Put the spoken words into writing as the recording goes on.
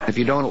If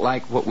you don't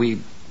like what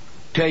we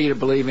tell you to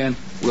believe in,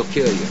 we'll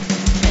kill you.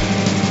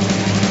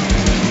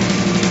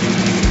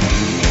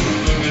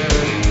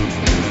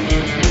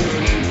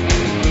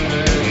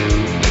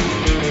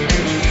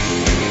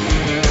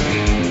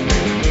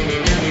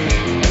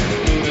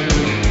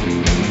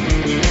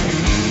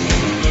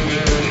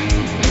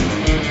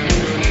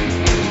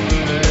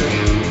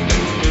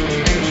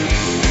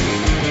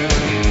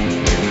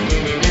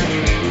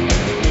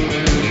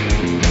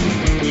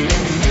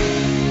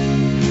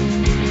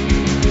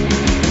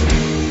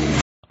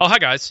 Oh, hi,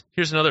 guys.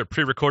 Here's another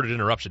pre-recorded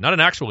interruption. Not an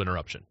actual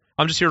interruption.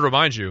 I'm just here to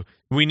remind you,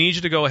 we need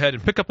you to go ahead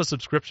and pick up a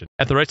subscription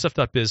at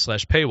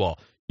therightstuff.biz/paywall.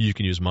 You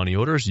can use money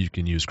orders, you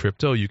can use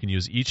crypto, you can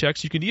use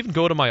e-checks, you can even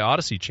go to my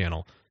Odyssey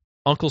channel,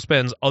 Uncle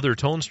Spen's other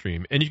tone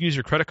stream, and you can use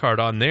your credit card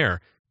on there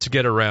to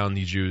get around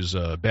the Jews'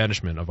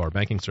 banishment of our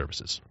banking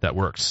services. That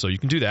works. So you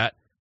can do that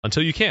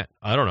until you can't.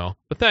 I don't know.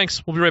 But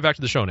thanks. We'll be right back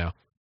to the show now.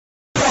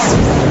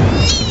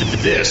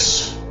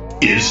 This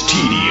is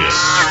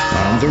TDS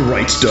on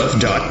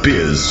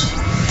therightstuff.biz.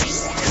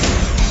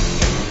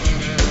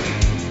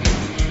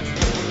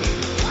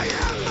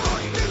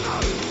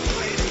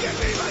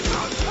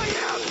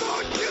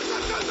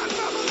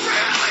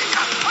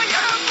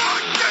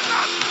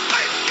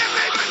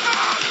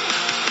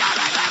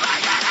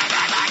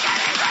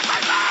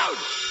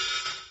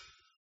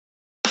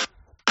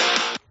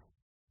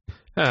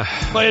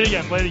 Play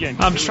it again.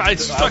 I'm trying.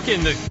 It's stuck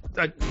in the.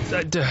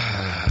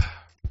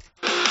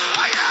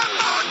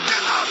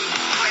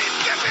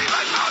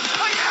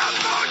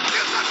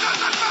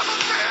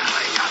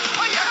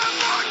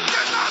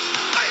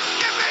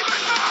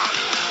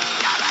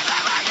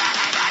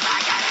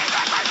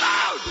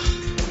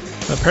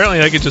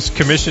 Apparently, I could just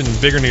commission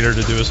Bigger Neater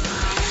to do his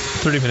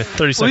 30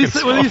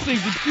 seconds. Well, these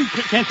things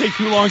can't take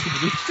too long to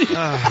produce.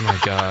 Oh my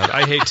god,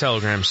 I hate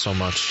Telegram so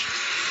much.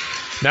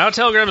 Now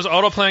Telegram is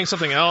auto-playing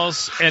something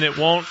else, and it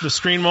won't. The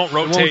screen won't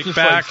rotate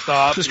back.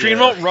 Stop. The screen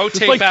won't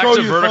rotate like back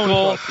to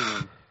vertical.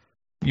 Phone.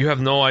 You have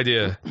no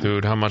idea,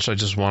 dude, how much I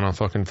just want to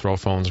fucking throw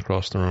phones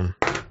across the room.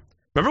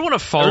 Remember when a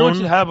phone? Everyone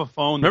should have a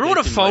phone. Remember when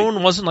a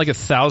phone wasn't like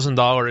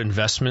 $1,000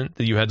 investment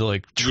that you had to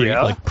like treat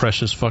like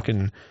precious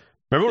fucking.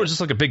 Remember it was just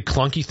like a big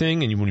clunky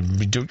thing, and you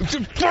would do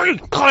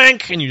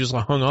clank, and you just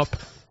like, hung up.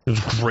 It was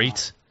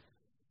great.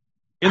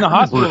 In the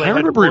hospital, I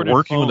remember it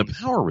working when the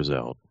power was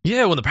out.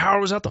 Yeah, when the power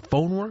was out, the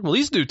phone worked. Well,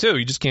 these do too.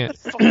 You just can't.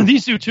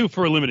 These do too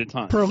for a limited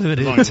time. For a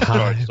limited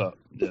time.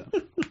 Yeah.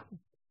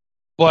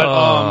 But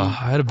I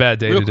had a bad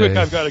day real today. Quick,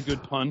 I've got a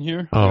good pun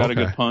here. Oh, I got a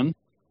good pun.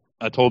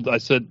 I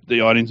said the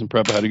audience in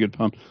prep I had a good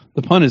pun.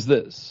 The pun is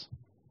this: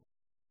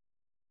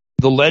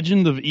 the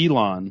legend of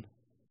Elon,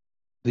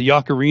 the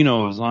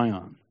Yaccarino of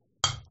Zion.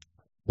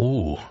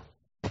 Ooh.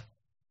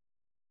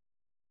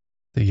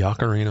 The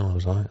Yaccarino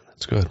of Zion.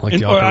 That's good. Like I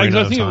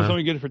Yaccarino think it was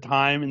something good for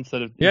time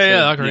instead of...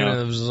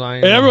 Yaccarino of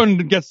Zion. And everyone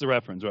gets the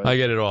reference, right? I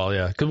get it all,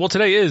 yeah. Well,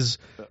 today is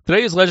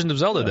Legend of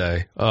Zelda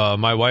Day.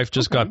 My wife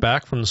just got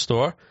back from the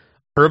store.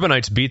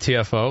 Urbanites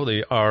BTFO.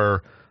 They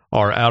are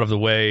out of the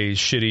way,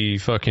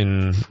 shitty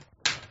fucking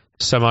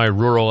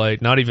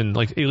semi-ruralite, not even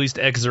like at least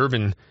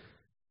ex-urban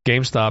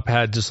GameStop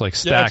had just like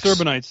stacks. Yeah,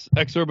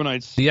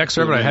 ex-urbanites. The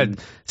ex-urbanite had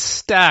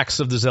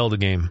stacks of the Zelda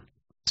game.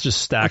 It's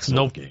just stacks.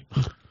 Nope. Game.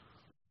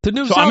 The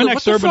new so Zelda. I'm an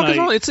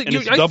ex-urbanite, It's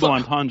double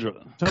entendre.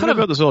 Tell me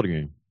about the Zelda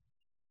game.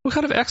 What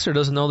kind of exer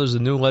doesn't know there's a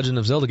new Legend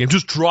of Zelda game?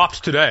 Just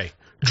dropped today.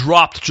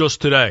 Dropped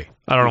just today.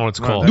 I don't know what it's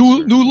called.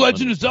 New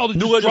Legend of Zelda.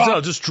 New Legend of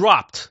Zelda just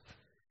dropped.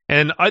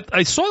 And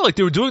I saw like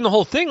they were doing the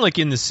whole thing like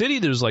in the city.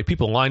 There's like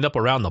people lined up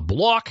around the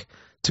block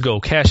to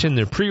go cash in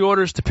their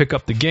pre-orders to pick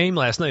up the game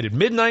last night at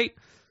midnight.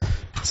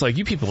 It's like,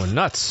 you people are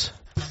nuts.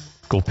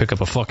 Go pick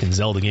up a fucking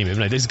Zelda game at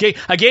midnight. There's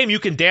a game you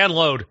can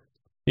download.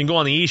 You can go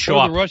on the eShop.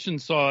 Or the Russian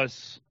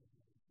sauce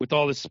with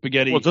all this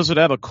spaghetti. Well, does it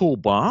have a cool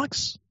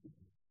box?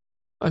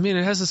 I mean,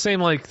 it has the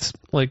same like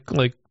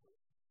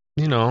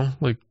you know,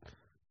 like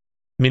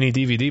mini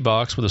DVD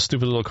box with a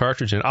stupid little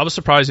cartridge in it. I was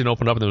surprised it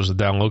opened up and there was a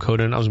download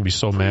code in it. I was gonna be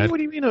so mad. What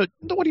do you mean a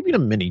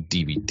mini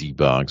DVD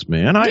box,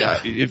 man?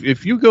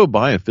 If you go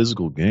buy a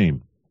physical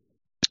game,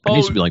 it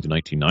needs to be like the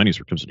 1990s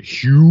where it comes in a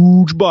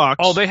huge box.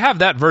 Oh, they have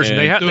that version.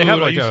 They have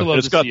like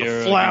it's got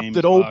the flap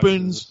that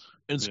opens.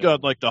 It's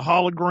got like the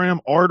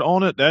hologram art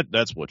on it.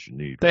 That's what you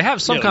need. They have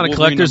some kind of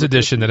collector's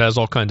edition that has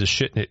all kinds of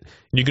shit in it.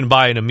 You can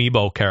buy an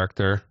amiibo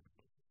character.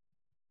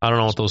 I don't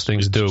know what those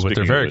things do, but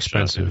they're very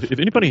expensive. If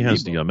anybody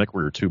has the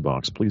MechWarrior 2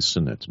 box, please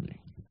send that to me.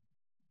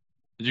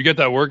 Did you get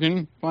that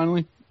working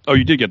finally? Oh,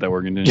 you did get that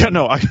working, didn't you? Yeah,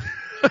 no.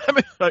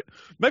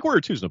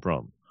 MechWarrior 2 is no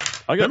problem.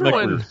 I got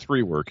MechWarrior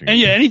 3 working. And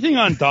yeah, anything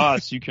on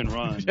DOS you can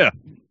run. Yeah.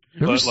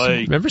 Remember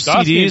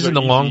CDs in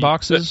the long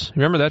boxes?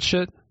 Remember that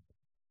shit?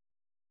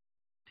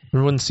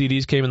 Remember when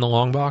CDs came in the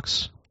long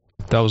box?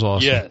 That was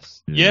awesome.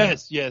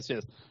 Yes.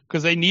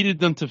 Because they needed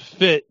them to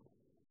fit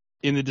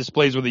in the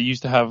displays where they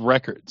used to have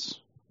records.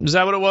 Is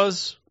that what it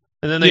was?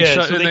 And then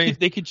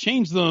they could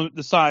change the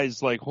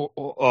size like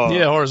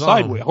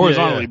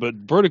horizontally, but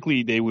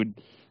vertically they would,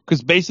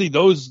 because basically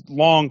those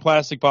long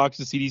plastic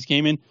boxes CDs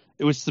came in,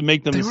 It was to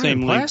make them They the weren't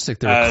same plastic. length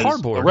They were as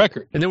cardboard. a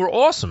record. And they were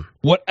awesome.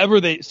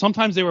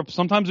 Sometimes it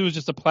was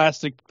just a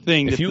plastic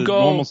thing If that you the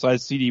go- normal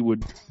size CD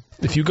would.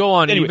 If you go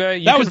on Anyway,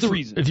 eBay, that was the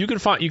reason. If you can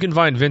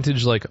find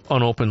vintage like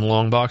unopened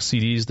long box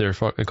CDs,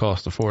 they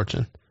cost a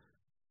fortune.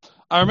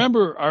 I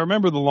remember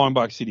the long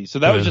box CD. So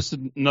that was just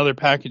another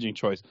packaging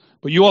choice.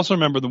 But you also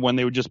remember the one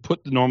they would just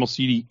put the normal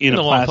CD in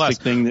a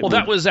plastic thing.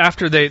 That was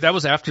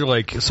after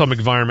like some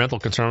environmental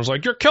concerns,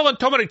 like you're killing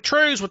too many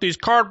trees with these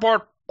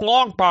cardboard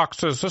long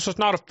boxes. This is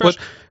not efficient.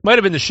 Might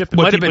have been the shipping.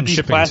 Might have been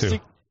shipping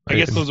plastic, too. I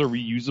guess those are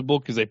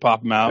reusable because they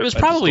pop them out. It was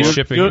probably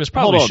shipping. It was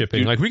probably shipping.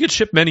 Dude. Like we could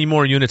ship many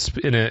more units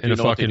in a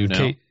fucking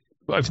case.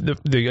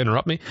 They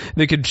interrupt me.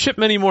 They could ship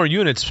many more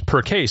units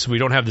per case. We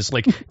don't have this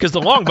because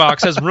the long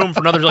box has room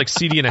for another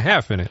CD and a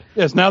half in it.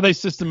 Yes. Now they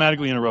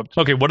systematically interrupt.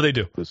 Okay, what do they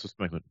do?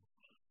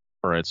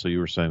 All right, so you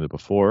were saying that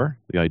before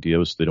the idea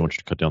was they don't want you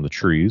to cut down the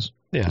trees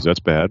because that's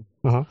bad.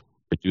 Uh-huh.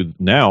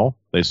 Now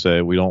they say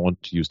we don't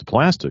want to use the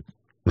plastic.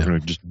 We're going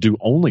to just do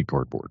only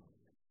cardboard.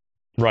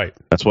 Right.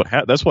 That's what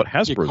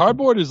Hasbro.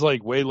 Cardboard is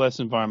like way less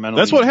environmental.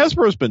 That's what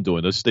Hasbro's been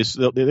doing.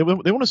 They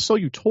want to sell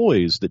you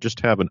toys that just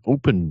have an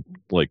open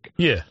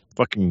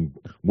fucking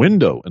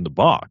window in the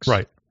box.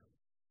 Right.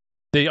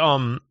 They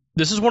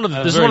This is one of the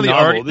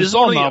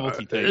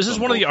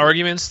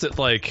arguments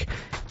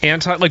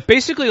that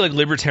basically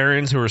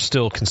libertarians who are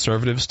still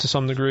conservatives to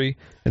some degree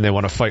and they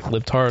want to fight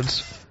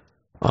libtards.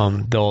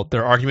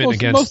 Their argument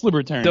against most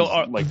libertarians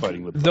like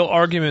fighting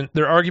libtards.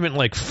 Their argument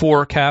like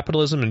for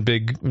capitalism and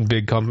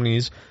big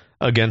companies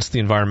against the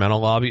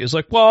environmental lobby is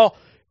like, well,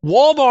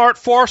 Walmart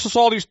forces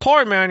all these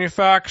toy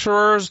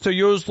manufacturers to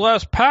use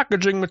less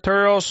packaging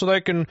materials so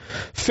they can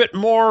fit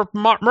more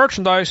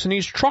merchandise in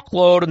each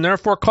truckload and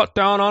therefore cut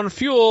down on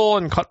fuel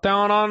and cut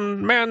down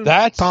on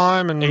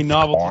time. And a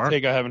novelty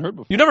take I haven't heard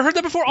before. You never heard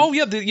that before? Oh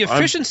yeah, the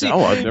efficiency.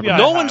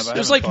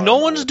 No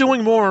one's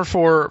doing more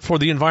for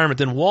the environment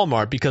than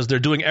Walmart because they're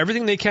doing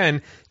everything they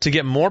can to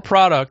get more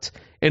product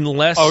and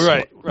less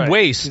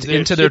waste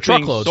into their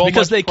truckloads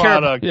because they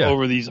care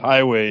over these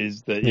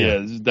highways. This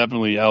is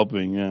definitely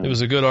helping. Yeah, it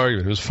was a good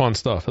argument. It was fun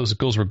stuff.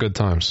 Those were good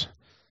times.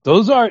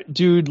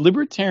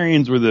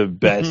 Libertarians were the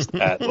best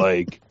at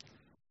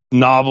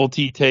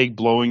novelty take,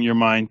 blowing your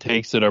mind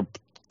takes that are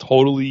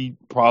totally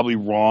probably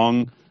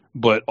wrong,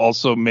 but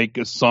also make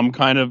some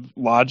kind of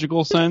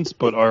logical sense,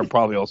 but are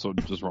probably also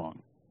just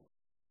wrong.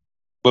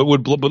 But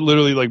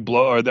literally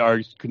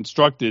are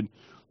constructed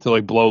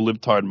to blow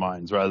libtard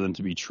minds rather than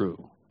to be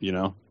true. You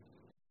know,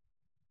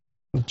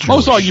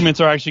 most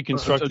arguments are actually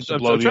constructed to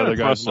blow the other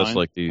guy's mind.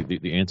 Like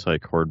the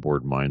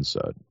anti-cardboard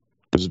mindset.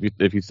 Because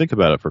if you think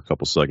about it for a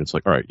couple seconds,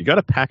 all right, you got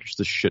to package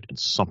this shit in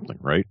something,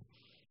 right?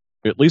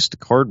 At least the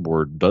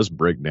cardboard does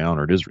break down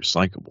or it is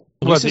recyclable.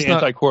 What about the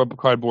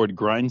anti-cardboard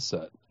grind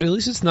set? At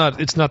least it's not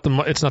the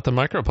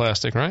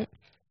microplastic, right?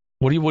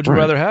 Would you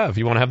rather have?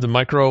 You want to have the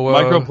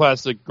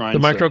microplastic grind, the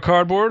micro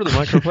cardboard, or the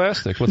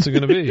microplastic? What's it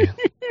going to be?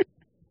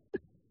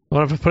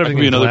 What if I put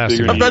everything in glass?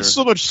 I've got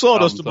so much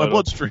sawdust in my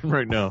bloodstream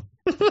right now.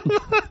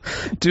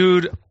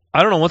 Dude,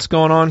 I don't know what's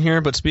going on here,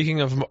 but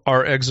speaking of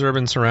our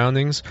exurban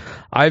surroundings,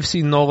 I've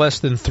seen no less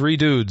than 3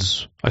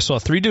 dudes. I saw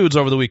 3 dudes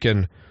over the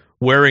weekend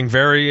wearing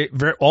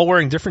all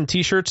wearing different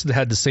T-shirts that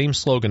had the same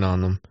slogan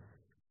on them.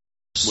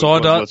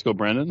 Sawdust. Let's go,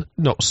 Brandon.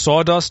 No,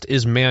 sawdust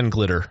is man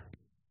glitter.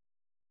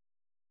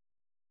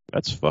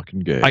 That's fucking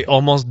gay. I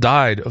almost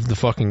died of the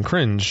fucking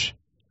cringe.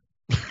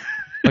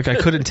 I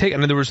couldn't take it. I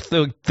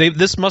mean,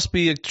 this must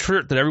be a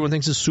shirt that everyone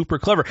thinks is super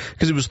clever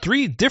because it was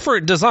 3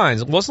 different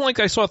designs. It wasn't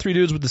like I saw 3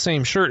 dudes with the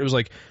same shirt. It was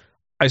like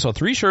I saw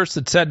 3 shirts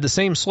that said the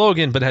same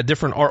slogan but had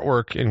different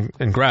artwork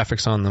and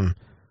graphics on them.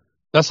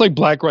 That's like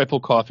Black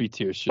Rifle Coffee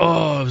tier shit.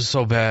 Oh, it was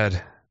so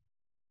bad.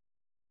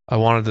 I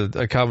wanted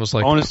to. I was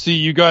like, I want to see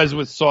you guys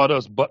with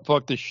sawdust butt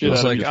fuck this shit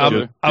out of each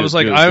other. I was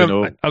like,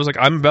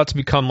 I'm about to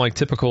become like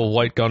typical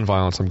white gun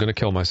violence. I'm gonna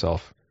kill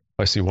myself.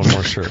 I see one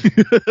more shirt.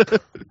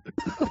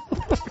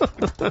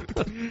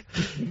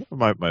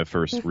 my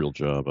first real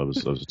job, I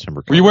was a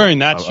timber. Were you wearing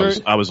that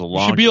shirt? I was a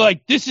long. You should be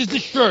like, this is the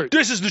shirt.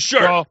 This is the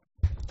shirt.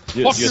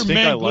 Fuck your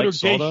man glitter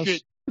gay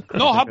shit.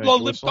 No, I blow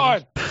lip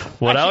card.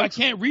 What else? I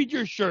can't read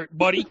your shirt,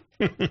 buddy.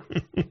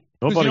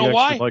 Nobody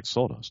actually likes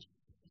sawdust.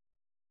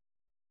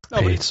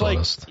 No, but it's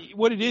sawdust.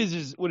 What it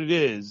is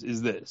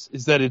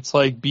that it's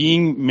like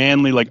being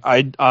manly. Like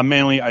I'm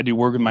manly. I do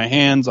work with my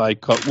hands. I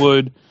cut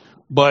wood.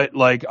 But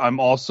I'm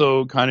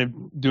also kind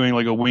of doing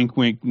a wink,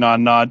 wink,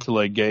 nod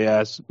to gay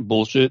ass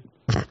bullshit.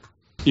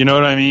 You know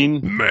what I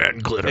mean? Man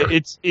glitter.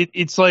 It's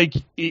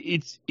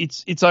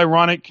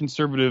ironic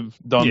conservative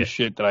dumb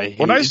shit that I hate.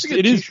 When I see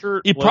a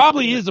t-shirt, it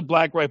probably is a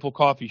Black Rifle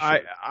Coffee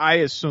shirt. I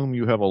assume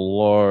you have a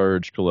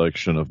large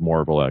collection of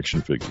Marvel action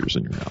figures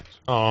in your house.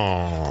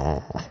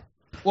 Oh.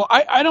 Well,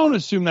 I don't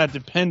assume that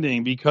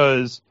depending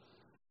because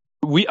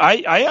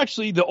I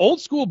actually the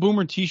old school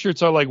boomer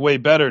t-shirts are way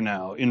better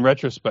now in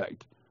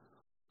retrospect.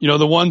 You know,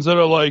 the ones that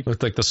are with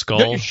the skull.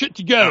 Get your shit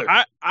together.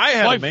 I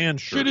had Life, a man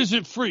shirt. Shit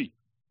isn't free.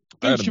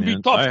 I Things should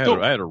be tough. I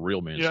had a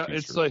real man shirt. Yeah,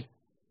 it's like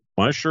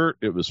my shirt.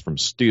 It was from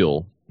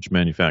Steel, which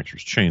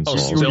manufactures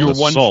chainsaws. Your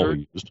one shirt?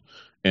 Used.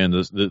 And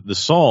the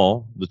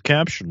Saul, the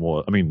caption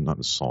was, I mean, not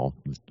the Saul,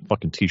 the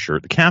fucking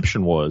T-shirt. The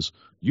caption was,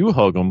 "You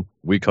hug them,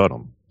 we cut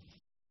them."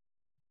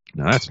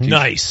 Now that's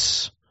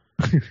nice.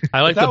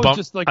 I like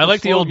I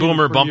like the old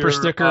boomer bumper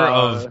sticker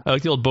I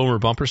like the old boomer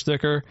bumper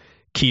sticker.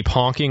 Keep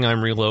honking,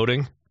 I'm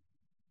reloading.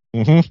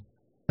 Mm-hmm.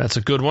 That's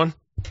a good one,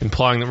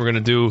 implying that we're going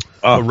to do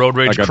a road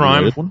rage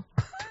crime. One.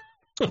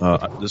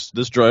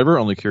 This driver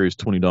only carries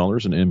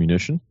 $20 in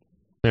ammunition.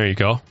 There you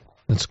go.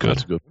 That's good.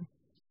 That's good.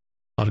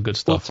 A lot of good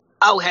stuff.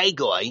 Oh, hey,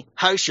 Goy.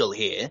 Herschel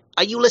here.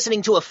 Are you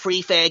listening to a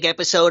free fag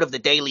episode of The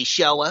Daily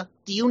Shower?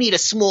 Do you need a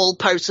small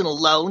personal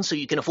loan so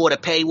you can afford a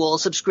paywall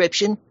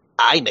subscription?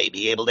 I may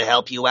be able to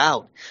help you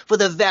out. For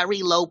the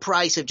very low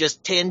price of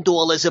just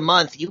 $10 a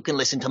month, you can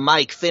listen to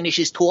Mike finish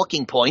his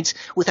talking points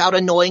without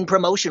annoying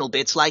promotional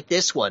bits like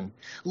this one.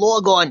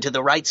 Log on to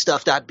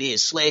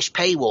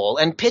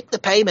therightstuff.biz/paywall and pick the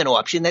payment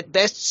option that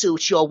best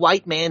suits your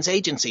white man's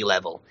agency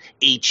level.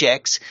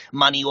 E-checks,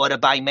 money order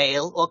by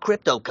mail, or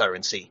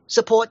cryptocurrency.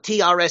 Support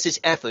TRS's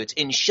efforts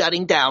in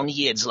shutting down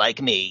yids like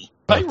me.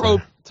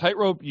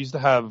 Tightrope used to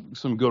have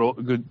some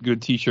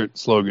good T-shirt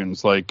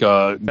slogans like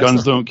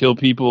 "Guns don't kill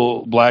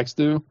people, blacks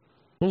do."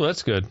 Oh,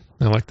 that's good.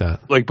 I like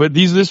that. Like, but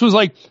this was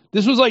like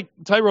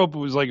Tightrope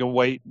was like a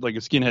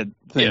skinhead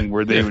thing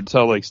where they would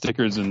sell like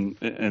stickers and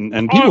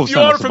people. If you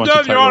order from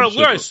them, you're on a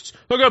list.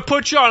 They're gonna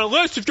put you on a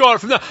list if you order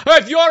from them. Hey,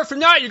 if you order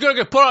from that, you're gonna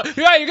get put on.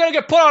 Yeah, you're gonna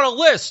get put on a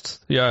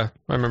list. Yeah,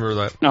 I remember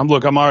that.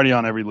 Look, I'm already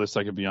on every list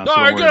I could be on. No,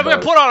 you're gonna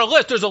get put on a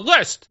list. There's a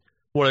list.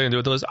 What are they gonna do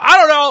with the list? I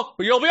don't know,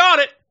 but you'll be on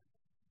it.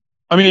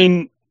 I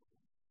mean,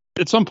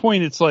 at some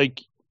point, it's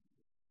like,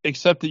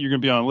 accept that you're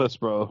going to be on a list,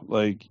 bro.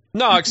 Like,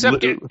 no,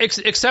 accept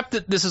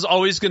that this is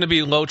always going to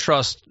be low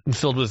trust and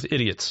filled with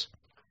idiots.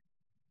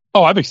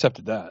 Oh, I've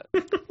accepted that.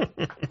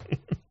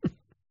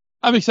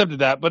 I've accepted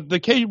that, but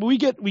we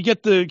get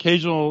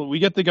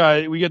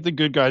the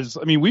good guys.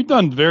 I mean, we've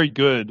done very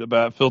good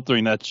about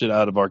filtering that shit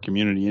out of our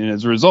community, and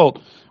as a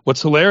result,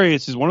 what's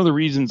hilarious is one of the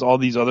reasons all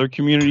these other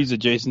communities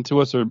adjacent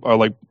to us are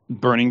like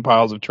burning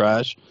piles of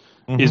trash.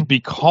 Is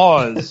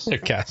because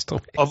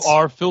of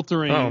our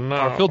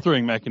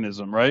filtering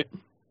mechanism, right?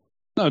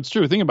 No, it's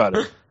true. Think about it.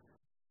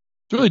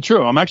 It's really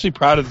true. I'm actually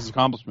proud of this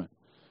accomplishment.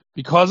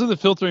 Because of the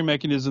filtering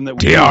mechanism that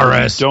we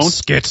DRS don't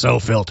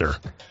schizo filter.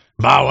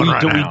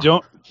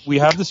 We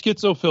have the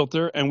schizo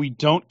filter, and we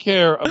don't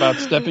care about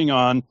stepping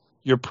on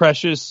your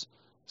precious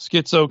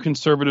schizo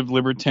conservative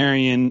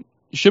libertarian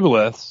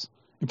shibboleths.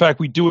 In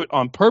fact, we do it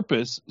on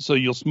purpose so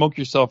you'll smoke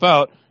yourself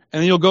out, and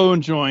then you'll go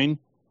and join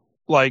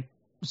like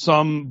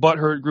some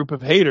butthurt group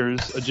of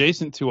haters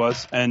adjacent to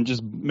us and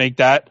just make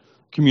that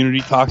community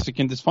toxic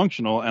and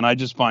dysfunctional. And I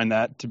just find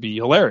that to be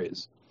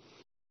hilarious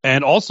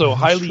and also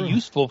highly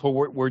useful for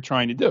what we're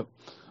trying to do.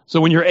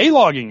 So when you're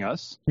A-logging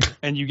us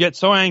and you get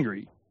so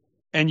angry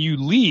and you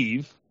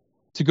leave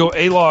to go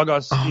A-log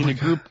us in a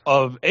group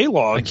of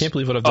A-logs. I can't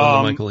believe what I've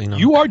done to Michael Eno.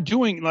 You are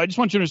doing, I just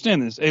want you to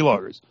understand this,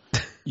 A-loggers.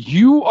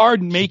 You are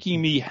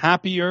making me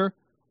happier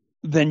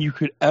than you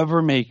could ever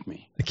make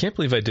me. I can't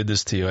believe I did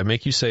this to you. I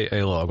make you say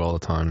A-log all the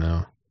time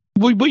now.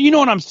 Well, but you know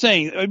what I'm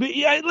saying.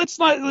 Yeah, let's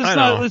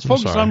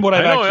focus on what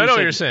I've actually said. I know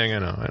what you're saying. I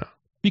know.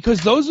 Because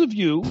those of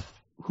you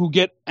who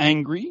get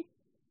angry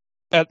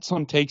at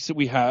some takes that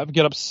we have,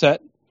 get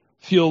upset,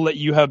 feel that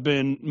you have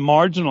been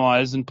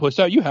marginalized and pushed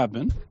out. You have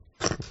been.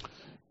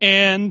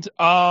 And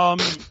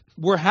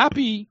we're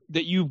happy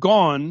that you've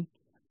gone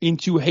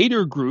into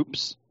hater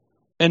groups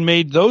and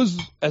made those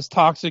as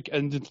toxic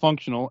and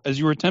dysfunctional as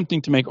you were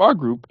attempting to make our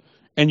group,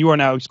 and you are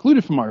now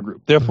excluded from our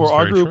group. Therefore,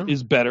 our group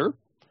is better,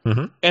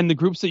 and the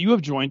groups that you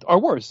have joined are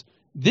worse.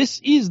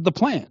 This is the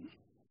plan.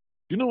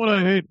 You know what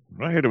I hate?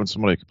 I hate it when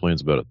somebody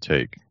complains about a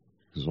take.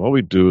 Because all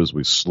we do is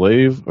we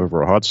slave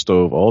over a hot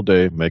stove all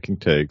day making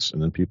takes,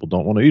 and then people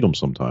don't want to eat them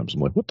sometimes.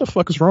 I'm like, what the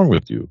fuck is wrong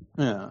with you?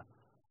 Yeah.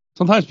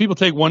 Sometimes people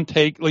take one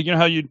take, like, you know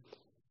how you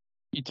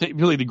take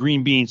really the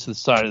green beans to the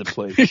side of the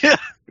plate. Yeah.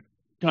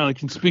 Kind of like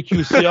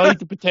conspicuously, I'll eat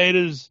the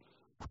potatoes,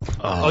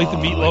 I'll eat the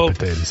meatloaf. Like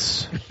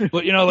potatoes.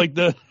 But, you know, like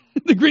the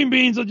green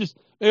beans, I'll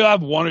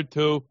have one or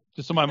two,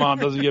 just so my mom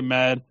doesn't get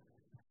mad.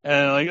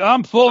 And, like,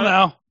 I'm full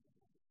now.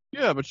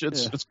 Yeah, but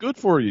it's good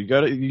for you. You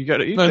gotta eat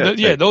that.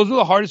 Yeah, those are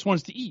the hardest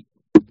ones to eat.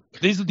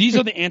 These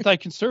are the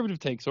anti-conservative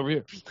takes over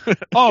here.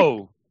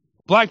 Oh,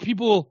 black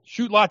people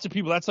shoot lots of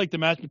people. That's like the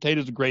mashed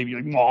potatoes with gravy.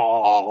 You're like,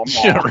 maw.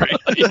 Yeah, right.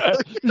 Yeah,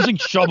 just like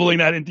shoveling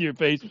that into your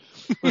face.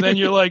 But then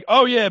you're like,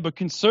 oh yeah, but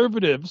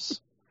conservatives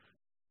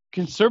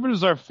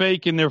are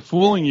fake and they're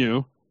fooling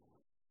you.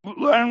 That's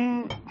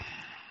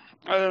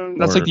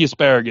like the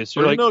asparagus.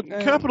 You're like,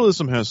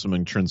 capitalism has some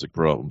intrinsic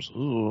problems.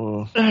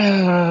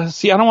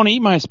 See, I don't want to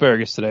eat my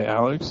asparagus today,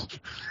 Alex.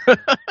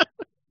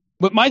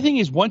 But my thing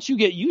is, once you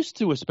get used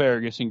to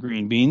asparagus and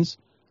green beans,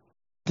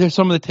 they're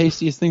some of the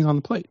tastiest things on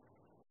the plate.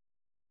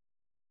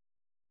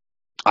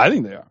 I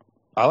think they are.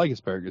 I like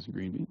asparagus and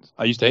green beans.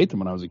 I used to hate them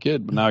when I was a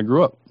kid, but now I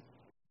grew up.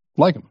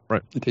 Like them.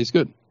 Right. They taste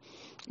good.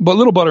 But a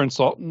little butter and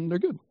salt, and they're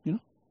good, you know?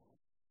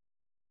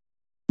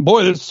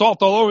 Boy, there's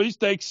salt all over these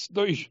steaks.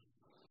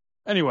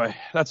 Anyway,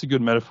 that's a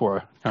good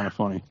metaphor. Kind of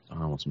funny.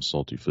 I want some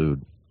salty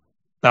food.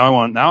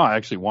 Now I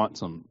actually want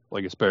some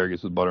like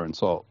asparagus with butter and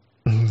salt.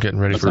 I'm getting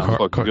ready That sounds for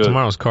fucking good.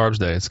 tomorrow's carbs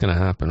day. It's gonna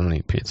happen. I'm gonna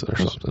eat pizza or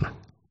something.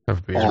 Have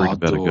a beer. I was reading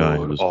about a guy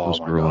who dude. was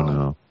my growing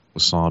God.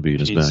 wasabi in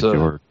his Pizza.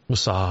 backyard.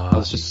 Wasabi.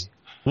 That's just.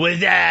 With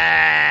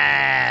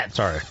that.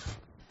 Sorry.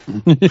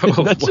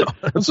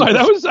 I'm sorry,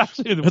 that was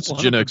actually That's a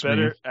one Gen of X the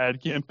better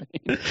ad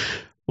campaign.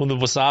 Well, the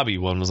wasabi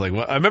one was like,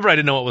 I remember I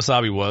didn't know what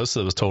wasabi was,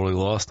 so it was totally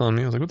lost on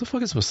me. I was like, what the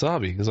fuck is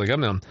wasabi? Because like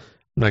I'm not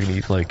gonna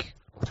eat like.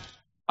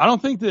 I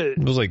don't think that It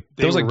was like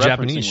they was were like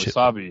Japanese referencing shit.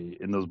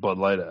 wasabi in those Bud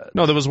Light ads.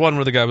 No, there was one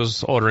where the guy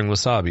was ordering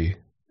wasabi,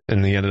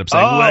 and he ended up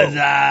saying Oh, wasabi.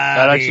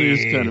 that actually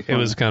is kind of It funny.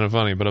 was kind of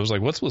funny, but I was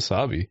like, what's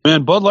wasabi?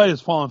 Man, Bud Light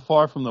has fallen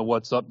far from the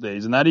What's Up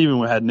days, and that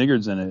even had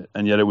niggers in it,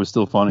 and yet it was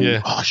still funny.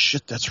 Yeah. Oh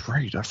shit, that's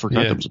right. I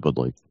forgot Yeah. that was a Bud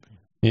Light.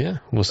 Yeah,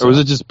 wasabi. Or was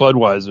it just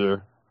Budweiser?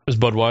 It was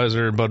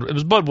Budweiser, it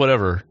was Bud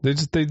whatever. They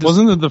just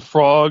Wasn't it the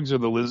frogs or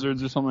the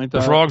lizards or something like that?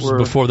 the frogs was Were-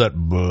 before that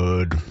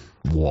Bud.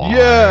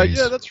 Yeah,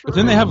 that's But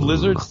didn't they have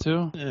lizards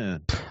too? Yeah.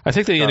 I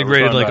think they No, we're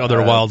integrated talking like about other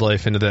that.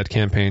 wildlife into that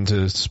campaign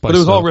to spice But it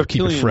was all up,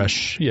 keep it reptilian.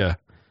 fresh. Yeah.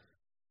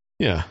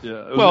 Yeah. Yeah.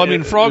 it was- Well, I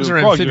mean, frogs are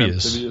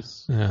amphibious.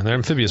 amphibious. Yeah, they're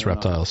amphibious Yeah.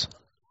 reptiles.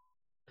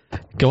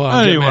 Go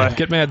on, Anyway,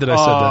 get mad that I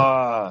said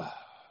that.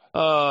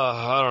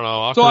 I don't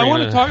know. So I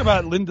want Ocarina. to talk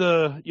about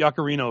Linda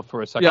Yaccarino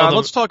for a second. Yeah, Although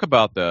let's talk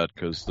about that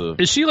because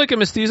Is she like a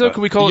mestizo?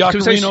 Can we call the it? Can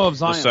we say Yaccarino of the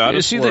Zion.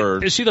 saddest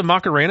word. is she the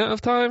Macarena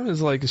of time?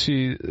 Is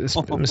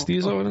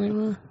mestizo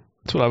anymore?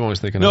 That's what I'm always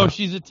thinking. No, of.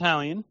 she's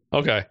Italian,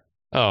 Okay.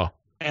 Oh,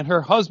 and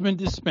her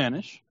husband is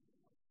Spanish,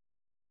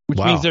 which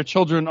Wow. means their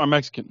children are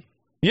Mexican.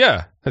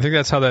 yeah. I think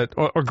that's how that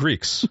or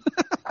Greeks.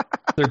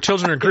 Their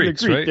children are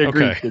Greeks, right? They're okay.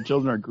 Greek. Their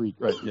children are Greek,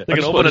 right? Yeah. They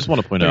can I open just a,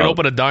 want to point they can out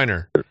open a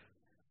diner.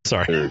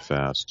 Sorry. very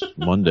fast.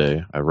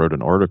 Monday, I wrote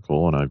an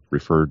article and I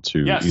referred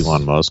to Yes.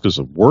 Elon Musk as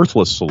a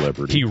worthless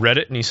celebrity. He read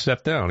it and he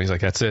stepped down. He's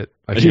like, "That's it."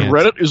 And he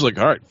read it. He's like,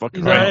 "All right, fuck it."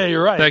 He's like, hey,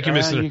 you're right. Thank you,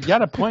 Mr. You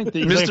got a point.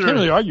 There. He's like, I Mr. can't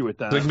really argue with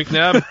that. Like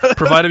McNabb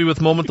provided me with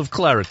a moment of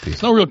clarity.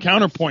 There's no real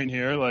counterpoint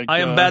here. Like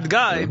I am bad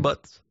guy, but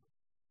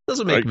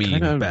doesn't make I me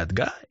kind of- bad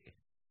guy.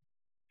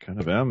 Kind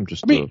of am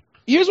just. I mean,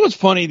 here's what's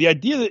funny: the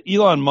idea that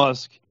Elon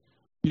Musk,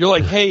 you're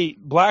like, hey,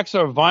 blacks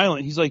are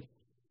violent. He's like,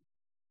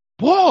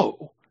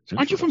 whoa,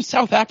 aren't you from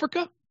South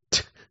Africa?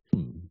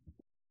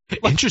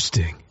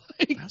 Interesting.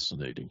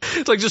 fascinating?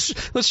 It's like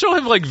just let's show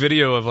him like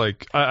video of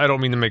like I don't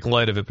mean to make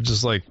light of it, but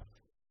just like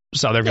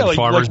South African like-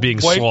 farmers like being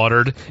white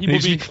slaughtered. people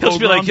And being he'll just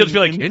be like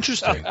programmed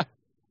interesting.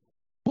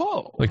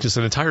 Whoa. Like just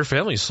an entire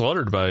family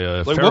slaughtered by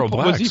Like, feral what,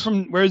 blacks. was he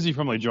from? Where is he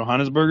from? Like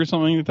Johannesburg or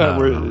something like that? I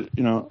Where don't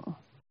know.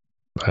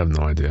 I have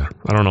no idea.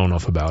 I don't know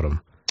enough about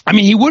him. I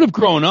mean, he would have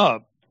grown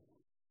up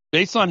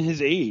based on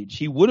his age.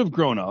 He would have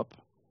grown up,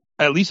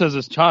 at least as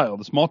a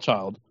child, a small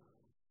child,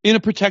 in a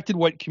protected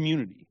white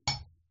community.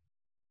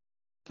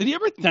 Did he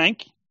ever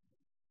thank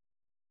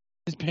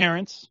his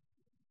parents,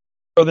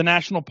 or the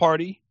National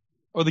Party,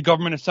 or the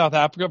government of South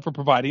Africa for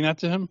providing that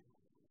to him?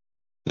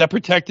 That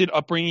protected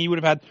upbringing he would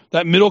have had,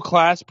 that middle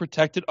class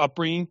protected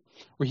upbringing,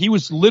 where he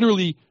was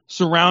literally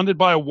surrounded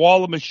by a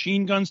wall of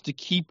machine guns to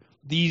keep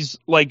these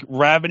like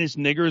ravenous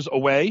niggers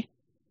away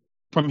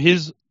from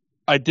his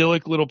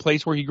idyllic little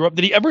place where he grew up.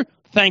 Did he ever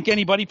thank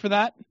anybody for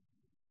that?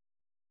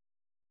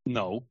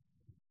 No.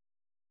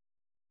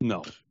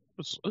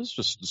 I was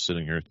just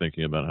sitting here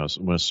thinking about how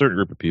when a certain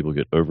group of people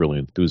get overly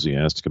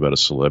enthusiastic about a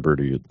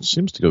celebrity, it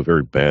seems to go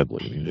very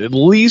badly. I mean, at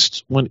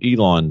least when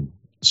Elon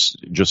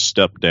just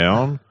stepped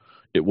down,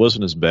 it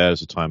wasn't as bad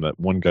as the time that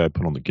one guy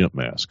put on the GIMP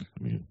mask.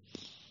 I mean,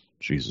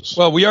 Jesus.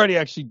 Well, I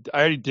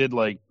already did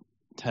like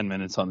 10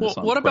 minutes on this.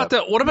 Well, what about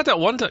that? What about that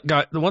one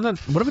guy? What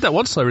about that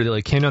one celebrity that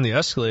like came down the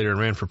escalator and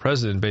ran for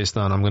president based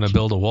on I'm going to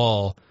build a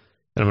wall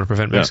and I'm going to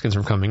prevent Mexicans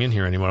from coming in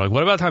here anymore? Like,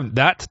 what about time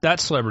that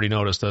celebrity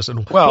noticed us and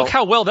look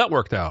how well that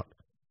worked out?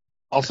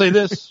 I'll say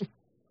this: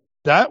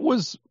 that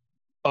was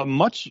a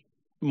much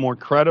more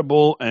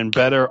credible and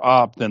better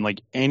op than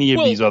like any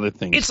of these other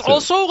things. It's too.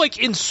 also like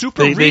in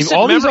super They recent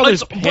all these memory.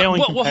 others pale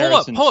in Hold up,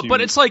 comparison hold up. to- But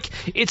it's like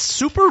it's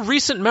super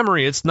recent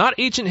memory. It's not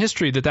ancient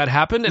history that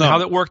happened and No. how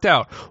that worked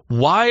out.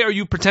 Why are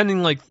you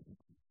pretending like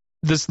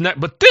this?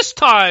 But this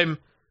time,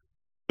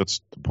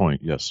 That's the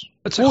point, yes.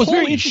 it's Well, like, it's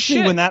very holy interesting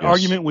shit. when that Yes.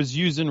 argument was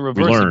used in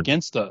reverse learned.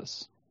 against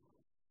us.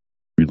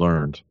 We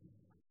learned.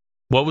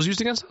 What was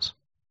used against us?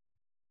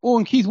 Well,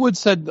 and Keith Wood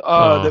said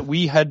that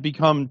we had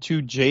become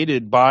too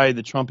jaded by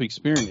the Trump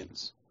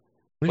experience.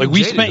 Like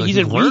we spent, he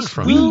said,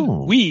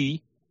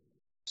 we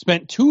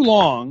spent too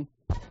long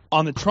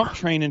on the Trump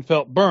train and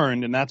felt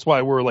burned, and that's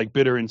why we're like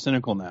bitter and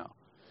cynical now.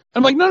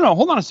 I'm like, no,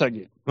 hold on a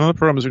second. Well, the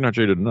problem is you're not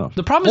jaded enough.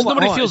 The problem is Hold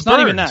on, nobody hold on. feels It's not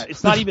burned. even that.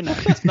 It's not even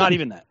that. It's not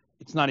even that.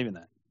 It's not even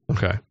that.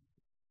 Okay.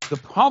 The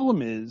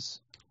problem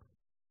is,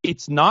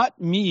 it's not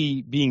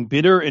me being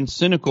bitter and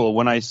cynical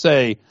when I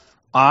say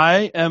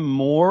I am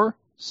more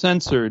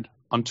censored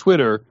on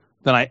Twitter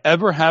than I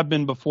ever have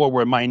been before,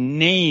 where my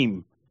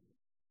name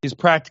is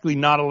practically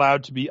not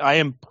allowed to be. I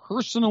am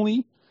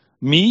personally,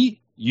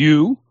 me,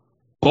 you,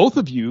 both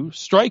of you,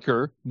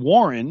 Stryker,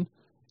 Warren,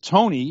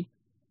 Tony,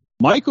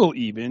 Michael,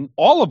 even,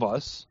 all of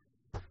us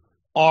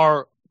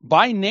are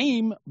by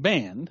name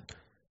banned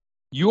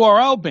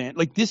URL ban.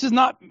 Like, this is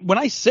not, when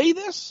I say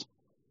this,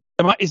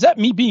 is that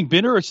me being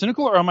bitter or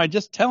cynical, or am I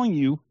just telling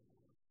you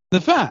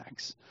the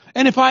facts?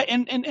 And if I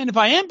if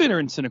I am bitter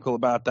and cynical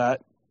about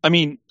that, I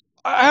mean,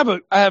 I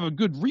have a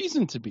good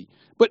reason to be,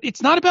 but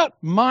it's not about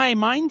my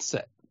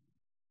mindset.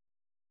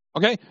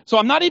 Okay, so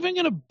I'm not even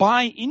going to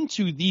buy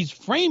into these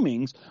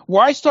framings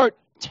where I start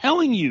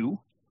telling you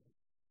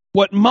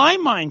what my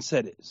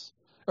mindset is.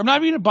 I'm not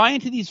even going to buy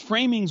into these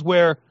framings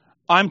where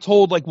I'm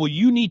told, like, well,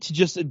 you need to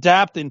just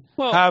adapt and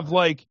have,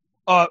 like,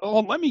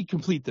 let me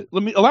complete this.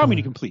 Allow me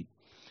to complete.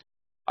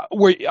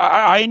 Where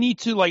I need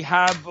to, like,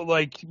 have,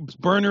 like,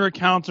 burner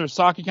accounts or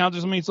sock accounts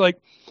or something. It's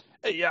like,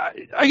 yeah,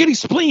 I can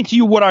explain to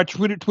you what our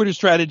Twitter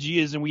strategy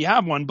is, and we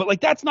have one, but, like,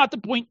 that's not the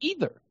point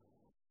either.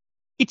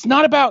 It's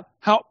not about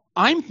how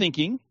I'm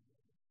thinking.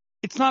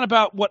 It's not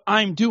about what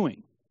I'm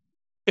doing.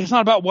 It's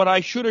not about what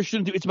I should or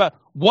shouldn't do. It's about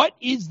what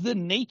is the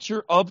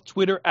nature of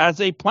Twitter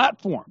as a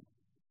platform.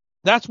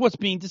 That's what's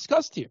being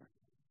discussed here.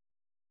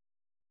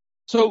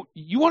 So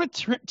you want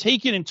to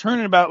take it and turn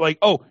it about like,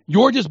 oh,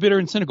 you're just bitter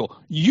and cynical.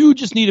 You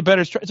just need a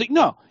better strategy. It's like,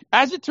 no.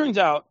 As it turns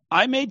out,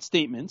 I made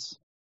statements.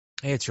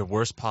 Hey, it's your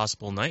worst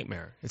possible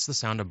nightmare. It's the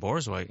sound of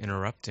Borzoi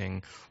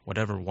interrupting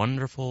whatever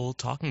wonderful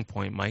talking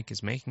point Mike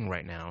is making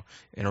right now,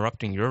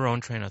 interrupting your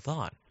own train of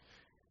thought.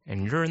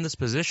 And you're in this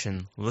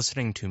position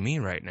listening to me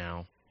right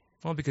now,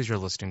 well, because you're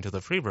listening to the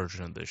free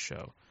version of this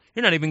show.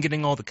 You're not even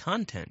getting all the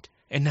content,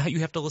 and now you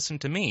have to listen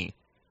to me.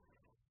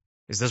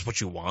 Is this what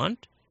you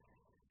want?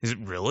 Is it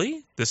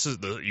really?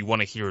 You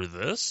want to hear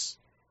this?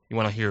 You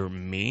want to hear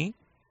me?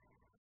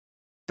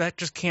 That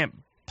just can't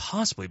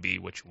possibly be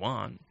what you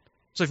want.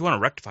 So if you want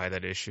to rectify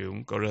that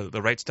issue, go to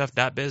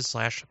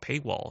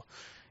therightstuff.biz/paywall.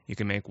 You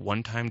can make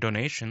one-time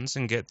donations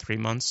and get 3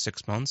 months,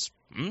 6 months,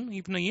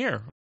 even a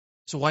year.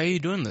 So why are you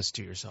doing this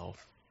to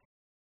yourself?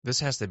 This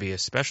has to be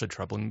especially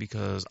troubling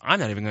because I'm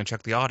not even going to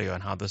check the audio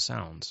on how this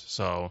sounds.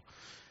 So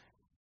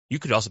you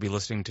could also be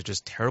listening to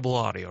just terrible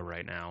audio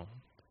right now.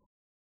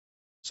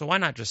 So why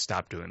not just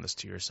stop doing this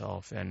to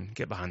yourself and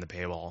get behind the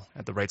paywall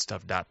at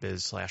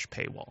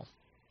therightstuff.biz/paywall?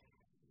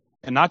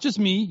 And not just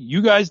me.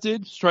 You guys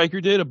did.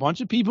 Stryker did. A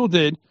bunch of people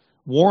did.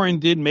 Warren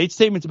did. Made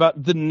statements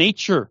about the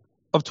nature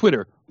of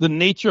Twitter, the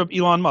nature of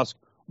Elon Musk,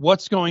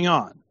 what's going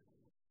on.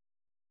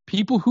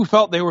 People who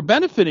felt they were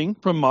benefiting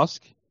from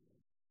Musk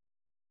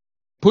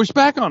pushed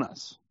back on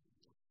us,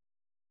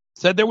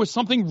 said there was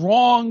something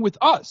wrong with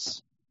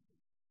us.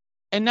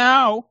 And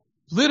now,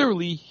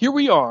 literally, here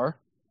we are,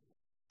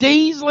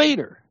 days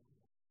later,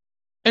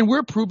 and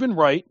we're proven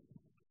right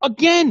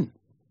again.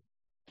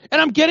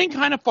 And I'm getting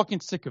kind of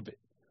fucking sick of it.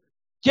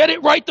 Get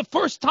it right the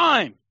first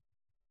time.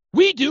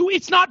 We do.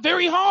 It's not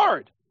very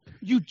hard.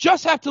 You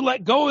just have to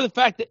let go of the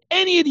fact that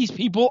any of these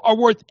people are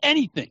worth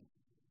anything.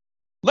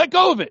 Let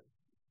go of it.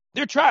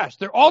 They're trash.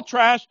 They're all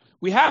trash.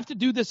 We have to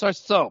do this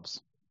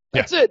ourselves.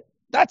 That's it.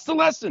 That's the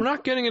lesson. We're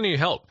not getting any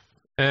help.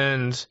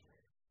 And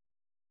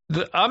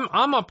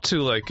I'm up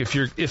to, like,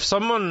 if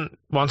someone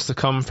wants to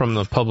come from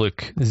the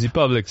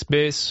public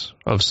space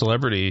of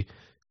celebrity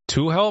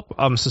to help,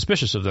 I'm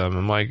suspicious of them.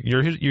 I'm like,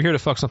 you're here to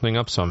fuck something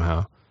up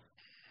somehow.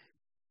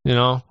 You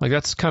know, like,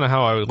 that's kind of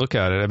how I would look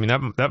at it. I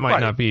mean, that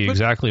might not be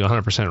exactly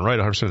 100% right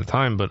 100% of the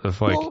time, but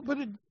if, like, well,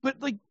 but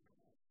like,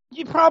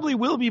 you probably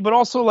will be. But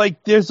also,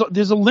 like, there's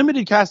a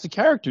limited cast of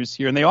characters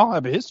here, and they all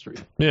have a history.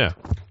 Yeah.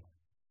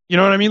 You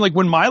know what I mean? Like,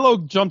 when Milo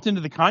jumped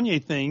into the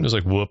Kanye thing, it was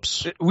like,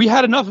 whoops. We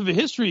had enough of a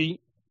history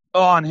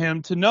on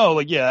him to know,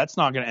 like, yeah, that's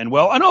not going to end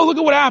well. I know, look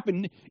at what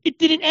happened. It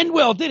didn't end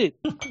well, did it?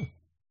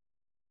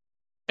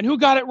 And who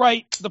got it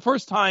right the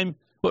first time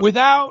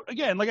without,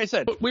 again, like I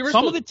said,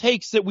 some of the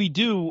takes that we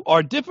do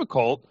are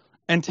difficult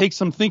and take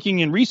some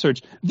thinking and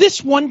research.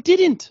 This one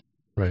didn't.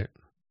 Right.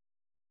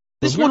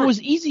 This one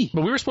was easy.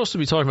 But we were supposed to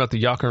be talking about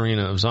the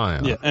Yaccarino of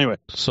Zion. Yeah, anyway.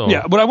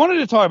 But I wanted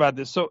to talk about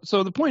this.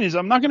 So the point is,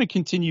 I'm not going to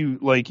continue,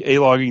 like,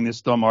 A-logging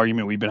this dumb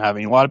argument we've been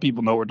having. A lot of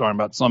people know what we're talking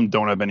about. Some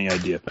don't have any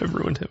idea. I've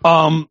ruined him.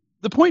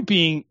 The point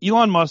being,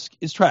 Elon Musk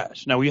is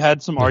trash. Now, we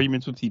had some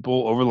arguments with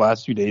people over the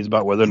last few days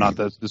about whether or not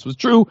this was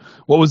true,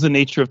 what was the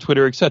nature of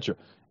Twitter, etc.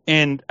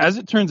 And as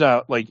it turns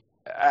out, like,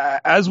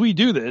 as we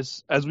do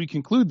this, as we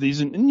conclude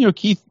these, and you know,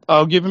 Keith,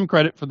 I'll give him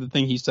credit for the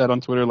thing he said on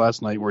Twitter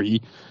last night, where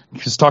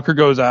because Tucker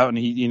goes out and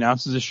he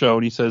announces a show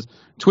and he says,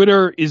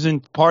 Twitter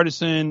isn't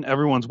partisan,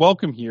 everyone's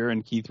welcome here.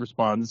 And Keith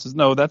responds and says,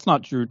 no, that's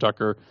not true,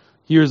 Tucker.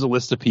 Here's a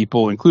list of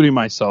people, including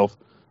myself,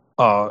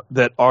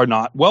 that are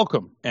not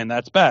welcome, and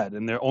that's bad.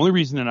 And the only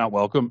reason they're not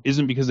welcome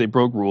isn't because they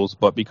broke rules,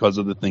 but because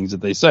of the things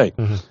that they say,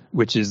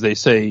 which is they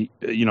say,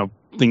 you know,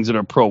 things that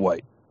are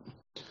pro-white.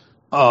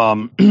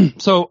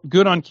 So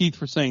good on Keith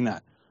for saying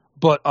that.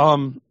 But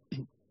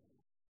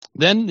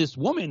then this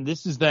woman,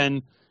 this is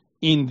then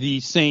in the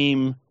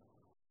same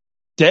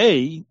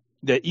day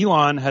that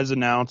Elon has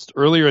announced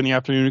earlier in the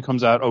afternoon, it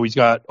comes out, he's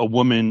got a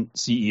woman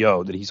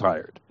CEO that he's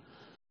hired.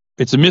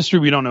 It's a mystery.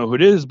 We don't know who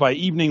it is. By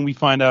evening, we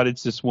find out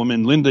it's this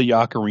woman, Linda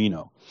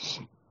Yaccarino.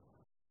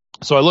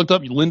 So I looked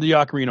up Linda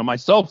Yaccarino.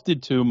 Myself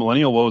did too.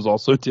 Millennial Woes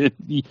also did.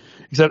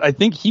 Except I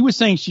think he was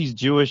saying she's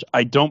Jewish.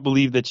 I don't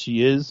believe that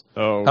she is.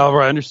 Oh.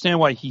 However, I understand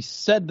why he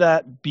said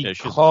that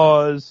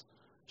because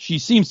she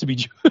seems to be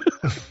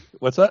Jewish.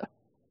 What's that?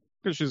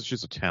 Because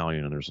she's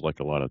Italian, and there's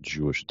like a lot of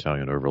Jewish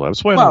Italian overlap.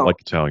 That's why I don't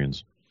like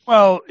Italians.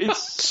 Well,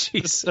 it's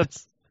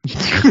Jesus.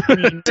 I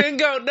mean,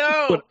 Dingo,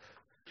 no.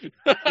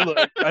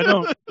 look, I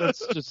don't.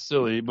 That's just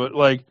silly. But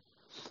like,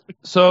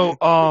 so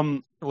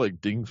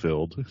like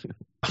Dingfield.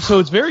 So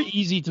it's very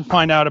easy to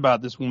find out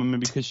about this woman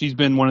because she's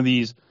been one of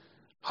these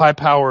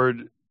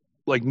high-powered,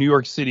 like New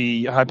York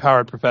City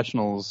high-powered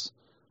professionals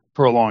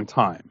for a long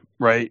time,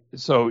 right?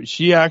 So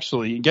she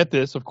actually, get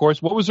this, of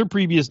course, what was her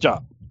previous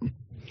job?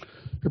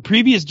 Her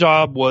previous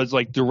job was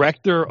like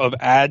director of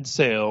ad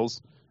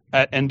sales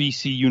at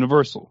NBC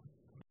Universal,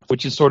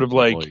 which is sort of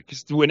like,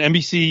 cause when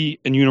NBC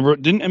and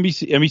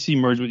NBC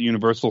merged with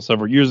Universal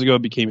several years ago,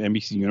 it became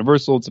NBC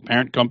Universal. It's a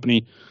parent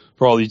company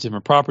for all these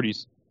different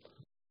properties.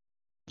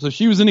 So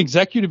she was an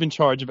executive in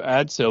charge of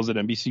ad sales at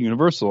NBC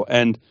Universal.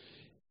 And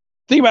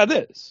think about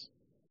this.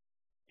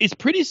 It's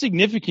pretty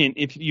significant,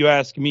 if you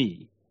ask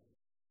me,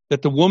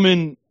 that the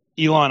woman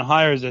Elon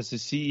hires as the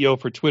CEO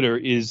for Twitter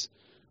is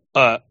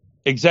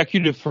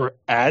executive for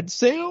ad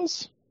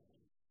sales.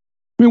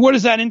 I mean, what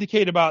does that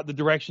indicate about the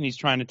direction he's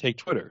trying to take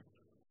Twitter?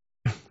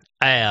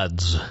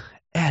 Ad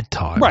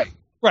talk.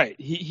 Right.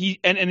 He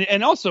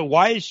and also,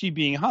 why is she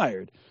being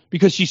hired?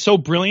 Because she's so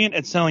brilliant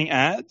at selling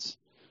ads?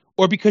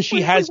 Or because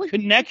she has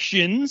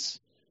connections,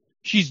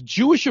 she's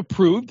Jewish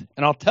approved,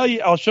 and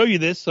I'll show you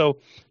this. So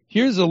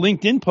here's a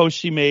LinkedIn post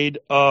she made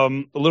a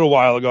little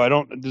while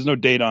ago. There's no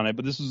date on it,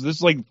 but this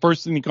is like the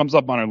first thing that comes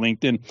up on her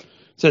LinkedIn. It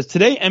says,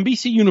 today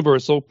NBC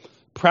Universal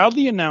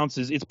proudly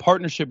announces its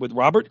partnership with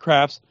Robert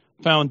Kraft's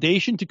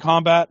Foundation to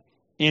Combat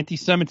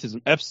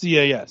Anti-Semitism,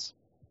 FCAS.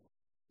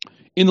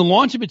 In the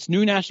launch of its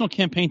new national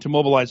campaign to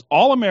mobilize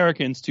all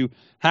Americans to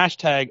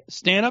hashtag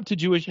stand up to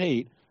Jewish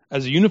hate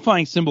as a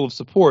unifying symbol of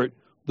support,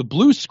 the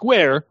blue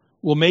square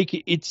will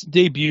make its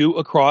debut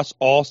across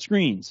all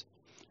screens.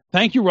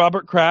 Thank you,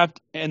 Robert Kraft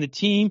and the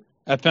team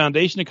at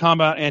Foundation to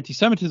Combat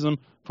Anti-Semitism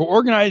for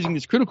organizing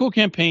this critical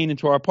campaign, and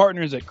to our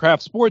partners at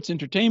Kraft Sports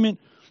Entertainment,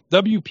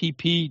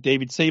 WPP,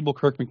 David Sable,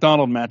 Kirk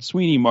McDonald, Matt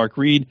Sweeney, Mark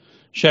Reed,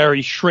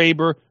 Shari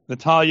Schraber,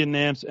 Natalia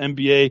Namps,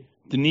 MBA,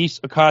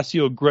 Denise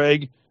Ocasio,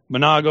 Greg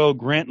Monago,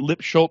 Grant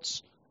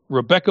Lipschultz,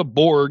 Rebecca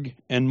Borg,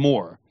 and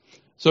more.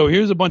 So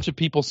here's a bunch of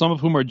people, some of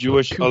whom are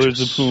Jewish,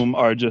 others of whom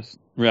are just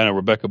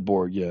Rebecca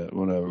Borg. Yeah,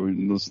 whatever.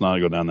 Let's not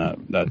go down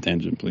that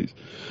tangent, please.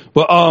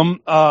 But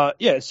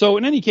yeah. So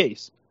in any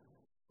case,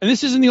 and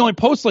this isn't the only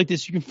post like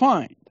this you can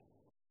find.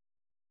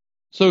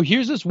 So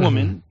here's this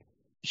woman.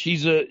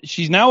 Mm-hmm.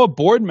 She's now a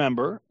board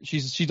member.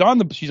 She's on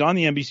the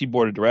NBC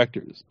board of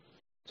directors.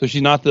 So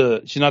she's not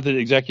the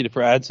executive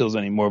for ad sales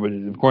anymore. But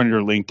according to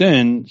her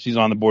LinkedIn, she's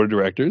on the board of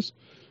directors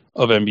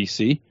of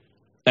NBC.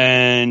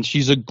 And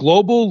she's a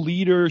global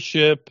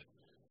leadership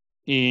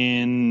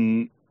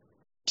in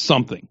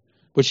something.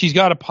 But she's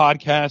got a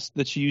podcast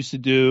that she used to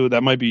do.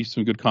 That might be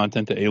some good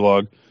content to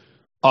A-Log.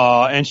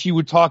 And she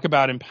would talk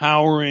about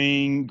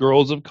empowering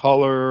girls of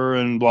color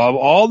and blah, blah,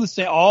 all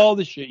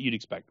the shit you'd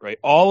expect, right?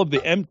 All of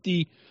the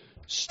empty,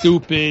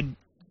 stupid,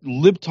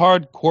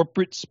 libtard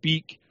corporate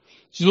speak.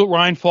 She's what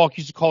Ryan Falk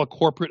used to call a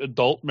corporate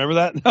adult. Remember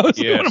that? That was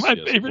one of my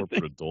favorite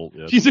things. Adult,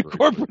 yes, she's a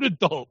corporate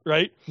adult,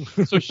 right?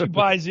 So she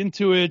buys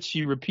into it.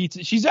 She repeats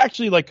it. She's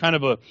actually like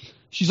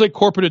she's like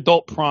corporate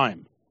adult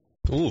prime.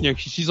 Ooh. Yeah,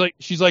 she's like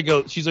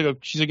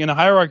in a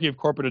hierarchy of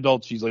corporate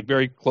adults. She's like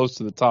very close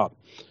to the top.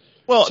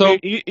 Well, so, I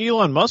mean,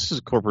 Elon Musk is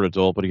a corporate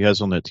adult, but he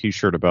has on that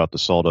T-shirt about the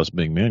sawdust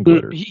being man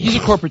glitter. He's a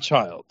corporate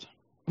child.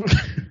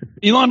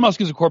 Elon Musk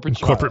is a corporate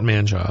child. Corporate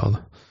man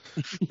child.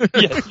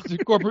 Yes, he's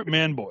a corporate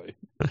man boy.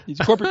 He's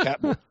a corporate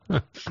cat boy.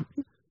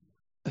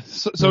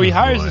 So he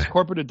hires this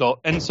corporate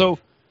adult. And so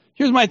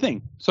here's my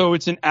thing. So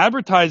it's an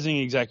advertising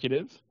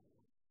executive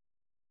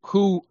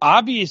who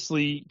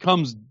obviously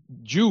comes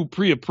Jew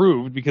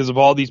pre-approved because of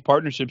all these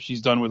partnerships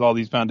she's done with all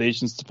these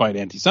foundations to fight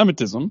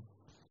anti-Semitism.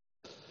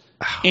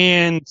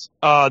 And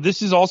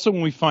this is also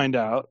when we find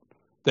out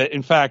that,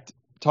 in fact,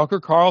 Tucker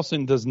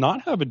Carlson does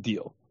not have a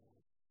deal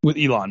with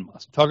Elon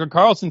Musk. Tucker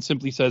Carlson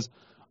simply says,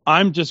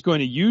 I'm just going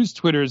to use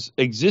Twitter's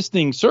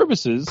existing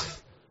services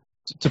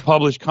to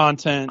publish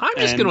content. I'm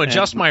just going to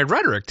adjust my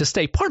rhetoric to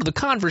stay part of the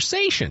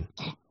conversation.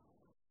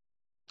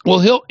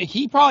 Well,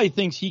 he probably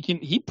thinks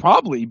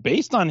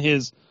based on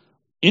his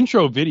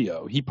intro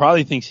video, he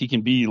probably thinks he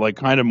can be like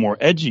kind of more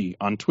edgy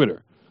on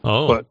Twitter.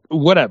 Oh. But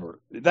whatever.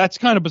 That's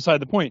kind of beside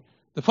the point.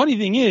 The funny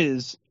thing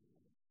is,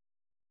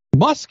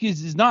 Musk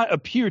does not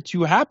appear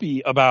too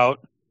happy about,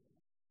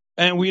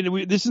 and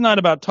this is not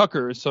about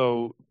Tucker,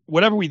 so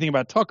whatever we think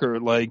about Tucker,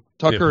 like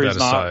Tucker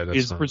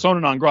is persona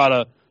non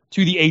grata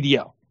to the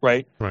ADL,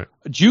 right? Right.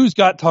 Jews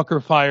got Tucker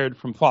fired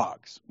from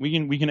Fox. We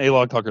can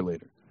A-Log Tucker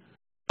later.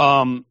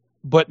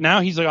 But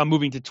now he's like, I'm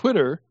moving to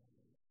Twitter,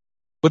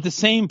 but the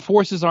same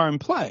forces are in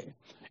play.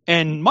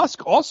 And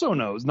Musk also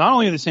knows not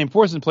only are the same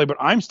forces in play, but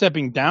I'm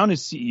stepping down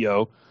as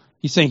CEO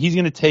He's saying he's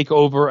going to take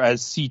over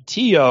as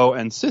CTO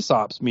and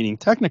sysops, meaning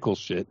technical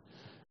shit,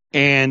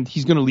 and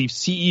he's going to leave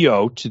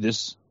CEO to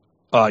this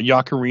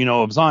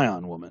Yaccarino of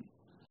Zion woman.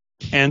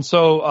 And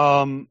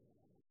so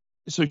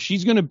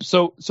she's going to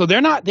so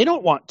they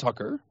don't want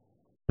Tucker.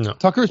 No.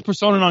 Tucker is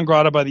persona non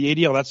grata by the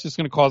ADL. That's just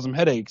going to cause them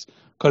headaches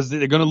because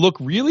they're going to look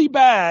really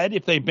bad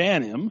if they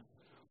ban him.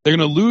 They're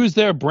going to lose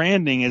their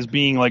branding as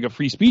being like a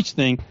free speech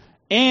thing,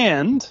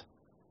 and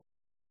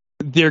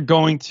they're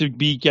going to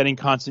be getting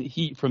constant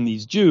heat from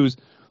these Jews.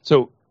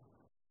 So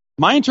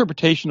my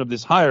interpretation of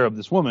this hire of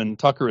this woman,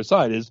 Tucker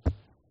aside, is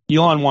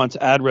Elon wants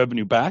ad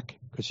revenue back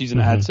because she's an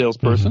ad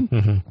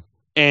salesperson,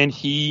 and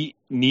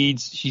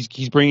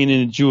he's bringing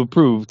in a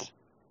Jew-approved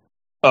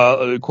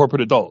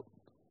corporate adult.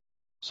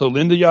 So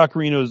Linda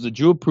Yaccarino is a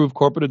Jew-approved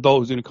corporate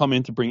adult who's going to come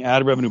in to bring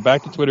ad revenue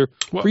back to Twitter.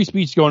 Free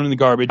speech going in the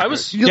garbage.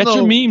 Get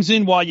your memes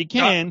in while you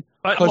can,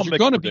 because you're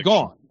going to be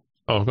gone.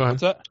 Oh, go ahead.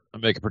 What's that? I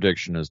make a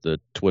prediction is that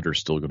Twitter's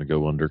still going to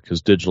go under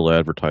because digital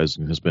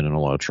advertising has been in a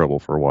lot of trouble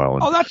for a while.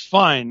 And that's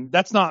fine.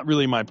 That's not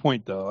really my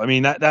point, though. I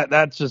mean,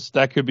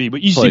 that could be.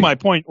 But you see my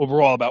point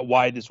overall about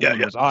why this woman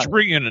was hired. To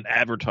bring in an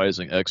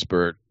advertising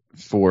expert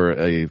for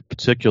a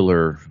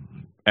particular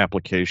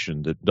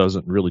application that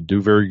doesn't really do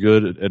very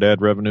good at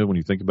ad revenue when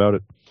you think about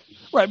it.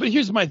 Right, but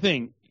here's my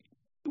thing.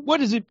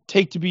 What does it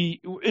take to be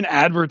an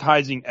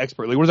advertising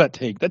expert? Like, what does that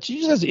take? That she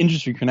just has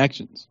industry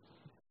connections,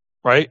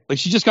 right? Like,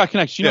 she just got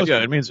connections. She knows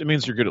it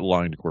means you're good at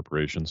lying to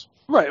corporations,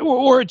 right?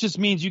 Or it just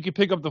means you can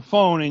pick up the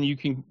phone and you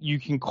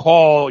can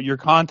call your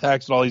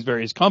contacts at all these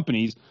various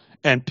companies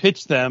and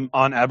pitch them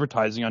on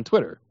advertising on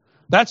Twitter.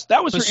 That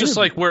was it's her just interview.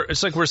 like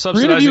we're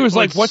subsidizing. Her interview is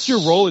like, what's your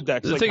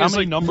Rolodex? The like, thing how is,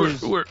 many like,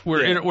 numbers?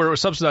 We're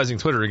subsidizing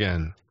Twitter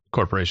again.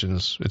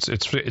 Corporations,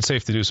 it's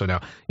safe to do so now.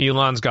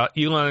 Elon's got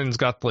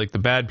like the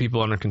bad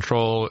people under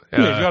control. He's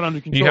got under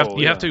control.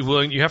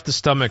 You have to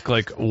stomach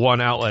like one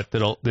outlet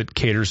that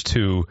caters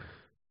to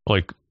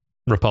like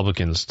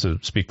Republicans to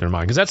speak their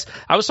mind. Because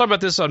I was talking about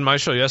this on my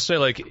show yesterday.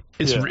 Like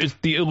it's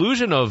the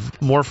illusion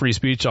of more free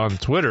speech on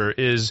Twitter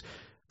is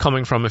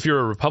coming from, if you're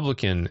a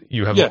Republican,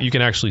 you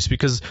can actually speak,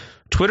 because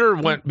Twitter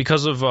went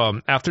because of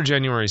after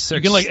January 6th.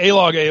 You can like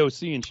A-log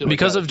AOC and shit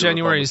because like of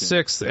January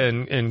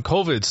 6th and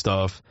COVID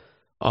stuff.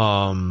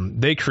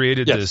 They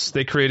created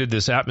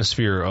this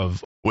atmosphere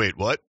of. Wait,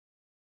 what?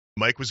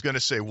 Mike was going to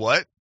say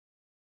what?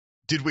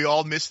 Did we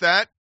all miss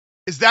that?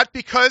 Is that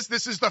because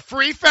this is the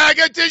free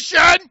fag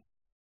edition?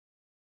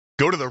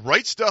 Go to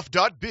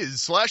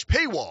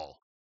therightstuff.biz/paywall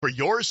for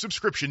your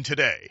subscription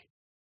today.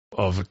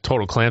 Of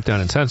total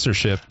clampdown and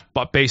censorship,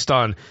 but based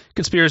on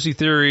conspiracy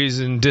theories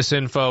and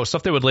disinfo,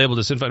 stuff they would label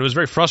disinfo. And it was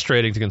very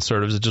frustrating to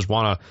conservatives that just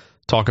want to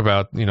talk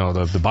about, the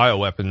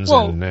bioweapons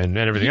and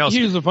everything else.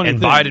 Here's the funny thing.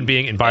 Biden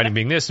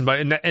being this,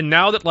 and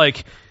now that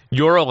like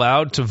you're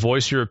allowed to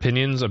voice your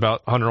opinions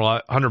about Hunter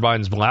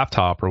Biden's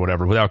laptop or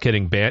whatever without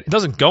getting banned, it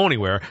doesn't go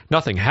anywhere.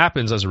 Nothing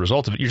happens as a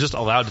result of it. You're just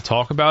allowed to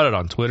talk about it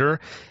on Twitter,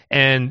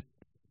 and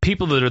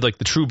people that are like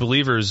the true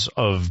believers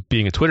of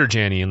being a Twitter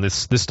Janny and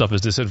this stuff is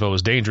disinfo,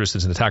 is dangerous,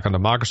 it's an attack on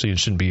democracy and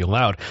shouldn't be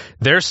allowed.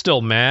 They're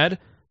still mad,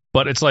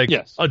 but it's like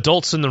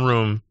adults in the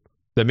room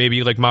that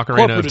maybe like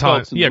Macarena of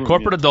time.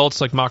 Corporate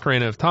adults like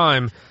Macarena of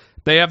time,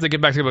 they have to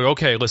get back to like,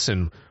 okay,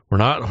 listen, we're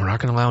not going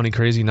to allow any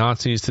crazy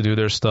Nazis to do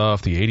their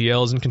stuff. The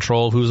ADL is in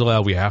control of who's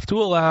allowed. We have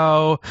to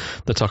allow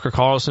the Tucker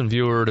Carlson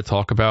viewer to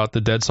talk about the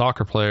dead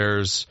soccer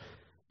players.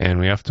 And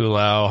we have to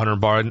allow Hunter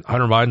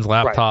Biden's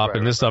laptop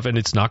and this stuff, and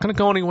it's not going to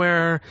go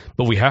anywhere.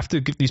 But we have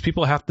to. These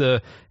people have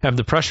to have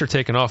the pressure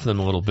taken off them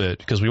a little bit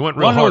because we went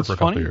real hard for a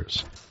couple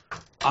years.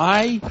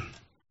 I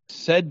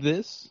said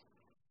this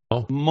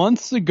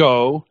months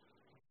ago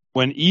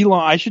when Elon.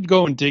 I should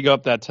go and dig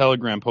up that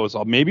Telegram post.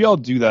 Maybe I'll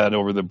do that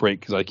over the break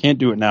because I can't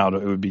do it now.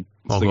 It would be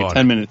a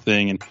 10-minute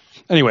thing. And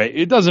anyway,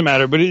 it doesn't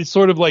matter. But it's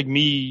sort of like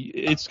me.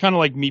 It's kind of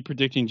like me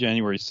predicting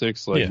January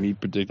 6th. Me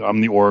predict. I'm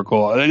the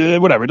Oracle.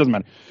 Whatever. It doesn't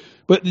matter.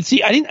 But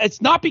see,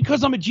 it's not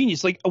because I'm a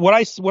genius. Like what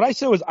I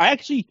said was I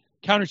actually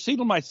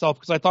counter-signaled myself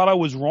because I thought I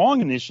was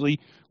wrong initially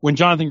when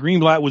Jonathan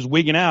Greenblatt was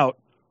wigging out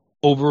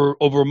over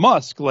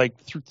Musk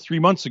like 3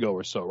 months ago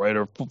or so, right?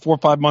 Or 4 or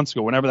 5 months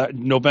ago, whenever that,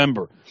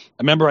 November. I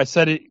remember I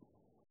said it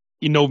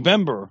in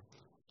November.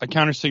 I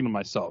counter-signaled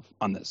myself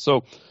on this.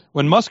 So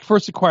when Musk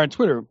first acquired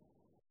Twitter,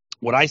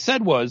 what I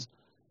said was,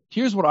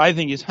 here's what I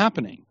think is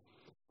happening,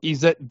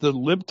 is that the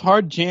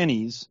libtard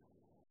Jannies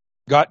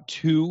got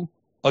too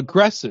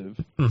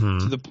aggressive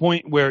to the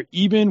point where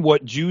even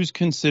what Jews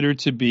consider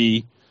to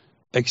be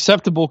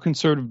acceptable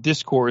conservative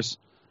discourse,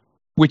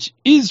 which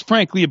is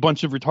frankly a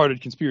bunch of retarded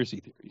conspiracy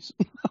theories.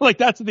 Like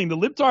that's the thing. The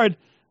libtard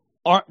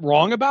aren't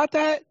wrong about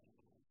that.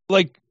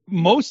 Like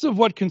most of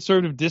what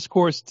conservative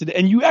discourse today,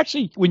 and you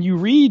actually, when you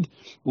read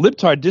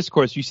libtard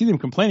discourse, you see them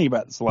complaining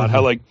about this a lot.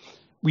 How like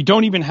we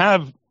don't even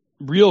have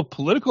real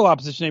political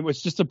opposition anymore.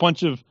 It's just a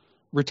bunch of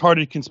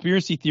retarded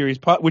conspiracy theories,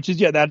 which is,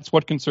 that's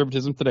what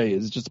conservatism today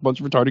is. It's just a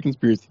bunch of retarded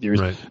conspiracy theories,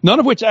 none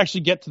of which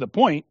actually get to the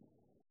point.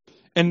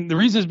 And the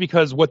reason is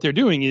because what they're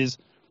doing is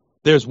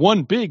there's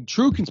one big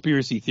true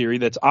conspiracy theory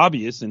that's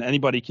obvious and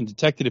anybody can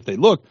detect it if they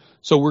look.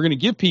 So we're going to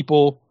give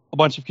people a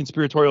bunch of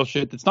conspiratorial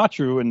shit that's not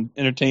true and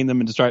entertain them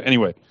and distract.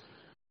 Anyway,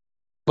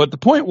 but the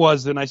point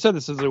was, and I said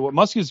this, is that what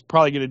Musk is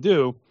probably going to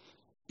do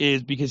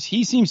is, because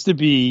he seems to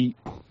be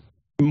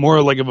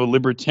more like of a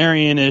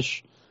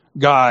libertarian-ish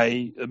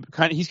guy,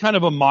 he's kind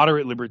of a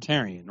moderate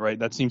libertarian, right?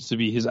 That seems to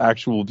be his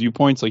actual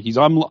viewpoints. Like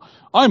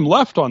I'm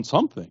left on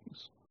some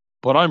things,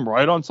 but I'm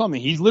right on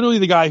something. He's literally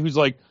the guy who's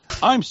like,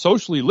 I'm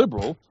socially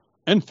liberal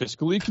and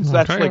fiscally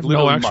that's like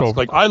literally Musk.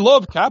 Like, I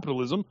love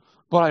capitalism,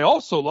 but I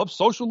also love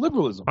social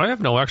liberalism. I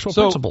have no actual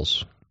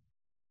principles.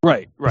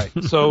 Right.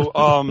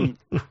 So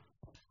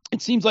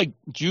it seems like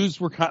Jews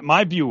were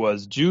my view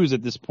was Jews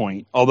at this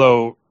point,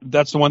 although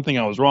that's the one thing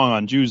I was wrong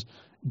on. Jews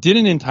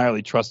didn't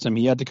entirely trust him.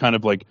 He had to kind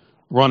of like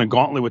run a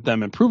gauntlet with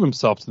them and prove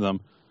himself to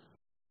them.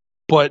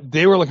 But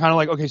they were kind of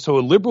like, okay, so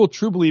a liberal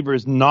true believer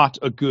is not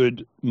a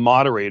good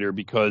moderator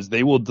because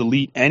they will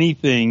delete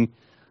anything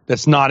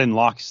that's not in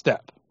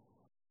lockstep.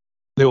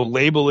 They will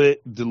label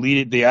it, delete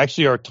it. They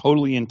actually are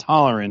totally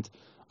intolerant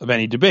of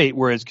any debate,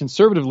 whereas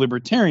conservative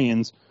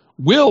libertarians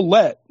will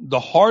let the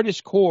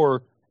hardest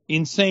core,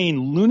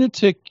 insane,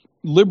 lunatic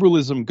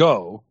liberalism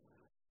go,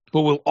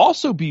 but will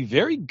also be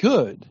very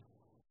good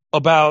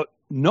about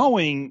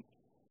knowing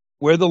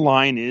where the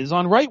line is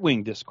on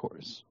right-wing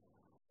discourse,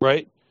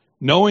 right?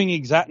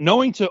 Knowing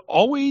to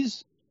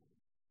always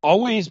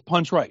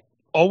punch right,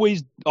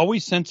 always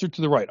censor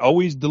to the right,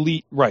 always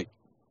delete right,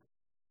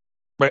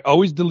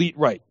 always delete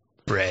right.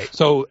 Right.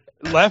 So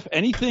left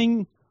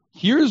anything.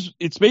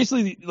 It's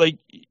basically like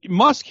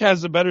Musk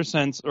has a better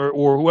sense,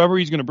 or whoever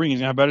he's going to bring is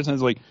going to have a better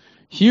sense. Like,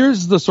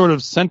 here's the sort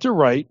of center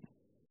right.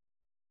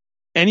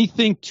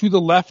 Anything to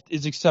the left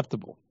is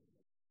acceptable.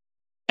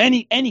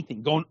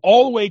 Anything going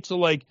all the way to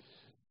like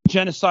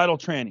genocidal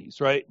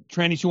trannies, right?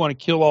 Trannies who want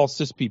to kill all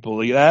cis people,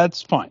 like,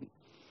 that's fine.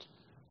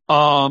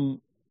 So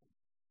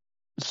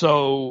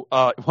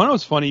when it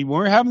was funny, when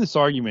we were having this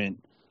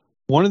argument,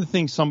 one of the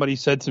things somebody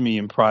said to me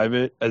in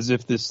private, as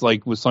if this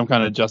like was some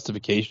kind of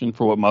justification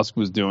for what Musk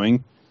was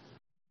doing,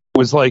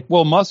 was like,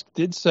 well, Musk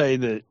did say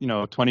that,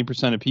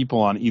 20% of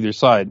people on either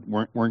side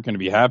weren't going to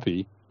be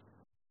happy.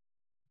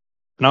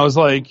 And I was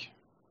like,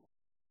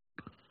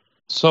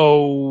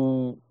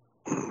 so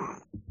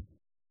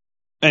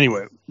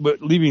anyway,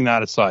 but leaving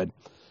that aside.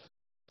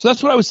 So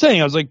that's what I was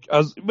saying.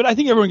 But I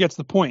think everyone gets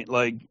the point,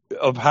 like,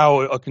 of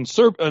how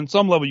on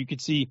some level you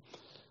could see,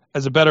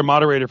 as a better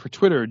moderator for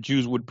Twitter,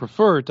 Jews would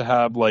prefer to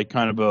have like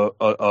kind of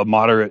a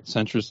moderate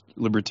centrist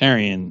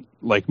libertarian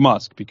like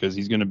Musk, because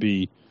he's going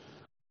to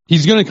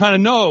kind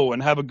of know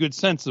and have a good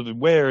sense of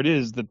where it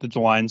is that the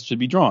lines should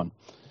be drawn.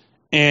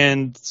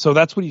 And so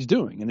that's what he's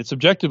doing, and it's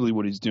objectively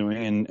what he's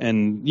doing.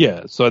 And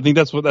yeah, so I think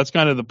that's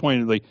kind of the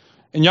point. Like,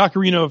 and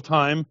Yaccarino of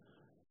Time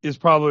is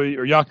probably,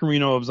 or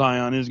Yaccarino of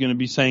Zion is going to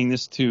be saying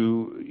this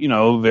to,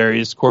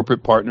 various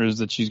corporate partners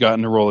that she's got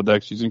in her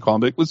Rolodex. She's going to call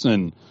them, like,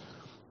 listen,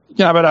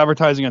 about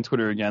advertising on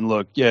Twitter again.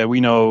 Look, yeah,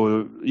 we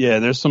know,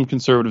 there's some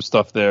conservative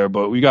stuff there,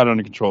 but we got it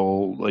under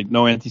control. Like,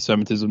 no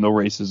anti-Semitism, no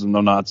racism,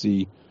 no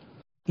Nazi,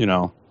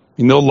 they'll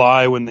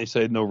lie when they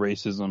say no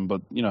racism,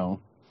 but,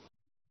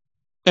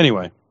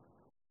 anyway,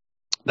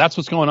 that's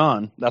what's going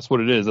on. That's what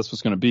it is. That's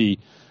what's going to be.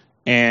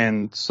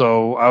 And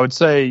so I would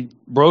say,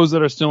 bros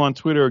that are still on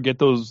Twitter, get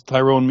those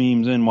Tyrone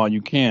memes in while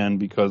you can,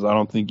 because I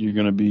don't think you're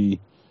going to be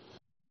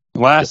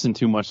lasting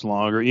too much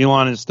longer.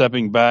 Elon is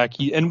stepping back.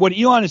 And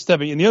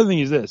the other thing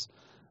is this: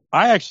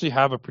 I actually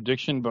have a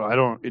prediction, but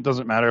it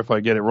doesn't matter if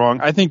I get it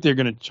wrong. I think they're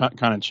going to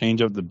kind of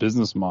change up the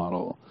business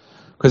model,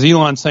 because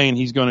Elon's saying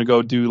he's going to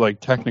go do like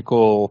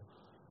technical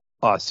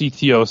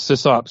CTO,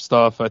 sysop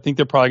stuff. I think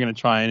they're probably going to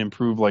try and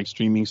improve like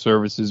streaming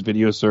services,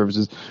 video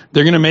services.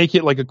 They're going to make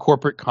it like a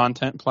corporate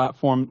content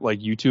platform like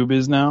YouTube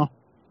is now.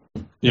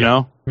 You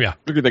know? Yeah.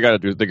 They got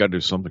to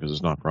do something because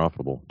it's not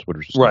profitable.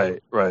 Twitter's just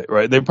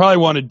right. They probably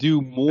want to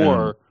do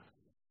more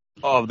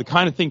of the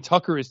kind of thing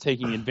Tucker is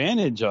taking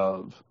advantage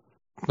of,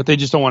 but they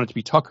just don't want it to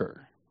be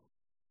Tucker.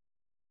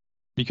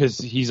 Because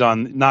he's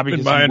on, not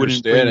because he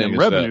wouldn't bring them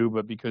revenue,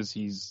 but because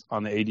he's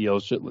on the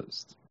ADL shit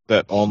list.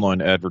 That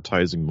online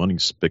advertising money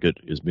spigot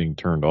is being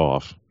turned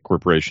off.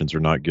 Corporations are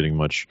not getting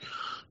much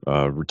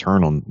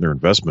return on their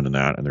investment in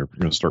that, and they're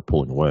going to start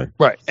pulling away.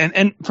 Right.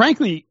 And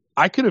frankly,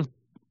 I could have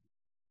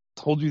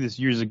told you this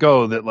years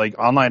ago that like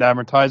online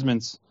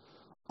advertisements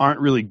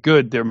aren't really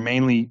good. They're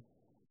mainly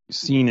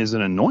seen as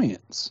an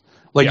annoyance.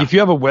 Like if you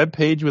have a web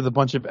page with a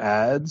bunch of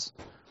ads,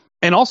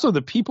 and also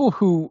the people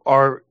who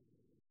are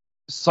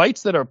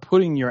sites that are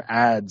putting your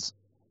ads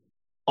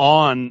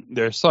on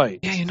their site.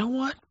 Yeah, you know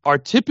what? Are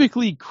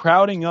typically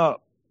crowding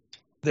up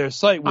their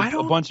site with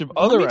a bunch of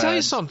other ads. Let me tell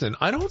you something.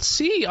 I don't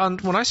see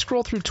when I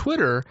scroll through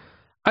Twitter,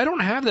 I don't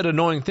have that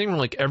annoying thing where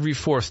like every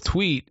fourth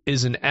tweet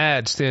is an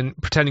ad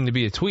pretending to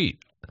be a tweet.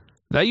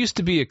 That used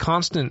to be a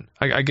constant.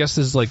 I guess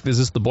is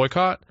this the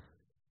boycott?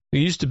 It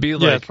used to be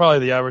like it's probably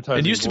the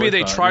advertising. It used to be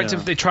they tried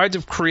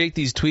to create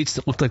these tweets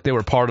that looked like they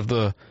were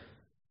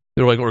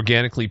they were like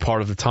organically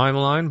part of the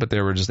timeline, but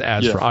they were just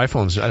ads for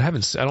iPhones.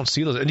 I don't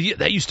see those. And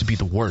that used to be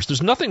the worst.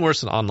 There's nothing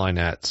worse than online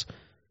ads.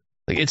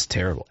 Like, it's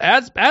terrible.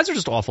 Ads are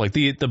just awful. Like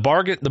the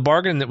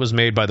bargain that was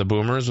made by the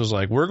boomers was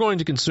like, we're going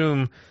to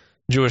consume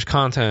Jewish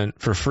content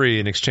for free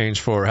in exchange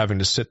for having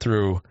to sit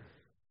through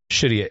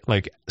shitty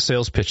like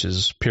sales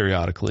pitches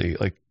periodically.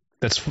 Like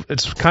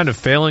it's kind of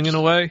failing in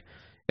a way.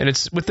 And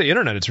it's with the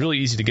internet, it's really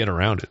easy to get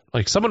around it.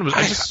 Like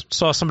I just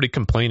saw somebody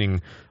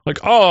complaining, like,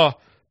 oh,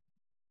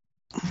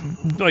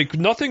 like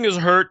nothing has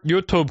hurt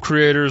YouTube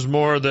creators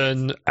more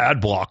than ad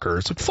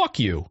blockers. Like, fuck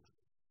you,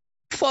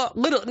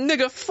 little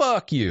nigga,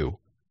 fuck you.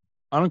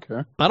 I don't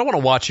care. I don't want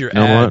to watch your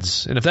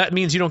ads, and if that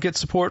means you don't get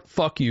support,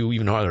 fuck you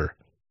even harder.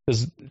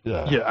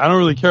 Yeah, I don't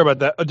really care about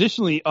that.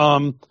 Additionally,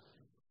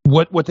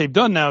 what they've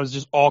done now is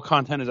just all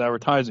content is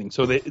advertising.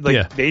 So they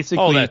basically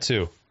all that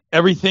too.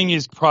 Everything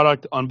is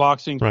product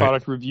unboxings, Right.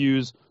 product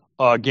reviews,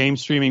 game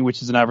streaming,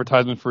 which is an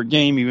advertisement for a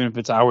game, even if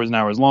it's hours and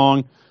hours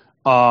long.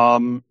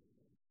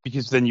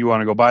 Because then you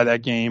want to go buy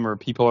that game, or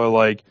people are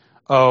like,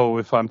 oh,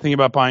 if I'm thinking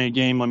about buying a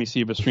game, let me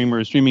see if a streamer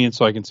is streaming it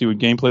so I can see what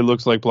gameplay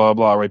looks like, blah,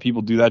 blah, right?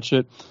 People do that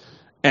shit.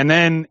 And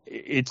then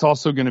it's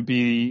also going to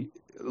be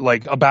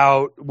like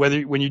about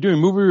whether when you're doing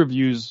movie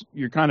reviews,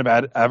 you're kind of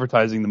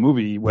advertising the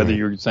movie, whether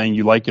you're saying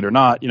you like it or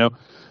not, you know.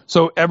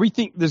 So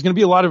everything, there's going to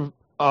be a lot of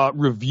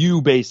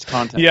review based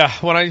content. Yeah,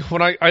 when I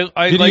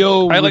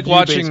video I like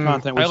watching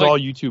content, which all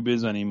YouTube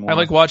is anymore. I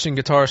like watching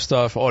guitar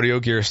stuff, audio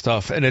gear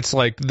stuff, and it's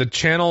like the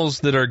channels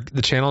that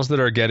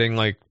are getting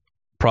like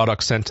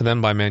products sent to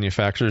them by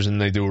manufacturers,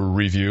 and they do a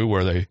review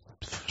where they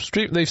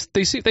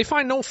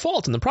find no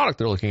fault in the product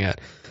they're looking at.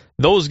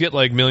 Those get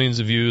like millions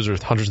of views or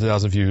hundreds of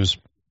thousands of views.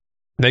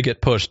 They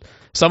get pushed.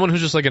 Someone who's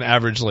just like an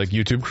average like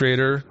YouTube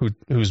creator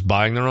who's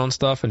buying their own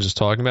stuff and just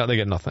talking about it, they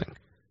get nothing.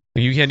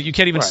 You can't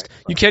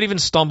even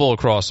stumble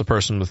across a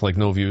person with like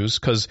no views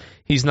because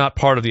he's not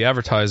part of the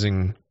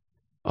advertising.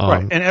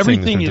 Right, and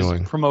everything is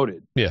doing.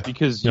 Promoted. Yeah,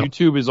 because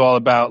YouTube is all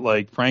about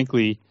like,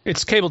 frankly,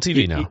 it's cable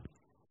TV now.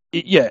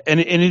 And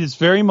it is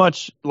very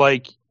much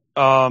like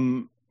there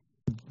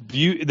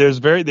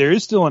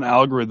is still an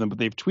algorithm, but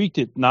they've tweaked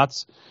it.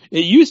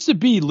 It used to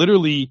be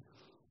literally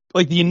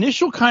like the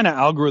initial kind of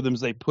algorithms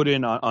they put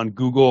in on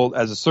Google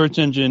as a search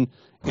engine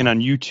and on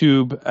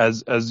YouTube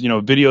as a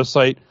video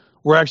site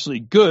were actually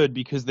good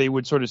because they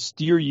would sort of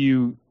steer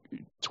you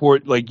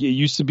toward, like, it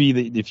used to be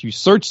that if you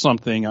search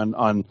something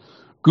on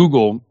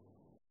Google,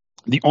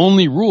 the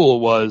only rule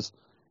was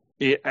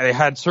it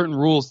had certain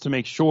rules to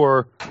make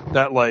sure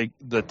that like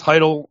the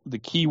title, the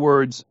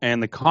keywords,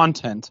 and the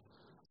content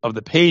of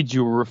the page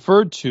you were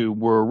referred to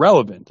were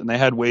relevant, and they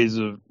had ways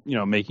of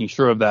making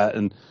sure of that.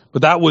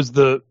 But that was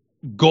the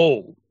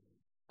goal,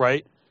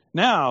 right?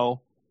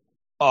 Now,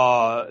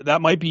 that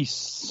might be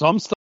some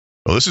stuff.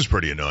 Well, this is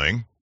pretty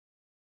annoying.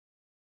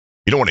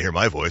 You don't want to hear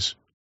my voice.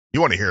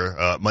 You want to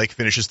hear Mike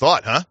finish his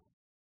thought, huh?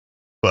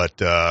 But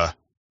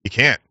you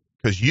can't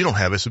because you don't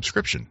have a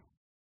subscription.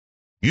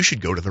 You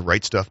should go to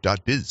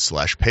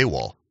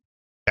therightstuff.biz/paywall.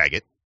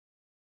 Faggot.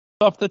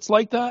 Stuff that's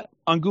like that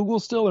on Google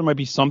still. There might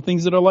be some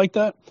things that are like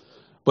that,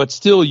 but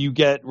still you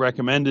get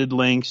recommended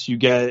links. You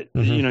get,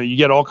 you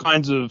get all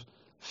kinds of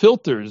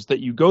filters that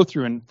you go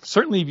through. And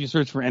certainly if you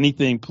search for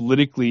anything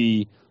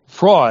politically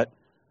fraught,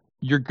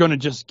 you're going to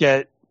just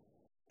get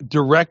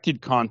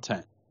directed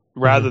content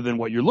rather than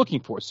what you're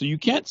looking for. So you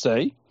can't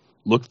say,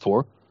 look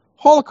for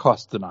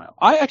Holocaust denial.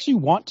 I actually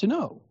want to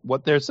know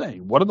what they're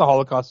saying. What are the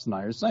Holocaust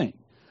deniers saying?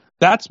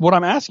 That's what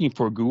I'm asking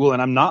for, Google,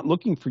 and I'm not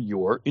looking for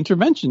your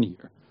intervention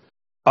here.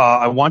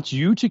 I want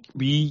you to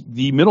be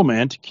the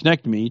middleman to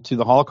connect me to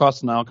the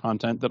Holocaust denial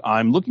content that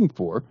I'm looking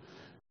for.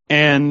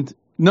 And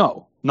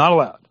no, not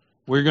allowed.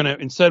 We're going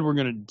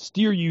to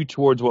steer you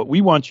towards what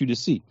we want you to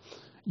see.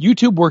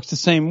 YouTube works the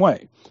same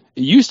way.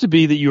 It used to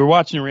be that you were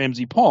watching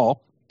Ramsey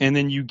Paul, and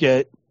then you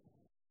get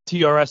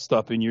TRS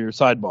stuff in your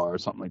sidebar or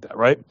something like that,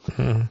 right?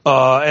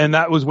 And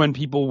that was when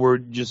people were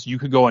you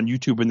could go on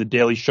YouTube and the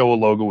Daily Show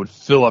logo would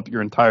fill up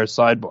your entire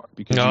sidebar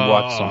because you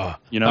watched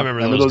something. I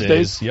remember those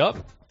days. Yep.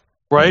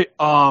 Right.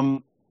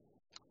 And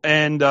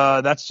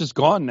that's just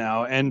gone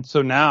now. And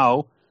so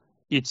now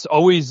it's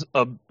always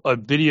a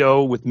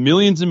video with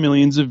millions and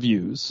millions of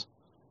views.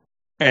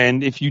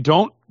 And if you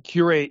don't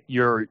curate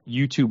your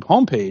YouTube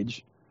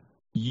homepage,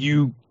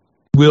 you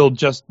will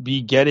just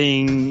be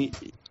getting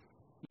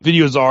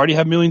videos that already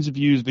have millions of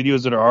views,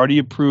 videos that are already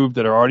approved,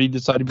 that are already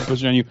decided to be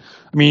posted on you.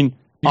 I mean,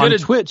 on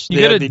Twitch, you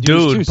get a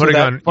dude putting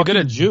on.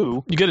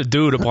 You get a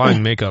dude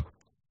applying makeup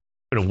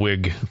in a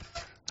wig.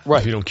 Right.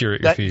 If you don't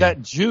curate your feed.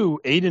 That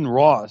Jew, Aiden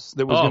Ross,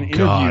 that was going to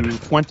interview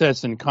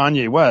Fuentes and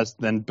Kanye West,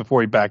 then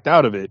before he backed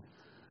out of it,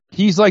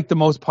 he's like the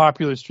most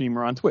popular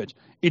streamer on Twitch.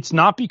 It's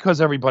not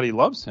because everybody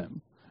loves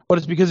him, but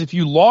it's because if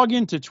you log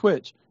into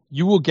Twitch,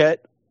 you will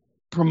get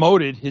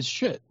promoted his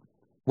shit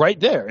right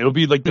there. It'll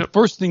be like the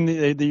first thing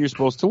that you're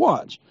supposed to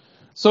watch.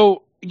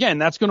 So again,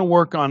 that's going to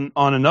work on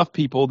enough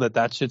people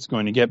that shit's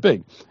going to get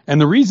big. And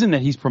the reason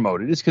that he's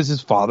promoted is because his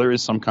father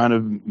is some kind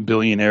of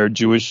billionaire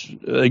Jewish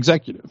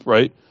executive,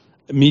 right?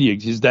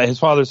 His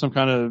father is some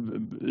kind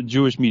of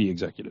Jewish media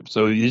executive.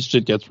 So this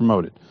shit gets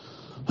promoted.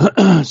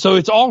 So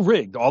it's all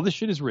rigged. All this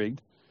shit is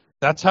rigged.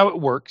 That's how it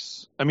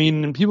works. I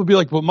mean, and people be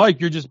like, well, Mike,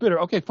 you're just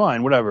bitter. Okay,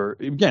 fine, whatever.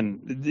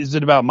 Again, is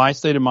it about my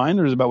state of mind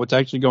or is it about what's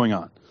actually going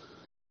on?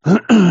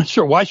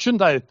 Sure. Why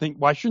shouldn't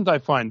I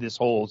find this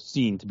whole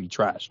scene to be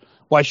trash?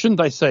 Why shouldn't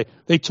I say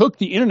they took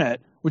the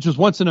internet, which was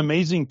once an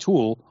amazing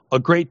tool, a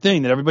great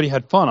thing that everybody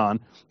had fun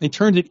on, they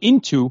turned it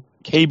into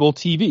cable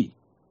TV.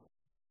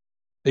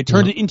 They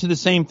turned it into the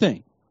same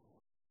thing.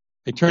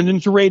 They turned it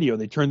into radio.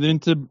 They turned it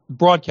into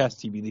broadcast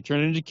TV. They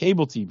turned it into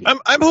cable TV.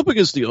 I'm hoping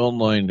as the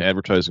online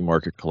advertising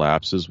market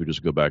collapses, we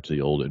just go back to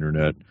the old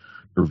internet.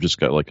 We've just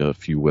got like a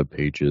few web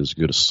pages.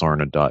 Go to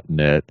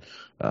sarna.net,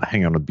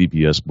 hang on a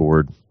BBS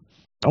board.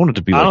 I want it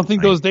to be. I don't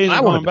think those days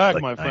are coming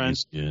back, my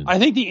friend. Yeah. I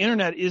think the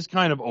internet is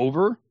kind of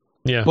over.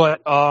 Yeah.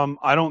 But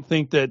I don't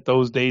think that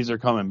those days are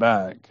coming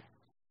back.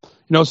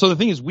 So the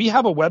thing is, we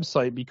have a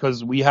website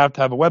because we have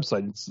to have a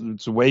website.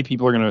 It's a way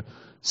people are going to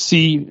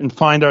see and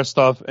find our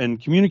stuff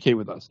and communicate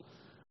with us.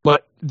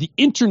 But the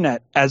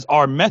internet as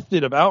our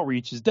method of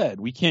outreach is dead.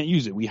 We can't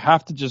use it. We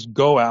have to just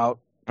go out.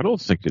 I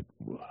don't think it.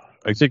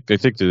 I think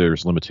that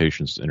there's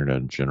limitations to internet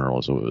in general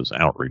as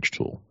an outreach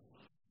tool.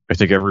 I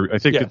think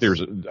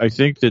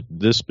that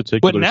this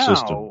particular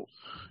system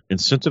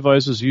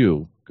incentivizes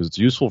you because it's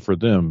useful for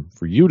them,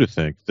 for you to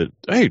think that,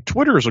 hey,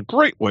 Twitter is a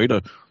great way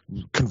to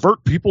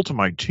convert people to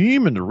my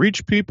team and to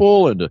reach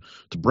people and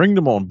to bring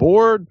them on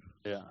board.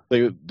 Yeah,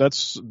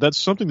 that's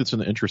something that's in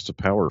the interest of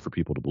power for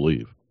people to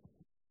believe.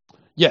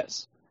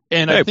 Yes,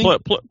 and hey, I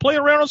think play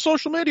around on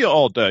social media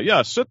all day.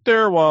 Yeah, sit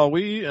there while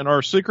we and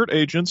our secret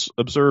agents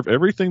observe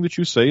everything that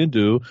you say and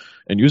do,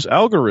 and use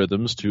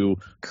algorithms to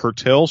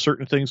curtail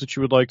certain things that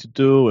you would like to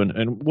do,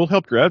 and we'll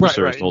help your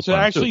adversaries the whole time.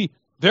 To actually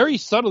very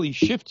subtly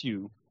shift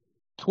you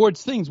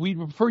towards things we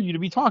prefer you to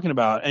be talking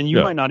about, and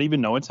you might not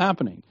even know it's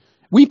happening.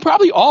 We've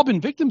probably all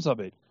been victims of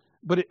it,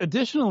 but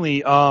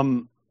additionally,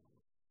 to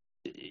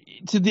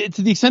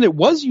the extent it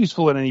was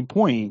useful at any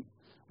point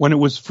when it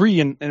was free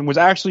and was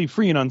actually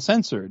free and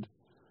uncensored,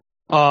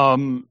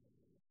 and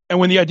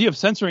when the idea of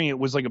censoring it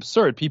was like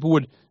absurd, people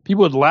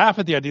would laugh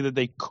at the idea that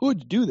they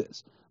could do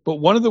this. But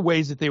one of the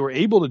ways that they were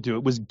able to do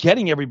it was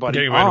getting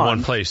everybody in on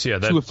one place. Yeah,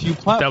 to a few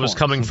platforms. That was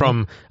coming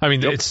from. I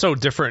mean, it's so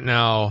different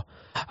now.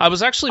 I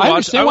was actually I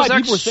watching. understand why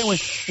people were saying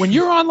when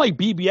you're on like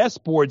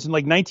BBS boards in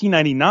like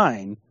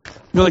 1999,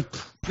 you're like,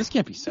 this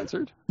can't be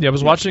censored. Yeah, I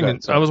was watching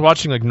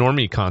like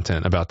normie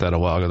content about that a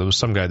while ago. There was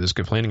some guy that's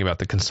complaining about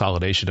the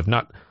consolidation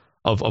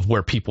of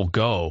where people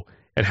go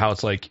and how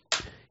it's like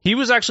he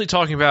was actually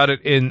talking about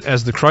it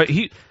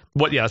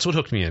that's what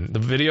hooked me in. The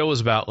video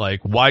was about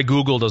like why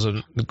Google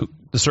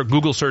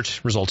Google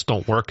search results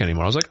don't work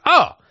anymore. I was like,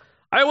 oh,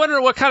 I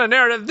wonder what kind of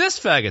narrative this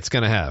faggot's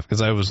going to have,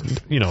 because I was,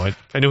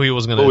 I knew he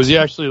wasn't going to. But was he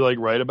actually like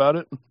right about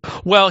it?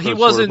 Well, he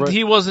wasn't.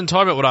 He wasn't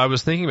talking about what I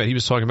was thinking about. He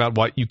was talking about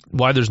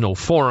why there's no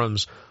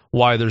forums,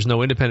 why there's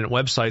no independent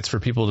websites for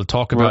people to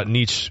talk about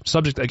niche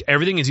subject. Like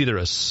everything is either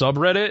a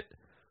subreddit,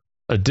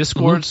 a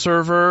Discord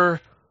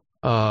server,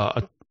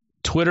 a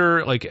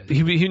Twitter. Like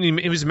he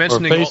was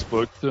mentioning or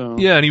Facebook.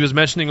 Yeah, and he was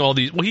mentioning all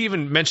these. Well, he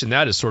even mentioned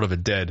that as sort of a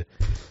dead.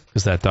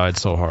 Because that died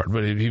so hard,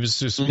 but he was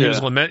just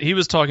he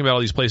was talking about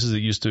all these places that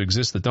used to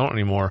exist that don't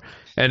anymore,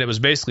 and it was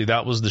basically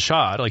that was the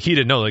shot. Like he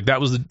didn't know, like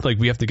that was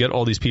we have to get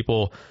all these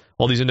people,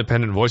 all these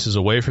independent voices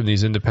away from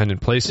these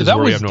independent places where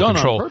we have no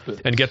control,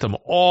 and get them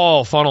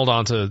all funneled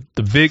onto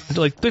the big,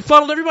 like they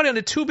funneled everybody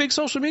onto two big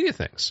social media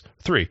things,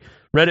 three: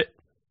 Reddit,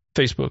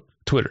 Facebook,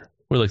 Twitter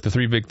were like the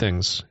three big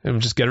things,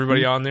 and just get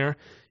everybody on there.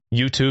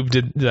 YouTube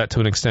did that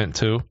to an extent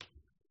too,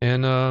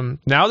 and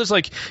now there's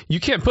like you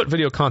can't put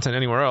video content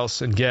anywhere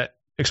else and get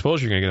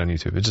exposure you're gonna get on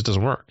YouTube. It just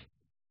doesn't work.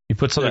 You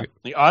put something.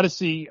 The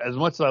Odyssey, as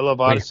much as I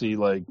love Odyssey,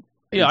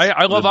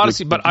 I love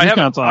Odyssey, but I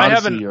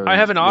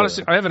have an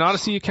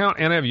Odyssey account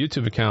and I have a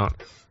YouTube account.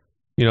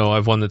 I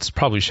have one that's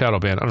probably shadow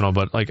banned. I don't know,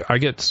 but like I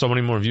get so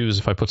many more views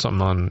if I put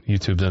something on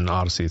YouTube than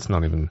Odyssey. It's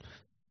not even.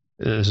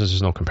 There's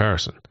just no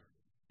comparison,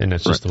 and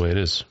that's just the way it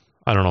is.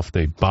 I don't know if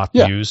they bought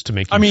views to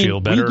make you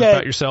feel better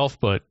about yourself,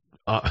 but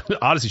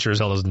Odyssey sure as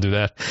hell doesn't do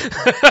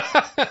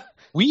that.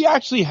 We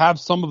actually have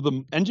some of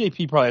them.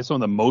 NJP probably has some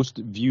of the most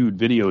viewed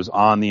videos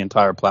on the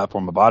entire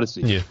platform of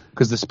Odyssey. Yeah.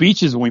 Because the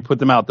speeches, when we put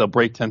them out, they'll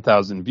break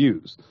 10,000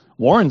 views.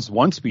 Warren's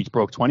one speech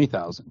broke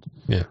 20,000.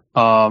 Yeah.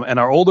 And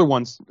our older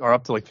ones are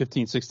up to like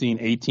 15, 16,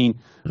 18.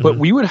 Mm-hmm. But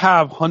we would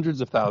have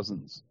hundreds of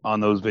thousands on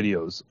those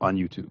videos on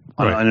YouTube,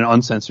 on an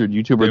uncensored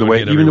YouTube, or the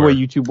way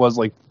YouTube was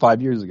like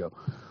 5 years ago.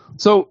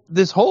 So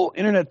this whole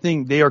internet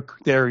thing, they are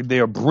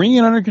bringing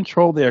it under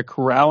control. They are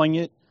corralling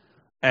it.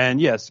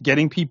 And yes,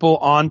 getting people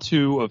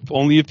onto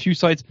only a few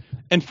sites.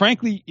 And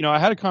frankly, I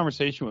had a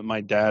conversation with my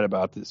dad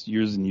about this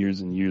years and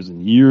years and years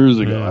and years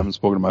ago. I haven't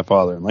spoken to my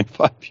father in like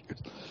 5 years.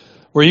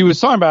 Where he was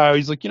talking about how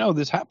he's like,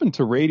 this happened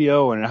to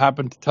radio and it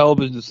happened to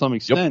television to some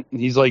extent. And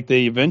he's like,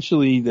 there's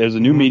a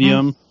new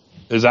medium.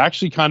 There's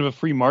actually kind of a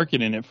free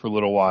market in it for a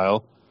little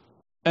while.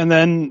 And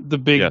then the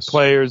big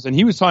players, and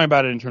he was talking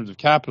about it in terms of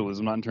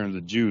capitalism, not in terms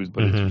of Jews,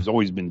 but it's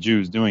always been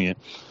Jews doing it.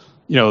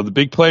 The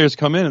big players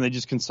come in and they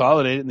just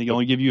consolidate it and they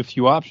only give you a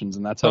few options,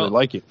 and that's how they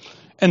like it.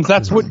 And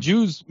that's what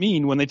Jews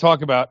mean when they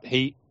talk about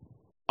hate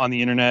on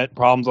the internet,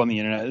 problems on the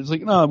internet. It's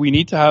like, no, we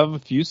need to have a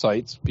few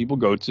sites people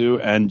go to,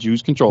 and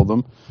Jews control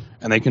them,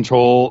 and they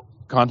control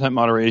content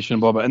moderation,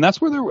 blah blah. And that's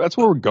where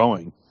we're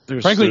going.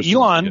 Frankly,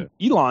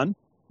 Elon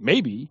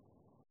maybe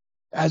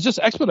has just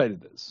expedited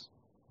this.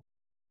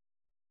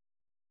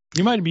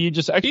 You might be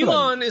just expedited.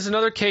 Elon is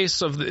another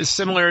case of the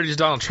similarities to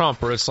Donald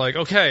Trump, where it's like,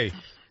 okay,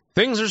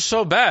 things are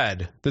so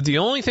bad that the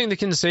only thing that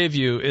can save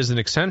you is an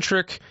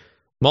eccentric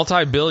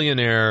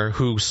multi-billionaire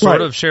who sort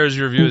of shares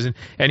your views,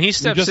 and he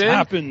steps in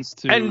happens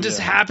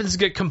to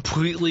get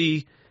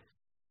completely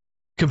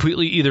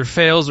either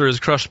fails or is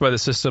crushed by the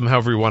system,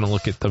 however you want to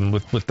look at them.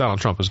 With Donald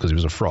Trump, is because he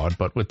was a fraud,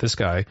 but with this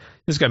guy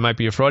might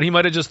be a fraud. He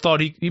might have just thought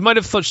he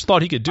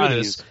could do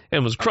this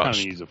and was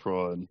crushed. He's a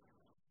fraud.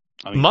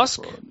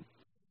 Musk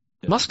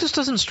just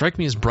doesn't strike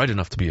me as bright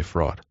enough to be a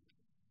fraud.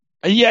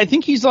 Yeah, I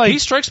think he's like... He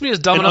strikes me as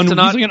dumb enough to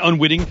not... He's like an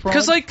unwitting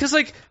fraud.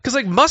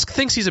 Because Musk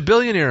thinks he's a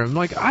billionaire. I'm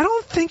like, I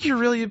don't think you're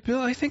really a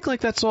billionaire. I think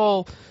like that's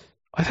all...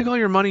 I think all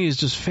your money is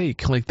just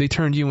fake. Like they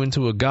turned you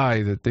into a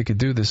guy that they could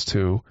do this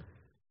to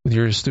with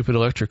your stupid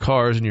electric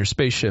cars and your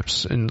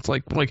spaceships. And it's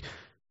like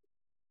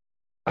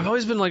I've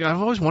always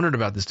wondered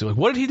about this dude. Like,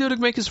 what did he do to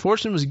make his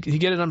fortune? Was he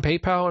get it on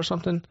PayPal or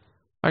something?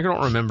 I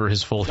don't remember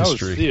his full history.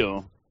 That was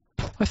steal.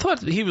 I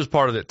thought he was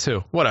part of it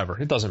too. Whatever,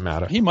 it doesn't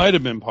matter. He might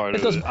have been part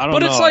of it. I don't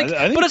know. It's like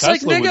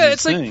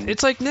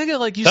nigga,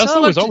 like you Tesla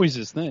sell was always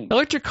his thing.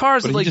 Electric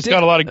cars, but like he just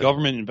got a lot of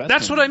government investment.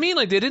 That's what I mean.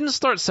 Like they didn't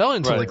start selling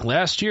until like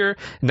last year.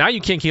 Now you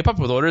can't keep up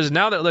with orders. And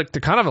now that like they're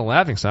kind of a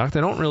laughing stock.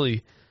 They don't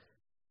really.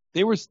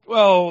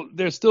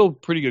 They're still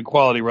pretty good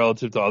quality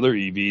relative to other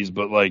EVs,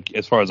 but like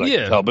as far as I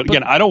can tell. But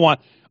again, I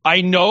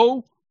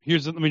know.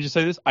 Let me just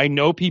say this. I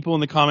know people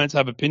in the comments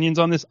have opinions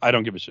on this. I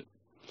don't give a shit.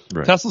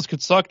 Right. Teslas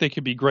could suck. They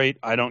could be great.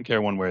 I don't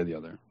care one way or the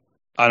other.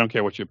 I don't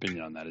care what your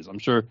opinion on that is. I'm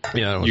sure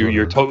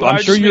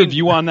your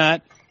view on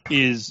that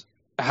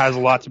has a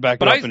lot to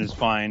back it up and is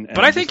fine.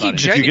 But I think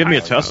if you give me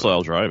a Tesla,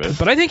 I'll drive it.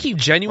 But I think he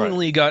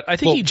genuinely got. I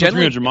think he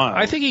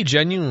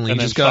genuinely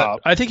just got.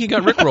 I think he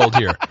got rickrolled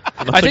here.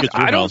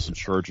 I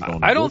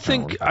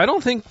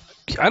don't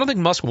think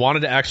Musk wanted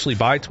to actually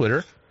buy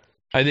Twitter.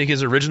 I think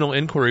his original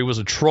inquiry was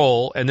a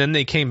troll, and then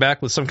they came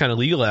back with some kind of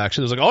legal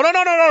action. It was like, oh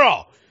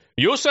no.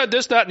 You said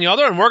this, that, and the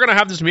other, and we're going to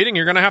have this meeting.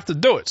 You're going to have to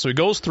do it. So he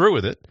goes through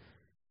with it.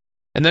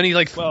 And then he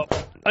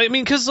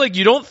because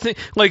you don't think,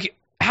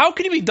 how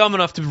can you be dumb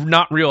enough to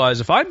not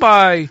realize if I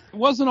buy... It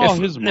wasn't all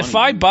his money. If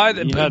I buy...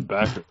 He had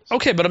backers.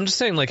 Okay, but I'm just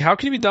saying, how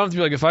can you be dumb enough to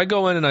be like, if I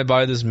go in and I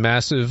buy this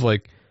massive,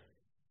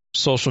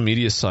 social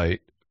media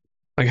site,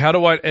 how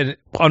do I... And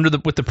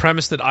with the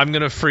premise that I'm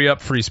going to free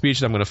up free speech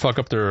and I'm going to fuck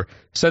up their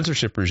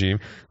censorship regime,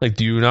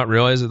 do you not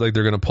realize that, they're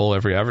going to pull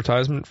every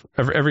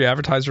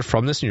advertiser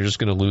from this and you're just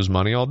going to lose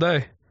money all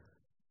day?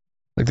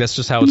 That's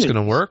just how it's going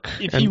to work.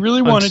 If he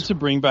really wanted to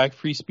bring back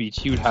free speech,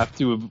 he would have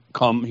to have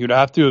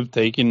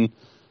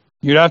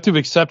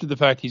accepted the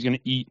fact he's going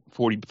to eat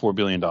 $44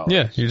 billion.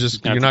 Yeah,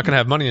 you're not going to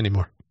have money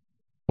anymore.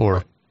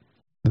 Or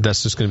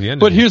that's just going to be ended.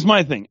 But here's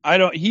my thing.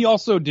 He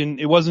also didn't,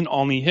 it wasn't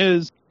only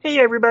his. Hey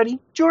everybody,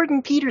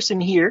 Jordan Peterson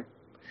here.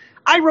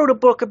 I wrote a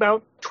book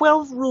about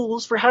 12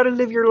 rules for how to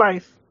live your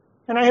life,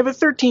 and I have a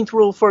 13th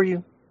rule for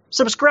you.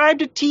 Subscribe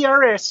to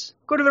TRS.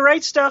 Go to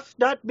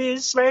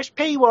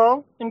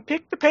therightstuff.biz/paywall and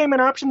pick the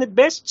payment option that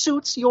best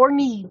suits your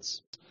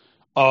needs.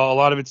 A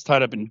lot of it's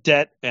tied up in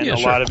debt, and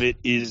lot of it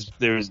is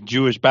there's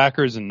Jewish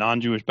backers and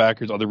non-Jewish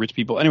backers, other rich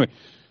people. Anyway,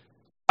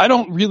 I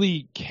don't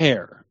really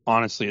care,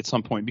 honestly, at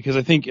some point, because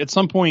I think at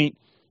some point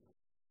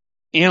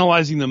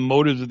analyzing the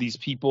motives of these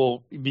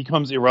people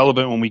becomes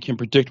irrelevant when we can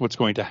predict what's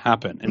going to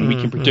happen, and we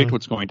can predict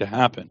what's going to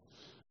happen.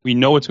 We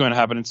know what's going to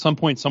happen. At some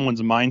point,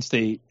 someone's mind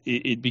state,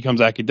 it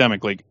becomes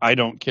academic. I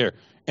don't care.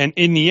 And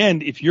in the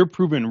end, if you're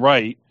proven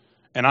right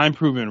and I'm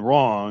proven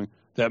wrong,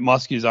 that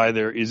Musk is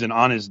an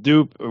honest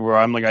dupe, or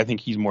I think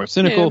he's more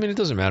cynical. Yeah, it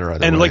doesn't matter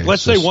either and way.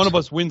 Let's say one of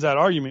us wins that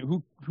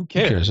argument. Who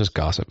cares? It's just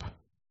gossip.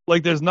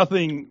 There's no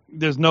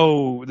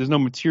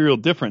material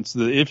difference.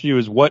 The issue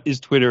is, what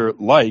is Twitter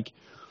like?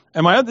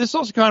 And this is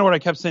also kind of what I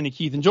kept saying to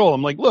Keith and Joel.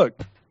 I'm like, look,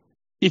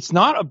 it's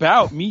not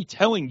about me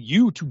telling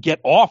you to get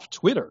off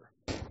Twitter.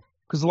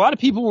 Because a lot of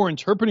people were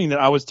interpreting that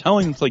I was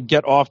telling them to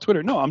get off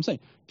Twitter. No, I'm saying,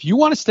 if you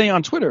want to stay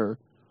on Twitter,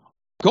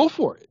 go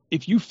for it.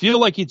 If you feel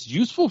like it's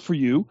useful for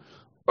you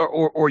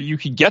or you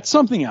could get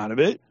something out of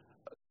it,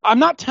 I'm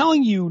not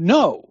telling you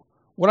no.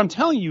 What I'm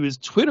telling you is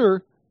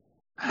Twitter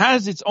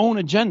has its own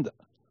agenda.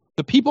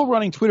 The people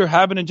running Twitter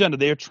have an agenda.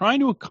 They are trying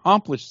to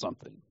accomplish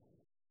something.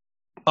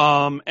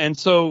 And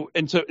so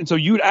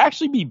you'd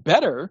actually be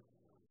better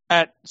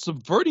at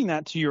subverting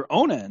that to your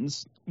own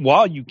ends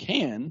while you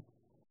can,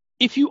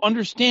 if you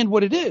understand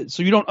what it is,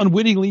 so you don't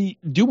unwittingly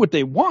do what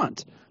they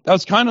want. That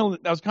was kind of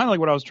like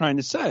what I was trying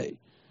to say.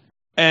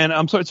 And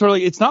I'm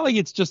sorry, it's not like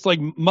it's just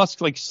Musk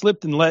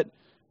slipped and let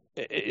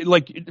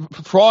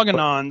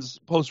Froganons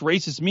post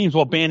racist memes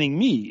while banning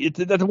me.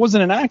 That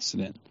wasn't an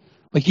accident.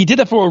 He did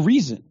that for a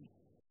reason.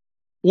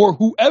 Or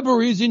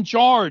whoever is in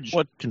charge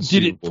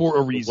did it for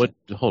a reason.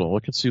 Hold on,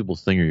 what conceivable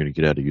thing are you going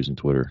to get out of using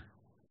Twitter?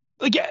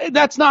 Like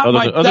that's not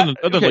other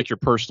than like your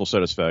personal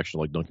satisfaction,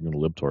 like dunking on a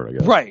libtard, I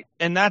guess. Right,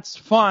 and that's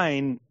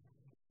fine.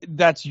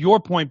 That's your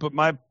point, but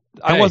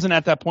I wasn't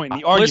at that point in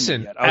the argument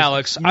listen, yet.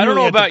 Alex, I don't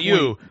know about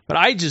you, but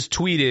I just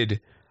tweeted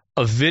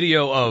a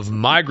video of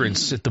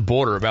migrants at the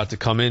border about to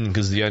come in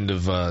because the end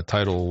of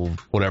title,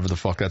 whatever the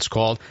fuck that's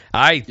called.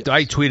 I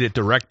tweeted it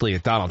directly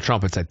at Donald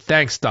Trump and said,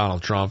 "Thanks,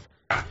 Donald Trump."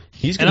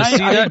 He's going to see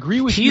that. I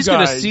agree with He's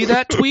going to see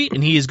that tweet,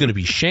 and he is going to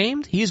be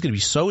shamed. He is going to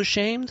be so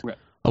ashamed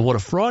of what a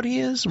fraud he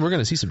is. We're going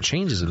to see some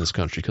changes in this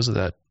country because of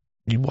that.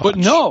 You watch. But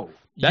no,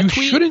 that you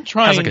tweet shouldn't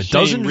try has and like a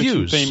dozen shame rich and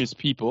views. famous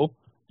people.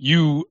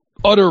 You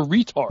utter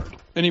retard.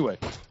 Anyway,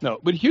 no,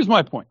 but here's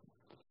my point.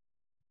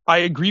 I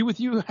agree with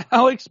you,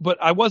 Alex, but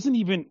I wasn't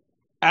even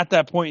at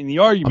that point in the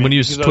argument. I'm going to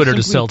use Twitter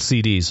to sell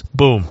CDs.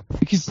 Boom.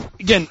 Because,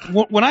 again,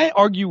 when I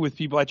argue with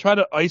people, I try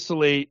to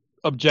isolate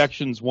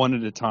objections one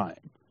at a time.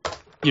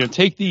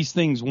 Take these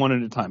things one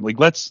at a time. Like,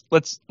 let's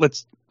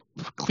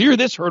clear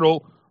this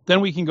hurdle,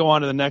 then we can go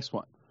on to the next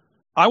one.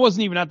 I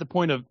wasn't even at the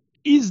point of,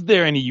 is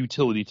there any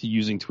utility to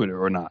using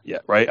Twitter or not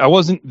yet, right? I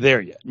wasn't there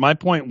yet. My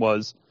point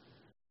was,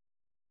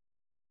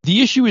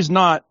 the issue is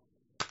not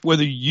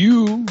whether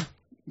you,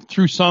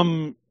 through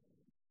some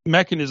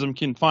mechanism,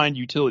 can find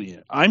utility in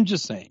it. I'm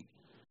just saying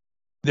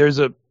there's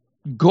a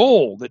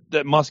goal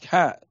that Musk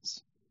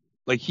has.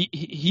 Like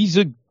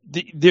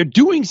they're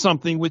doing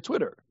something with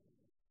Twitter.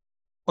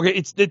 Okay,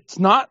 it's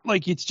not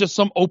like it's just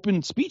some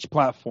open speech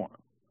platform.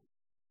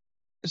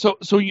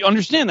 So you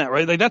understand that,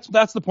 right? Like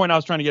that's the point I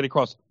was trying to get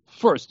across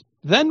first.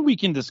 Then we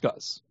can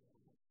discuss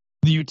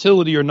the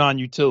utility or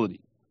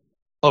non-utility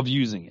of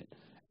using it.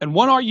 And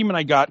one argument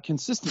I got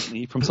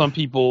consistently from some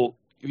people,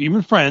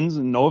 even friends,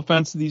 and no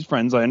offense to these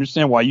friends, I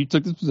understand why you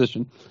took this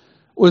position,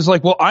 was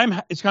like, well,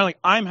 it's kind of like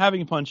I'm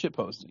having fun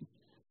shitposting.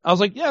 I was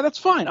like, yeah, that's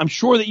fine. I'm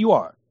sure that you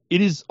are.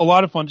 It is a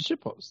lot of fun to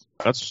shitpost.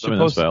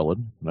 That's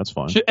valid. That's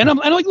fine. And I'm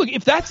like, look,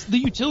 if that's the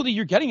utility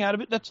you're getting out of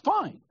it, that's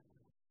fine.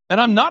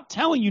 And I'm not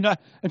telling you not.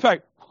 In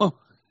fact,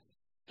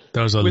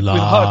 there's a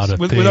lot of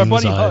things with our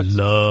buddy Hux, I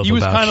love he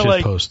was about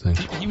shitposting.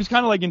 He was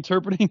kind of like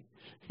interpreting,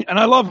 and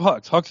I love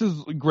Hux. Hux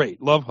is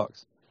great. Love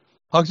Hux.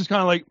 Hux is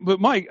kind of like, but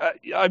Mike,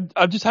 I'm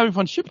just having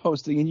fun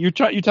shitposting, and you're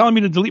telling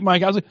me to delete my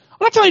account. I was like, I'm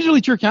not telling you to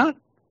delete your account.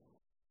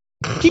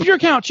 Keep your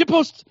account.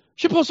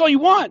 Shitpost all you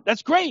want.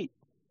 That's great.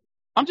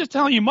 I'm just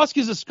telling you, Musk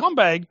is a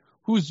scumbag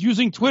who's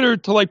using Twitter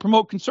to like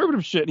promote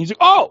conservative shit. And he's like,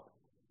 oh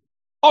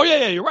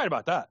yeah, you're right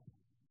about that.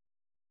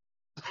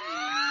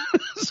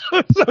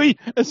 so he,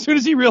 as soon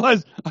as he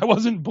realized I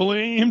wasn't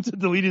bullying him to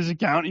delete his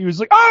account, he was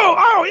like,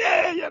 oh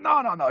yeah,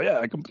 no, yeah,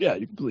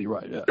 you're completely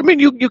right. Yeah. I mean,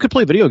 you could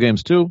play video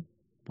games too,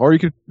 or you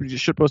could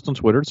just shitpost on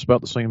Twitter. It's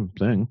about the same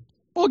thing.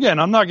 Well, again,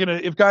 I'm not gonna.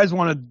 If guys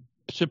want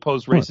to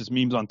shitpost racist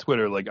memes on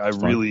Twitter, like I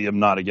really am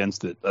not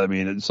against it. I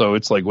mean, so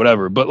it's like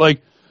whatever. But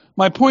like,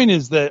 my point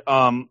is that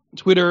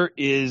Twitter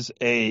is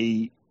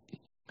I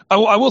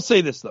will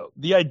say this though: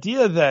 the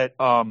idea that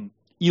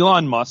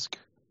Elon Musk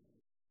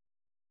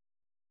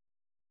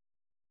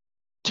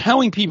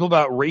telling people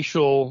about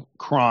racial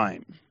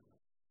crime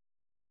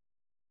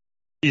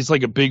is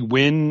like a big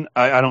win.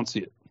 I don't see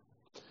it.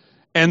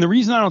 And the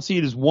reason I don't see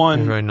it is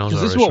one,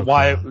 because this is what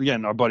Wyatt,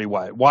 again, our buddy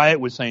Wyatt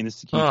was saying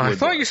this to keep. I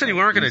thought you said you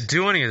weren't going to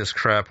do any of this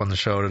crap on the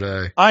show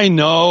today. I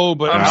know,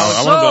 but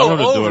I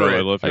wanted to do it.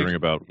 I love hearing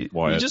about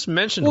Wyatt. You just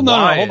mentioned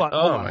Wyatt. Hold on.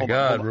 Oh my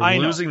God, we're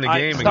losing the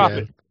game stop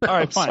again. It. All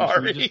right, fine.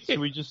 Sorry. Should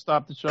we just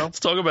stop the show? Let's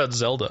talk about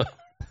Zelda.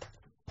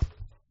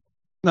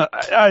 No,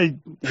 I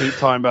hate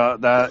talking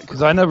about that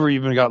because I never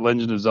even got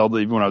Legend of Zelda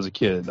even when I was a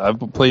kid. I've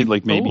played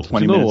like maybe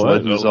 20 minutes of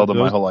Legend of Zelda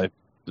my whole life.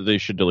 They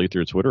should delete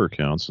their Twitter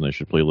accounts and they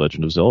should play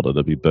Legend of Zelda.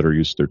 That'd be better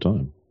use of their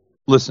time.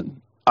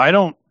 Listen, I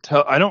don't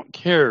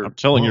care. I'm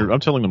telling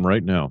them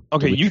right now.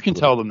 Okay, you can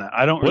tell them that.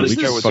 I don't really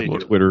care what they do.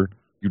 Twitter,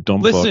 you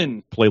dumb fuck.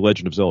 Play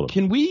Legend of Zelda.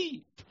 Can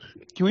we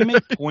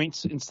make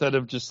points instead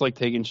of just like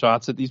taking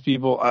shots at these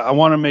people? I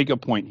want to make a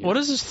point here. What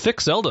is this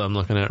thick Zelda I'm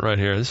looking at right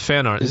here? This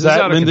fan art. Is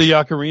that Linda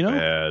Yaccarino?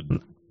 Bad.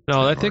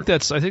 No, I think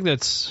that's.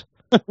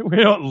 We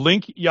don't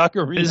link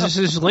Yaccarino. Is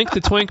this link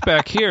the twink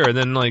back here, and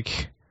then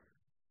like.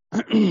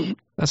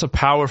 That's a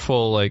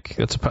powerful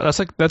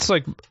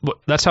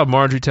that's how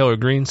Marjorie Taylor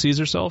Greene sees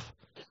herself,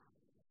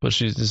 but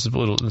she's just a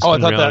little. I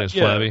thought that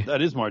flabby.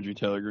 That is Marjorie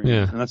Taylor Greene.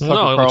 Yeah, and that's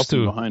Tucker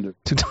Carlson behind her.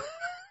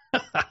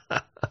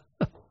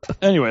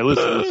 Anyway,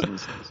 listen.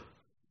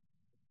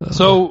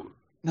 So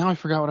now I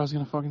forgot what I was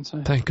going to fucking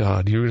say. Thank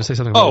God you were going to say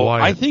something about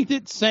Wyatt. I think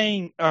that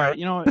saying, all right,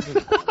 you know what?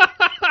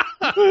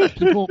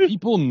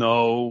 people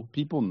know.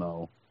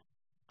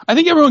 I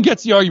think everyone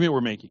gets the argument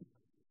we're making.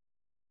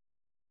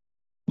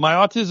 My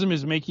autism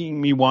is making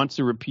me want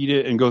to repeat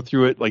it and go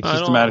through it like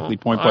systematically,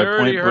 point by point. I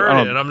already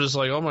heard it, and I'm just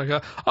like, oh my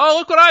God! Oh,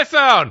 look what I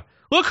found!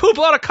 Look who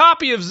bought a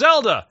copy of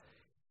Zelda.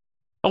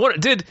 What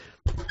did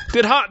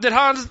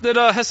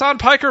Hassan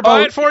Piker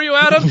buy it for you,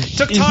 Adam?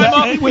 Took time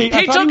off. Wait,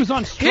 I thought he was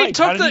on strike.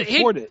 How did he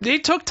afford it? He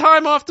took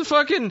time off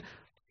the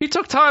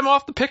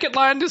picket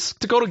line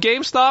to go to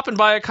GameStop and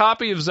buy a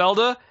copy of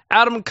Zelda.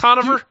 Adam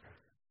Conover. Dude,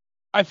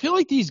 I feel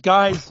like these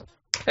guys.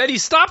 And he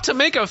stopped to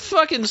make a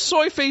fucking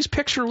soy face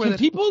picture with it.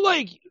 People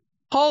like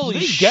Holy Do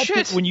they get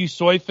shit! that when you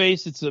soy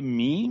face, it's a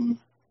meme?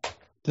 Do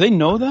they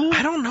know that?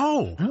 I don't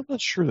know. I'm not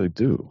sure they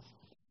do.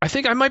 I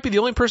think I might be the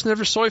only person that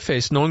ever soy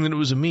faced knowing that it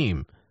was a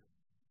meme.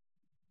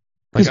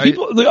 Because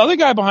the other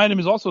guy behind him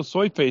is also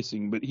soy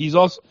facing, but he's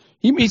also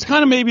he's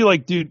kind of maybe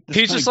like, dude.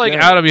 He's just like,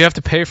 Adam, you have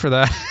to pay for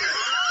that.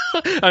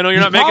 I know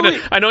you're not making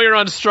it. I know you're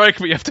on strike,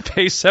 but you have to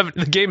pay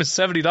the game is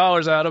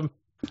 $70, Adam.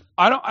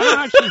 I don't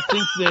actually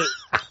think that.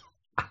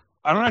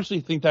 I don't actually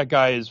think that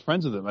guy is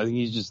friends with him. I think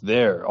he's just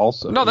there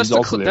also. No, that's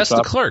the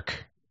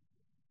clerk.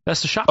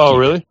 That's the shopkeeper. Oh,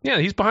 really? Yeah,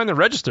 he's behind the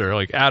register.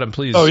 Like, Adam,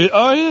 please. Oh,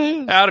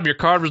 yeah. Adam, your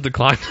card was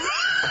declined.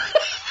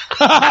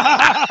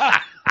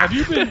 Have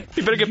you been?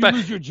 You better get did back. You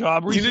lose your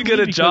job recently? You need to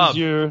get a job.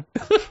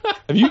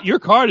 Your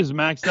card is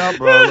maxed out,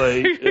 bro.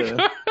 Like,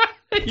 yeah.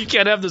 You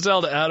can't have the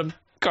Zelda, Adam.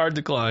 Card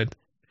declined.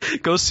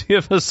 Go see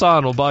if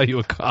Hassan will buy you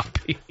a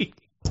copy.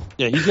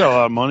 Yeah, he's got a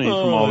lot of money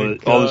from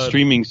all the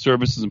streaming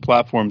services and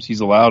platforms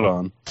he's allowed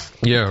on.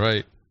 Yeah,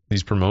 right.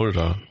 He's promoted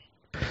on.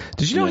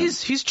 Did you know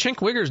he's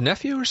Chink Wigger's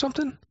nephew or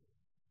something?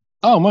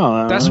 Oh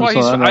wow, that's why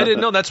he's. I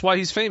didn't know that's why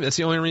he's famous. That's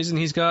the only reason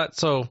he's got.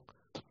 So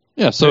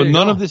yeah, so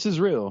none of this is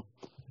real.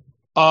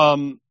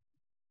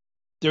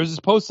 There's this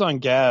post on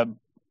Gab,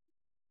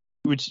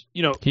 which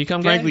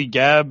frankly,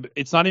 Gab.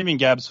 It's not even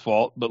Gab's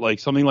fault, but like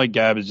something like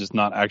Gab is just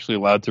not actually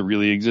allowed to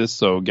really exist.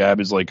 So Gab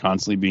is like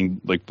constantly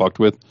being like fucked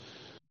with.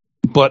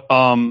 But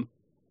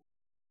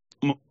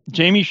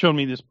Jamie showed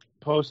me this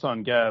post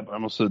on Gab. I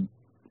almost said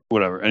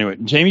whatever. Anyway,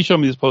 Jamie showed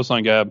me this post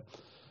on Gab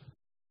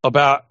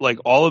about like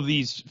all of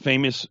these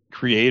famous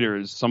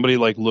creators. Somebody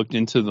like looked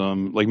into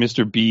them, like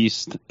Mr.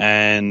 Beast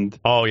and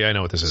oh yeah, I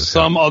know what this is.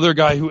 Some other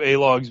guy who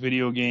A-logs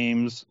video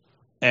games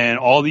and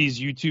all these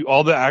YouTube,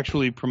 all the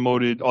actual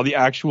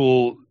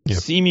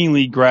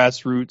seemingly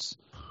grassroots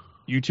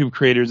YouTube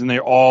creators, and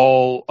they're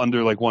all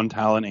under like one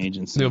talent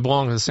agency. They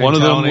belong to the same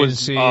talent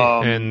agency,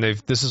 and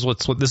this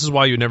is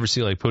why you never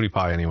see like Pootie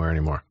Pie anywhere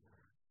anymore.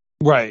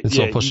 Right. It's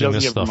all pushing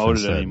this stuff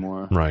promoted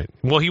anymore. Right.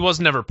 Well, he was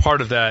never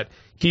part of that.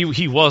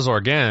 He was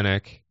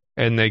organic,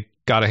 and they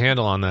got a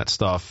handle on that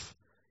stuff.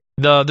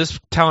 This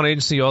talent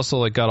agency also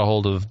like got a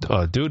hold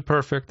of Dude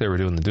Perfect. They were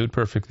doing the Dude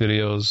Perfect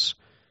videos.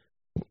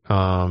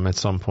 At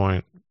some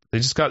point, they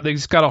just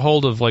got a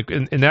hold of like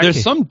in that.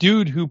 There's some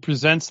dude who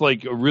presents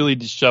like a really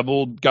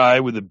disheveled guy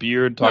with a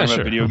beard talking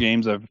about video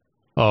games. I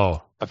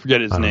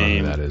forget his name. I don't know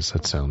who that is.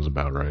 That sounds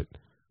about right.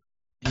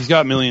 He's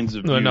got millions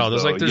of views. No,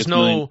 there's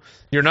no.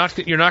 You're not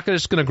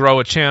just going to grow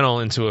a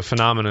channel into a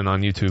phenomenon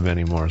on YouTube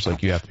anymore. It's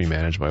like you have to be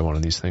managed by one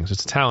of these things.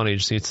 It's a talent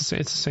agency. It's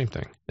the same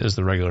thing as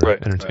the regular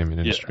entertainment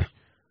industry.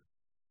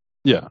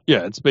 Yeah.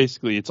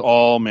 It's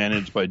all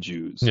managed by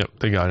Jews. Yep,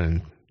 they got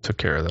in, took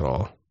care of that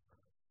all.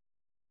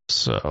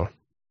 So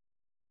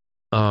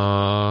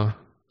I'm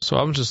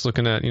just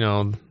looking at,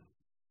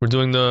 we're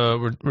doing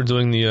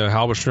the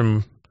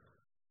Halberstrom,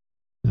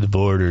 the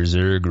Border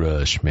Zerg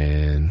Rush,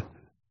 man,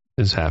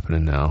 is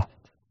happening now.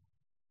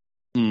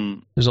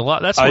 There's a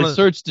lot. I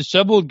searched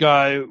disheveled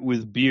guy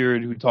with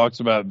beard who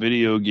talks about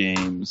video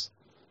games,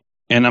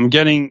 and I'm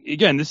getting,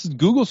 again, this is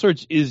Google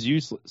search is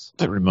useless.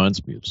 That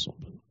reminds me of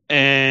something.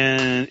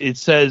 And it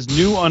says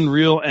new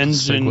Unreal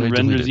Engine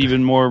renders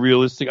even more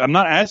realistic. I'm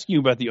not asking you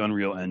about the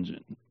Unreal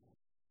Engine.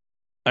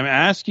 I'm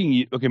asking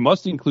you, okay,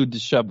 must include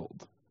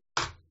disheveled.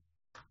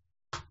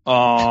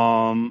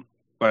 All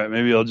right,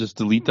 maybe I'll just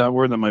delete that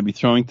word. That might be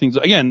throwing things.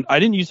 Again, I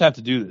didn't used to have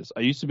to do this. I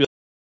used to be.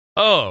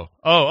 Oh,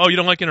 you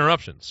don't like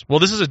interruptions. Well,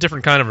 this is a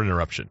different kind of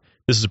interruption.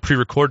 This is a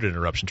pre-recorded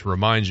interruption to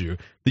remind you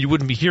that you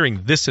wouldn't be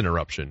hearing this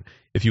interruption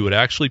if you would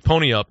actually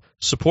pony up,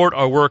 support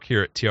our work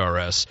here at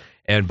TRS,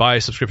 and buy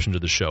a subscription to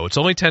the show. It's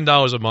only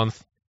 $10 a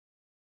month.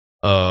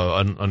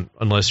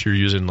 Unless you're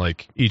using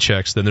like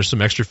e-checks, then there's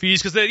some extra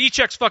fees because the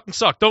e-checks fucking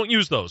suck. Don't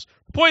use those.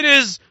 The point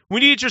is, we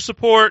need your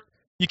support.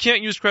 You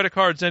can't use credit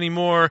cards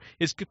anymore.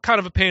 It's kind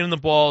of a pain in the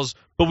balls,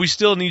 but we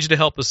still need you to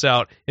help us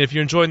out. And if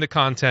you're enjoying the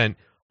content,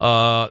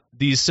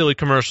 these silly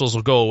commercials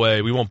will go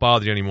away. We won't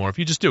bother you anymore if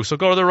you just do. So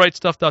go to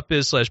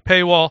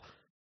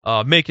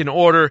therightstuff.biz/paywall, make an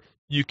order.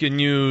 You can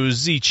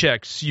use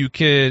e-checks. You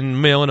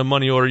can mail in a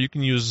money order. You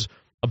can use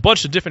a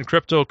bunch of different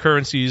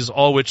cryptocurrencies,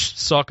 all which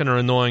suck and are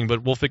annoying,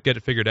 but we'll get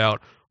it figured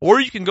out. Or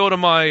you can go to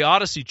my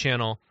Odyssey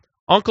channel,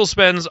 Uncle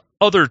Spen's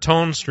other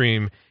tone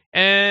stream,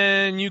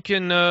 and you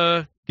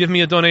can give me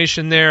a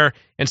donation there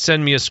and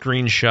send me a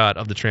screenshot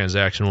of the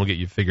transaction. We'll get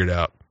you figured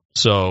out.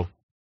 So,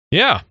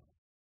 yeah.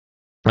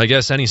 I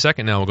guess any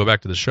second now we'll go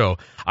back to the show.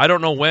 I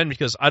don't know when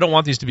because I don't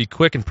want these to be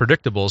quick and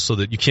predictable so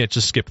that you can't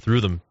just skip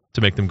through them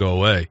to make them go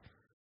away.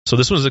 So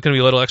this one's going to be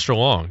a little extra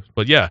long.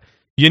 But, yeah,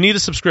 you need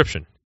a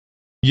subscription.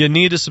 You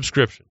need a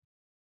subscription.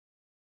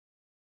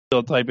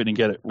 They'll type it and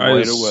get it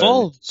right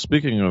away.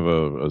 Speaking of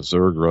a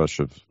Zerg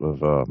rush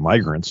of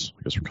migrants,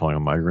 I guess we're calling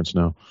them migrants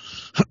now,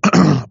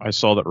 I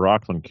saw that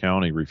Rockland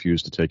County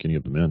refused to take any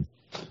of them in.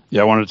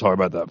 Yeah, I wanted to talk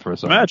about that for a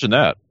second. Imagine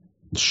that.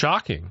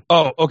 Shocking.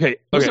 Oh, okay.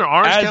 Wasn't there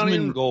Orange County?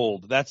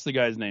 Asmongold. That's the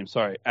guy's name.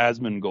 Sorry,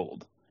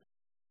 Asmongold.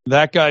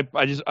 That guy,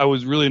 I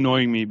was really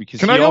annoying me because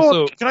can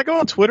I go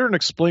on Twitter and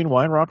explain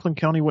why Rockland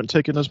County wouldn't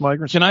take in those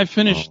migrants? Can I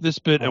finish this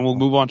bit and we'll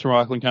move on to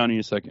Rockland County in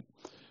a second?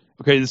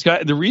 Okay, this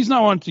guy. The reason I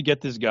wanted to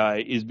get this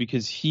guy is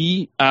because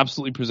he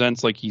absolutely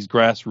presents like he's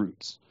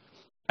grassroots.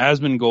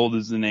 Asmongold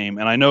is the name,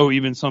 and I know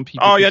even some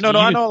people. Oh yeah, no,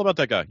 I know all about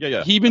that guy.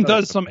 Yeah. He even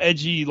does some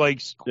edgy,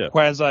 like Yeah.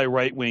 quasi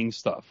right wing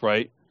stuff,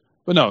 right?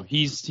 But no,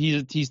 he's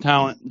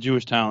talent,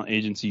 Jewish talent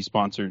agency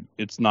sponsored.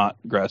 It's not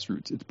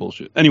grassroots. It's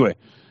bullshit. Anyway,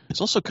 It's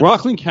also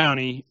Rockland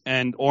County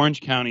and Orange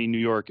County, New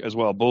York, as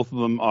well. Both of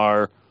them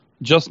are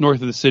just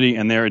north of the city,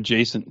 and they're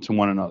adjacent to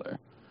one another.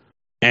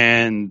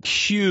 And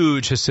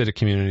Huge Hasidic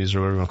communities, or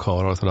whatever you want to call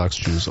it, Orthodox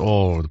Jews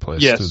all over the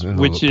place. Yes, in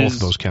which both is of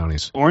those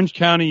counties. Orange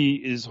County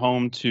is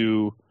home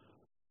to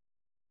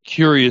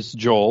Curious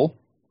Joel.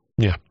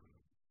 Yeah.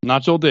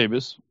 Not Joel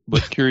Davis,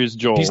 but Curious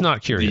Joel. He's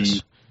not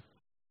curious.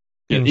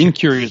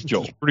 Incurious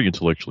Joel. He's pretty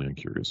intellectually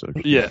incurious,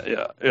 actually.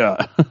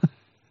 Yeah.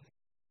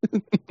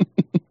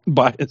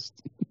 Biased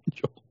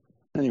Joel.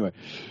 Anyway,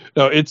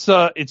 no,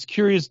 it's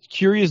Curious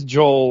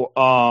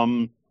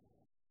Joel.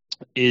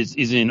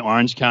 Is in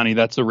Orange County.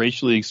 That's a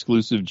racially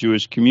exclusive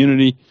Jewish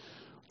community.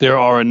 There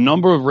are a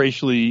number of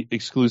racially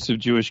exclusive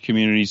Jewish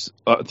communities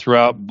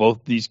throughout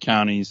both these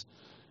counties,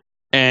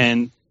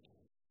 and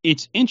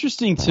it's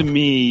interesting to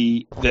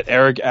me that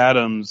Eric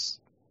Adams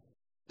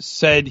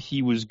said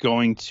he was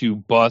going to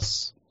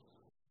bus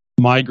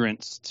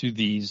migrants to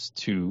these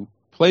two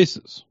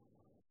places.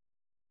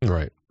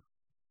 Right.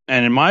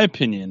 And in my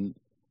opinion,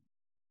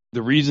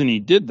 the reason he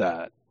did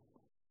that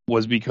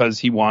was because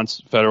he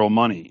wants federal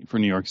money for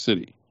New York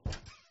City.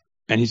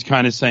 And he's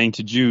kind of saying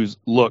to Jews,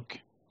 look,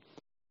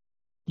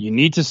 you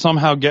need to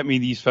somehow get me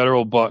these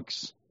federal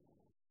bucks,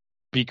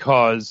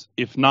 because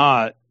if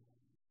not,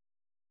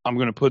 I'm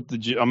going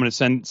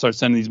to start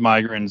sending these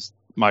migrants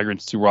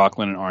to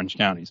Rockland and Orange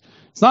counties.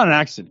 It's not an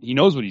accident. He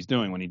knows what he's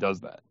doing when he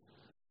does that.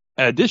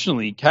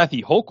 Additionally,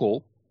 Kathy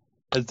Hochul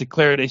has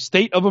declared a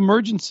state of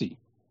emergency.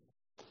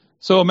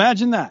 So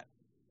imagine that.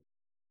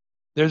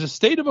 There's a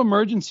state of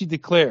emergency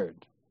declared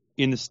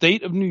in the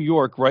state of New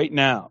York right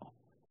now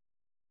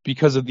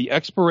because of the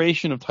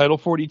expiration of Title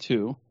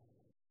 42,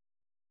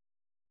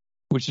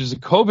 which is a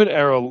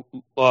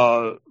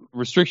COVID-era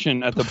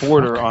restriction at the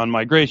border on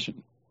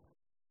migration.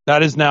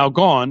 That is now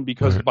gone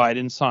because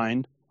Biden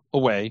signed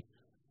away.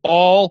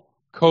 All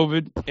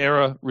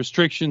COVID-era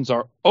restrictions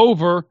are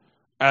over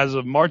as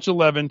of March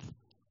 11th.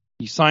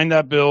 He signed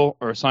that bill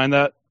or signed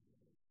that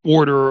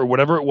order or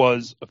whatever it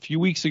was a few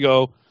weeks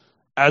ago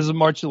as of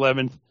March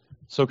 11th.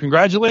 So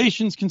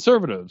congratulations,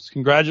 conservatives.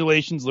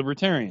 Congratulations,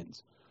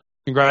 libertarians.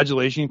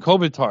 Congratulations,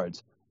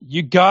 COVID-tards.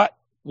 You got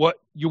what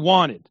you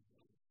wanted.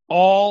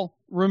 All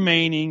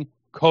remaining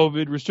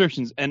COVID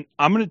restrictions. And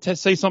I'm going to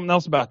say something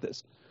else about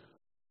this.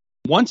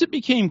 Once it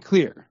became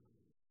clear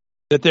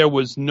that there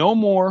was no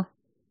more,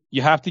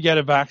 you have to get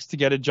a vax to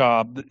get a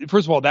job.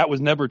 First of all, that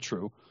was never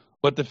true.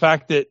 But the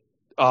fact that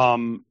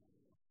there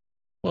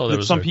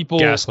was some people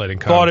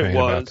gaslighting thought it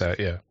campaign was about that,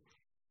 yeah.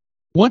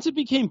 Once it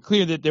became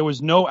clear that there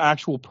was no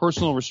actual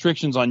personal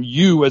restrictions on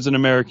you as an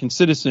American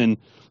citizen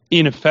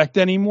in effect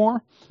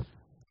anymore,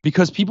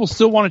 because people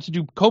still wanted to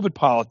do COVID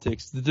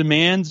politics, the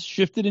demands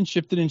shifted and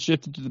shifted and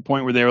shifted to the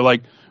point where they were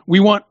like, we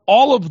want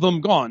all of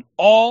them gone,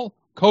 all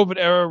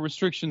COVID-era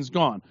restrictions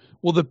gone.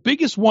 Well, the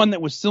biggest one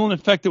that was still in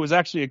effect that was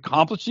actually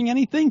accomplishing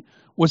anything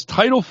was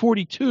Title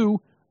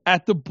 42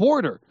 at the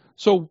border.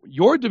 So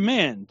your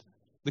demand,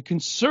 the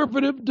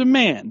conservative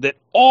demand that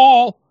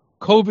all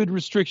COVID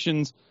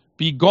restrictions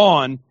be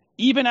gone,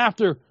 even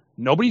after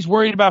nobody's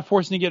worried about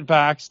forcing to get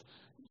vaxxed,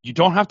 you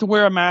don't have to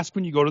wear a mask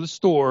when you go to the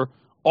store,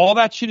 all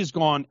that shit is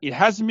gone. It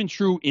hasn't been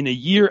true in a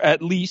year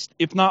at least,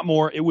 if not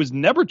more. It was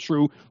never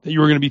true that you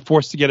were going to be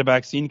forced to get a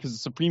vaccine because the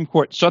Supreme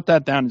Court shut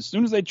that down as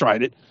soon as they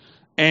tried it.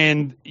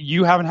 And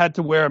you haven't had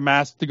to wear a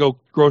mask to go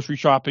grocery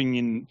shopping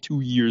in 2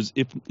 years,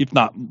 if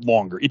not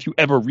longer, if you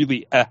ever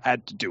really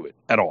had to do it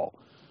at all.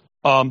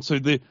 So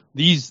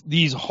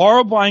these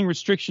horrifying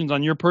restrictions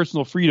on your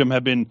personal freedom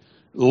have been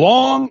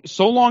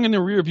so long in the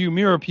rearview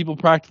mirror, people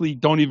practically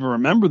don't even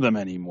remember them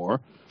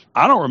anymore.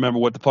 I don't remember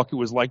what the fuck it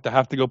was like to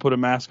have to go put a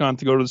mask on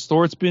to go to the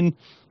store. It's been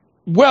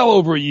well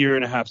over a year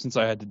and a half since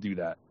I had to do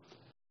that.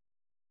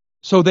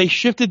 So they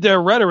shifted their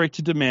rhetoric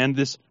to demand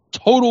this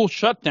total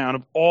shutdown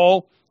of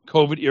all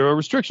COVID-era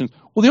restrictions.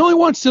 Well, the only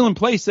one still in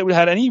place that would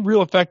have had any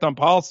real effect on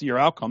policy or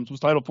outcomes was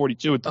Title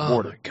 42 at the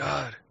border. Oh, my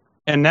God.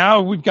 And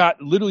now we've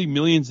got literally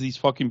millions of these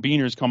fucking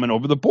beaners coming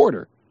over the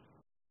border.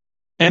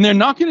 And they're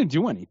not going to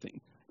do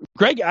anything.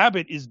 Greg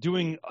Abbott is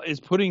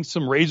putting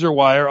some razor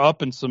wire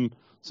up and some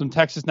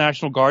Texas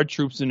National Guard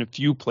troops in a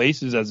few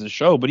places as a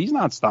show, but he's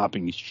not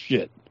stopping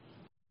shit.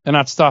 They're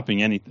not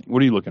stopping anything.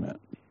 What are you looking at?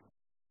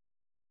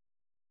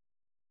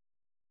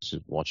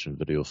 Just watching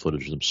video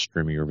footage of them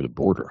streaming over the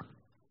border.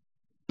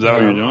 Is that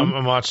what you're doing?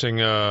 I'm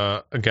watching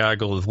a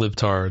gaggle of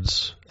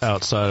libtards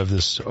outside of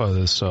this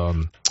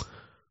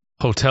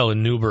hotel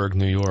in Newburgh,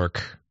 New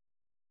York.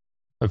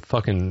 A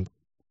fucking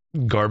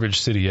garbage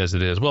city as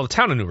it is. Well, the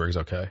town of Newburgh is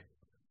okay.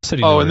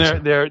 City and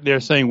they're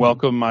saying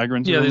welcome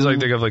migrants. Yeah,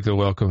 they have like the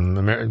welcome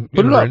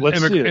Put it up.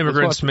 Let's see it.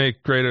 immigrants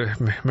make great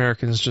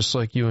Americans just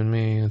like you and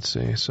me. Let's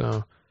see.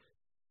 So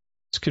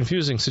it's a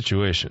confusing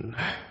situation.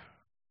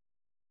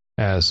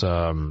 as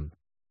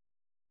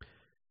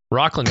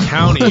Rockland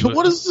County.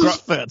 What is this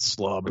fat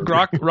slobber?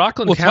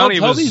 Rockland County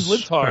tell was these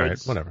libtards all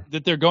right, whatever.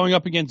 that they're going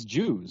up against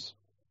Jews.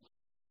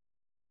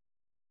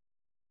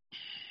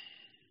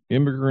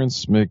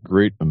 Immigrants make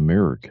great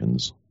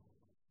Americans.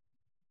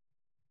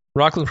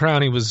 Rockland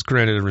County was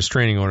granted a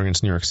restraining order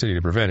against New York City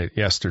to prevent it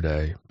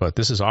yesterday, but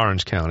this is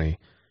Orange County.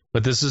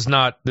 But this is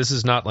not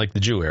like the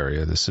Jew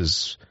area. This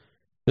is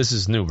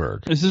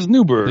Newburgh. This is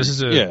Newburgh. This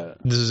is a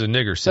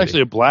nigger city. It's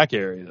actually a black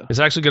area. It's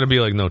actually going to be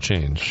like no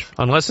change,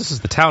 unless this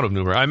is the town of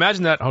Newburgh. I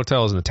imagine that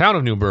hotel is in the town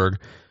of Newburgh,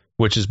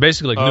 which is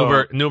basically like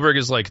Newburgh. Newburgh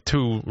is like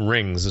two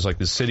rings. It's like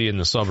the city and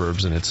the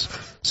suburbs, and it's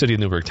city of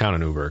Newburgh, town of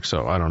Newburgh.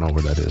 So I don't know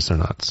where that is. They're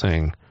not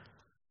saying.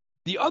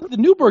 The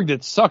Newburgh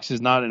that sucks is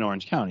not in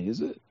Orange County,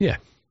 is it? Yeah.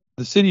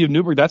 The city of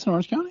Newburgh, that's in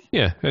Orange County?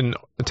 Yeah, and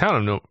the town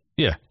of Newburgh.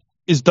 Yeah.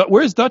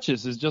 Where is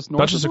Dutchess? Is just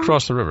north. Dutchess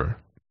across the river.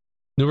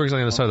 Newburgh's on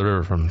the other side of the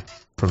river from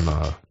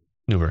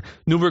Newburgh.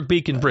 Newburgh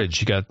Beacon Bridge.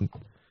 You got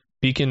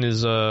Beacon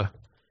is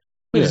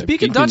is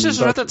Beacon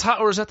Dutchess or at the top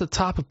or is that the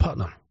top of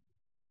Putnam?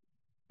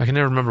 I can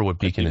never remember what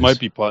Beacon is. It might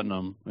be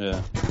Putnam.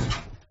 Yeah.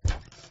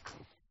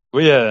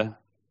 Well, yeah.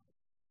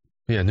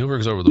 Yeah,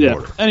 Newburgh's over the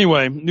border.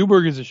 Anyway,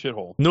 Newburgh is a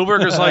shithole.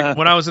 Newburgh is like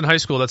when I was in high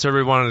school. That's where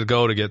everybody wanted to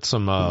go to get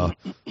some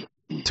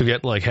to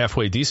get like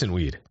halfway decent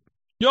weed.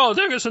 Yo,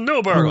 take us to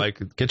Newburgh.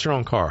 Like, get your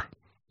own car.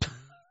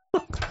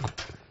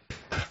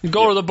 You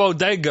go to the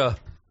bodega,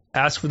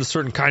 ask for the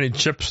certain kind of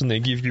chips, and they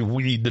give you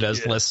weed that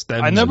has less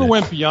stems. I never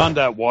went beyond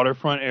that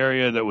waterfront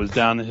area that was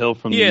down the hill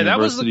from the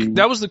university.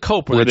 that was the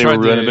Cope where they tried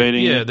were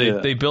renovating.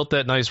 They built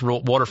that nice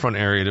waterfront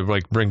area to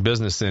like bring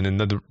business in,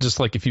 and just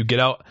like if you get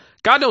out,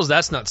 God knows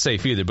that's not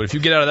safe either. But if you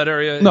get out of that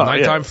area at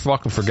nighttime,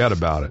 fucking forget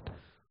about it.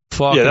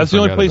 That's the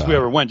only place we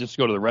ever went, just to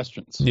go to the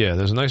restaurants. Yeah,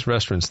 there's nice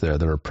restaurants there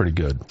that are pretty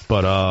good.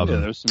 But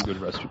there's some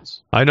good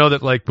restaurants. I know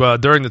that like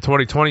during the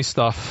 2020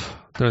 stuff,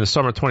 during the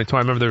summer of 2020,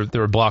 I remember they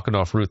were blocking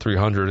off Route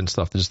 300 and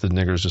stuff. Just the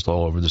niggers just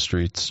all over the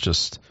streets,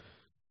 just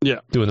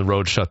doing the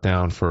road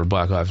shutdown for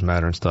Black Lives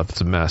Matter and stuff.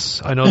 It's a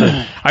mess. I know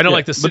that. I know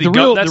like the city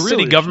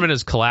city government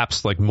has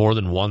collapsed like more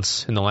than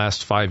once in the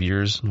last 5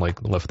 years.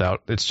 Like left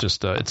out, it's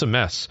just it's a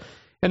mess.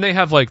 And they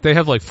have like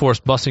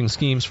forced busing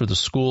schemes for the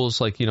schools.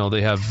 Like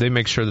they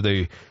make sure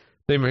that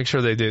they make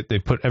sure they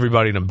put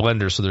everybody in a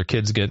blender so their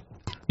kids get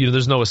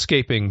there's no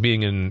escaping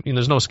being in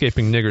there's no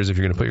escaping niggers if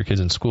you're going to put your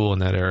kids in school in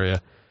that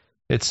area.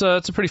 It's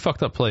a pretty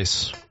fucked up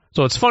place.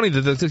 So it's funny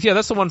that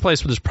that's the one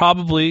place where there's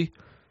probably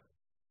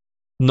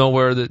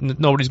nowhere that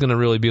nobody's going to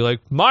really be like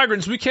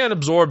migrants. We can't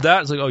absorb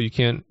that. It's like, oh, you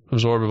can't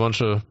absorb a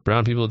bunch of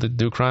brown people that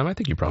do crime. I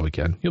think you probably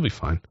can. You'll be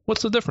fine.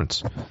 What's the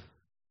difference?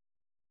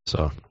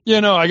 So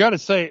I got to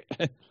say,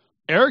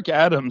 Eric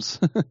Adams,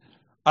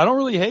 I don't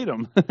really hate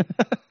him.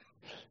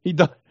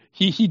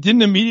 He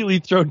didn't immediately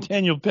throw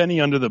Daniel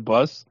Penny under the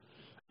bus,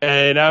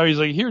 and now he's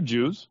like, here,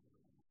 Jews,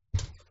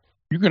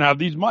 you can have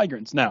these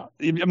migrants. Now,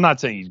 I'm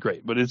not saying he's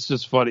great, but it's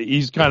just funny.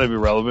 He's kind of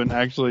irrelevant,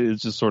 actually.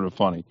 It's just sort of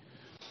funny.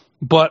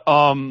 But,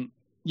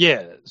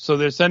 so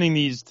they're sending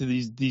these to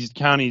these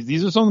counties.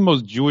 These are some of the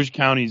most Jewish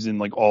counties in,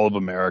 like, all of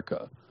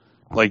America.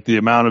 Like, the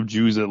amount of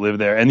Jews that live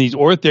there. And these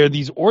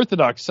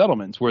Orthodox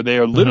settlements where they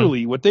are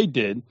literally, what they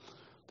did,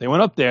 they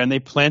went up there and they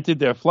planted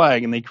their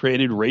flag and they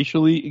created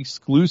racially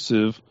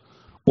exclusive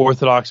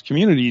Orthodox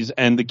communities,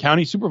 and the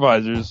county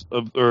supervisors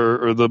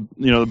or the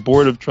the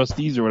board of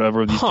trustees or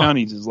whatever of these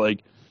counties is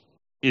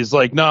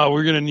like, no,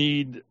 we're gonna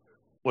need.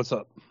 What's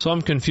up? So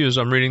I'm confused.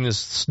 I'm reading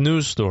this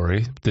news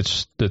story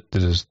that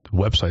this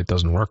website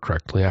doesn't work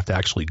correctly. I have to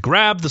actually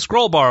grab the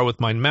scroll bar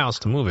with my mouse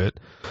to move it.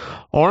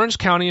 Orange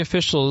County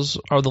officials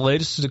are the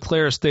latest to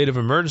declare a state of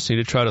emergency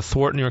to try to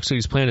thwart New York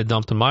City's plan to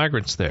dump the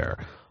migrants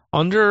there.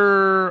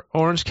 Under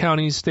Orange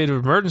County's state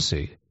of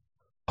emergency,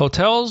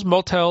 hotels,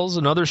 motels,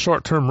 and other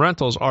short-term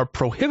rentals are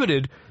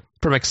prohibited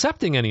from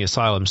accepting any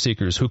asylum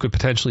seekers who could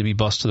potentially be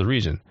bused to the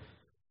region.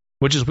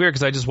 Which is weird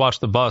because I just watched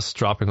the bus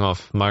dropping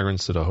off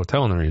migrants at a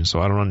hotel in the region,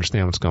 so I don't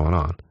understand what's going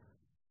on.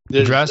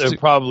 They're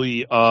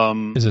probably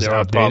is this there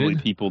outdated? are probably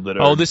people that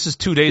are. Oh, this is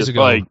 2 days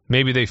ago. Like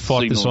maybe they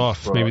fought this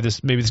off. Maybe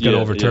this got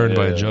overturned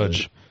by a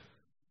judge.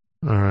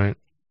 All right.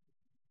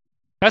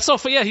 That's all.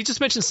 Yeah, he just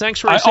mentioned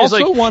sanctuary. I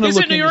also want to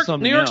look New York. into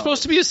something New York's else.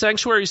 supposed to be a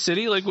sanctuary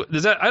city. Like,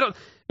 does that? I don't.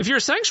 If you're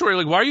a sanctuary,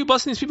 like, why are you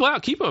busting these people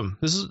out? Keep them.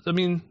 Isn't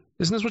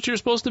this what you're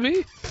supposed to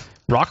be?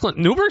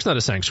 Newburgh's not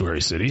a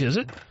sanctuary city, is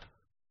it?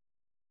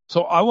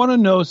 So I want to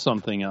know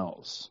something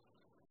else,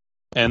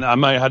 and I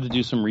might have to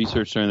do some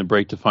research during the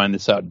break to find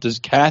this out. Does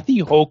Kathy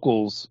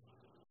Hochul's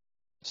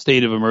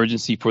state of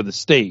emergency for the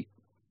state,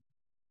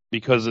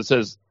 because it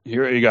says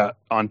here you got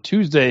on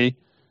Tuesday,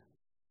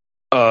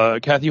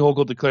 Kathy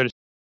Hochul declared.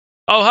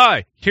 Oh,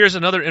 hi. Here's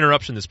another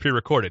interruption that's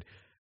pre-recorded.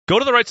 Go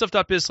to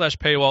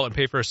therightstuff.biz/paywall and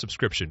pay for a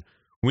subscription.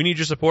 We need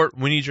your support.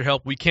 We need your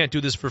help. We can't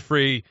do this for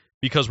free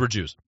because we're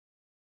Jews.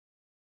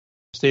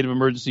 State of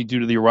emergency due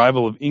to the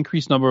arrival of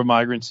increased number of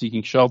migrants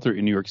seeking shelter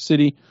in New York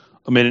City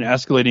amid an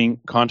escalating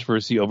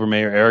controversy over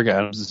Mayor Eric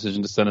Adams'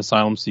 decision to send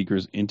asylum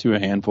seekers into a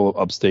handful of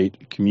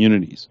upstate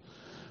communities.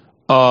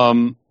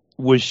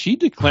 Was she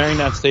declaring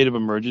that state of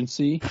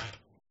emergency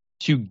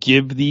to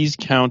give these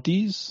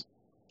counties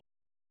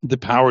the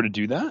power to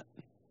do that?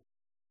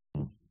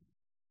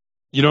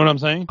 You know what I'm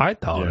saying? I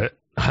doubt it.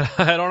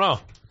 I don't know.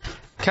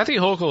 Kathy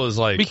Hochul is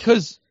like,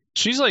 because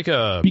she's like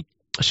a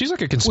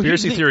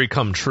conspiracy theory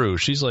come true.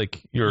 She's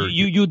like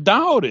you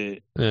doubt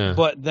it, yeah.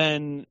 But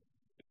then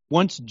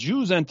once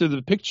Jews enter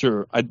the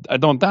picture, I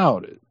don't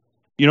doubt it.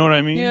 You know what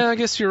I mean? Yeah, I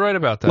guess you're right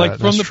about that. Like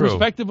from That's the true.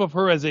 perspective of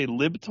her as a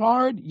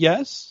libtard,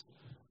 yes,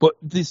 but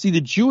the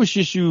Jewish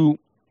issue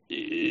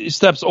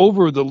steps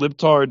over the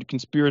libtard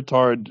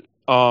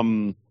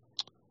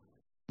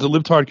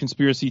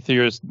conspiracy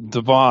theorist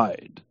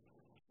divide.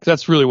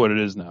 That's really what it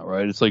is now,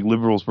 right? It's like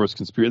liberals versus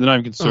conspiracy. They're not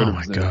even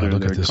conservatives. Oh my God,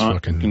 look at this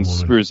fucking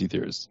conspiracy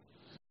theorists.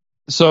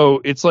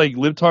 So it's like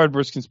libtard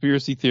versus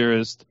conspiracy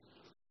theorist,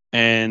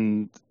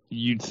 and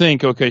you'd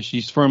think, okay,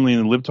 she's firmly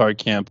in the libtard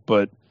camp,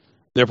 but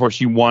therefore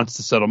she wants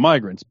to settle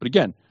migrants. But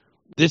again,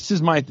 this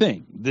is my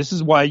thing. This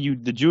is why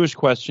the Jewish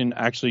question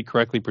actually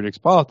correctly predicts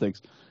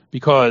politics,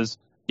 because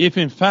if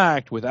in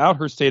fact, without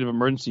her state of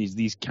emergencies,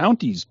 these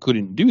counties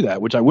couldn't do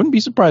that, which I wouldn't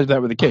be surprised if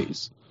that were the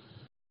case.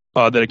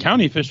 That a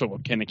county official,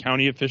 can a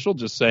county official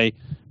just say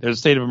there's a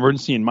state of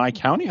emergency in my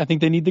county? I think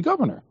they need the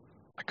governor.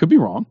 I could be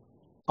wrong.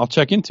 I'll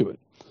check into it.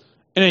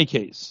 In any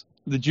case,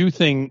 the Jew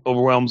thing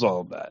overwhelms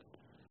all of that.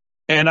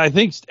 And I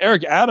think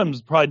Eric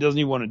Adams probably doesn't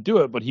even want to do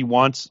it, but he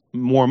wants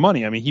more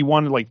money. I mean, he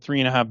wanted like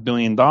 $3.5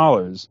 billion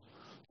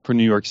for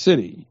New York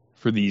City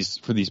for these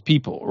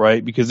people,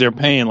 right? Because they're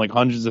paying like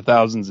hundreds of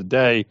thousands a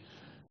day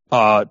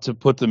to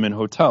put them in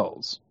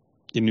hotels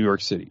in New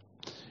York City.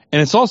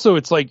 And it's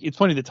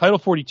funny, the Title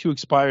 42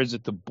 expires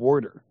at the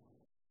border.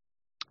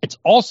 It's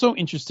also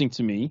interesting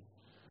to me,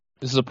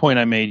 this is a point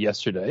I made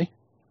yesterday,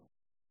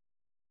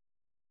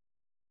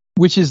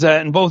 which is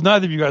that, and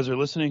neither of you guys are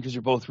listening because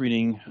you're both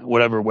reading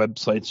whatever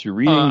websites you're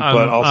reading,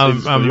 but I'll say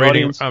this for the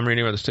audience. I'm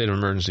reading about the state of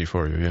emergency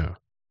for you, yeah.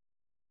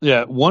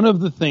 Yeah, one of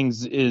the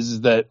things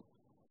is that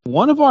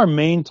one of our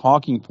main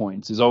talking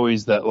points is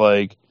always that,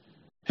 like,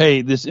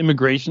 hey, this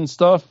immigration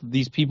stuff,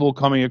 these people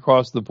coming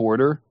across the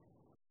border,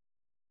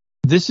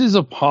 this is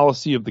a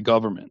policy of the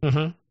government.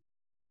 Mm-hmm.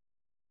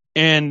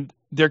 And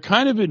they're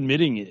kind of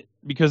admitting it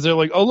because they're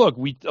like, oh, look,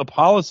 a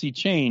policy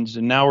changed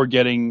and now we're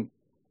getting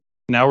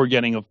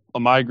a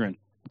migrant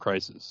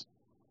crisis.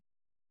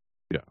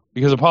 Yeah.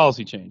 Because of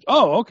policy change.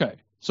 Oh, okay.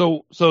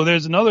 So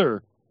there's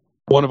another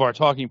one of our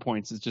talking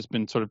points that's just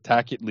been sort of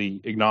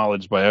tacitly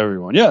acknowledged by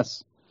everyone.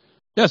 Yes,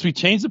 we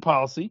changed the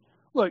policy.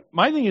 Look,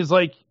 my thing is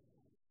like,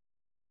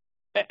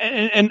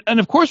 and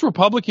of course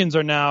Republicans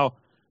are now,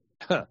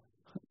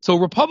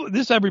 so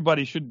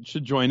everybody should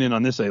join in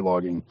on this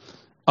A-logging.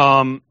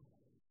 The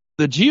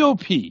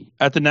GOP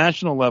at the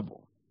national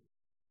level,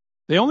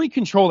 they only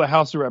control the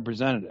House of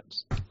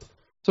Representatives.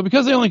 So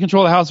because they only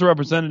control the House of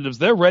Representatives,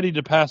 they're ready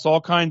to pass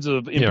all kinds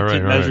of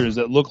impotent measures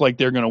that look like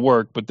they're going to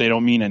work, but they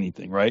don't mean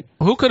anything, right?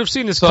 Who could have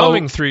seen this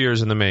coming 3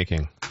 years in the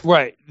making?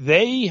 Right.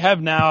 They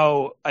have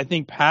now, I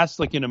think, passed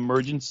like an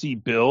emergency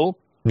bill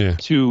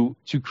to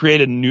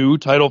create a new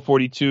Title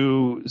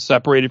 42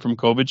 separated from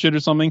COVID shit or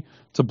something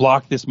to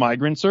block this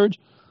migrant surge.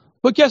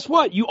 But guess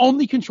what? You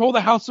only control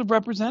the House of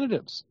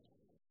Representatives.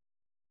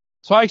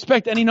 So I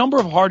expect any number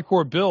of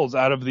hardcore bills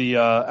out of the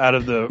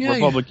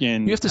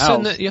Republican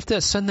House. You have to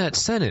send that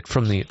Senate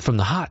from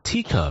the hot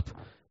teacup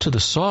to the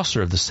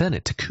saucer of the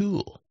Senate to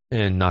cool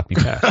and not be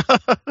passed.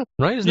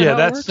 Right? Isn't that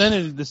how it works?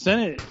 The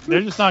Senate,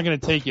 they're just not going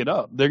to take it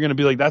up. They're going to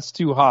be like, that's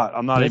too hot.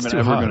 I'm not even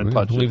ever going to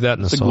touch it. Leave that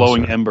in the saucer. It's a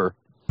glowing ember.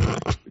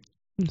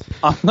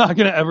 I'm not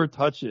going to ever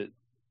touch it.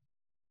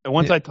 And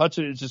once I touch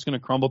it, it's just going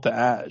to crumble to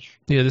ash.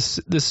 Yeah, once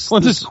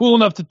it's cool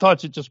enough to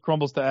touch, it just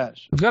crumbles to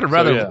ash. We've got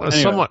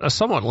a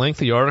somewhat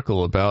lengthy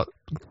article about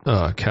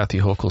Kathy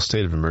Hochul's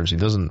state of emergency. It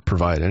doesn't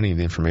provide any of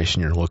the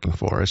information you're looking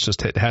for.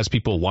 It has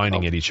people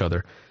whining at each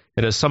other.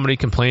 It has somebody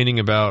complaining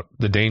about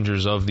the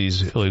dangers of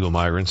these illegal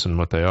migrants and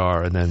what they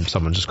are, and then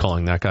someone just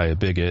calling that guy a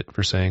bigot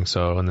for saying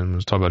so, and then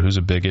we'll talk about who's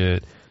a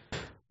bigot,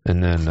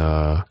 and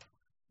then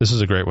this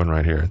is a great one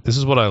right here. This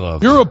is what I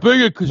love. You're a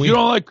bigot because you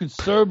don't like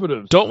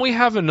conservatives. Don't we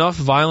have enough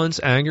violence,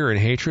 anger, and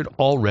hatred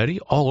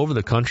already all over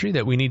the country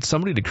that we need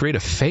somebody to create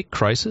a fake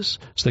crisis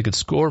so they could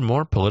score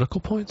more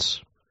political points?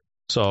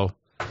 So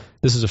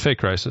this is a fake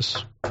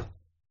crisis.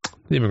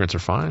 The immigrants are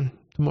fine.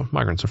 The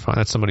migrants are fine.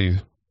 That's somebody...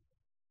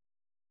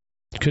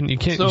 You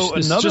can't. So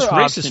it's just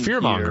racist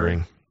fear-mongering.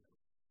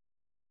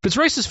 If it's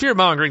racist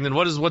fear-mongering, then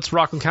what's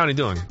Rockland County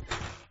doing?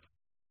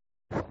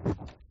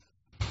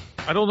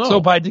 I don't know. So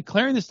by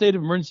declaring the state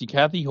of emergency,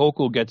 Kathy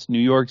Hochul gets New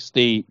York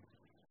State $1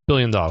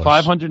 billion,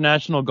 500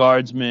 National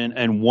Guardsmen,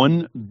 and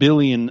 $1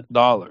 billion.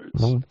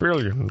 $1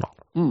 billion.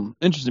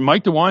 Interesting.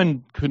 Mike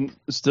DeWine couldn't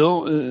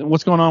still.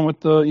 What's going on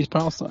with East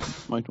Palestine?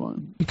 Mike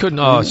DeWine. He couldn't.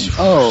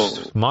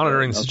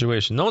 Monitoring the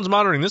situation. No one's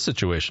monitoring this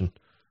situation.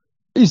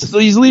 He's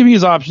leaving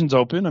his options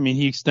open. I mean,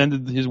 he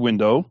extended his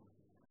window.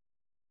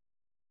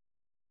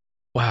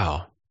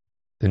 Wow.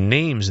 The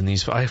names in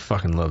these. I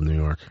fucking love New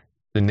York.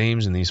 The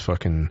names in these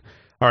fucking.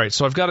 All right,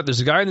 so I've got it. There's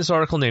a guy in this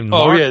article named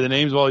Mark. Oh, yeah, the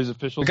names of all these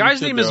officials. The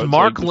guy's name is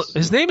Mark.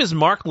 His name is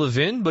Mark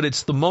Levin, but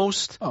it's the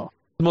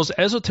the most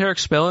esoteric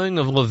spelling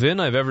of Levin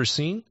I've ever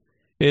seen.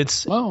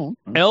 It's Oh.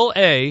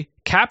 L-A,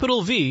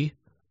 capital V,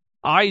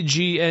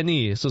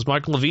 I-G-N-E. So is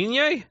Michael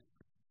Levine?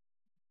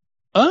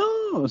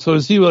 Oh, so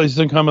is he like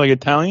some kind of like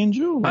Italian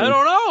Jew? I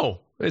don't know.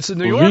 It's in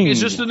New York. Levine.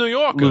 It's just a New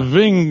Yorker.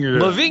 Levine.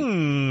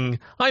 Levine.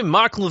 I'm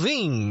Mark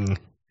Levine.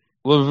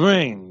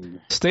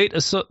 Levine.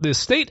 The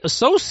State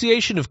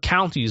Association of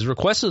Counties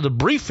requested a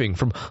briefing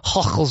from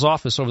Hochul's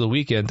office over the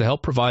weekend to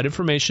help provide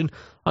information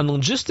on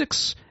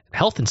logistics,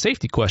 health, and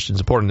safety questions,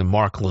 according to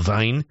Mark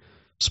Levine,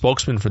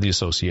 spokesman for the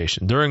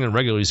association. During a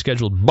regularly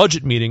scheduled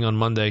budget meeting on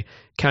Monday,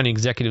 county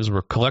executives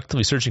were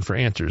collectively searching for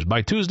answers.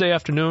 By Tuesday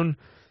afternoon,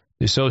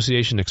 the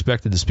association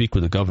expected to speak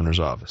with the governor's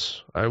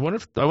office. I wonder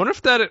if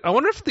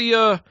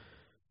the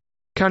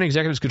county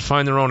executives could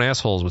find their own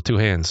assholes with two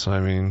hands. I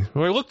mean,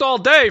 we looked all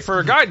day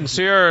for guidance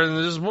here, and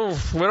we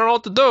don't know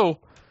what to do.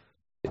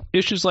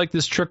 Issues like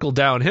this trickle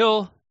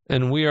downhill,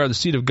 and we are the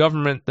seat of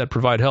government that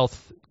provide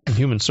health and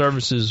human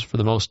services for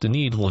the most in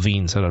need,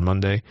 Levine said on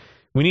Monday.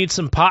 We need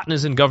some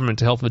partners in government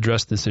to help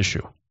address this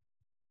issue.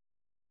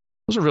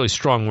 Those are really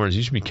strong words.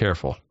 You should be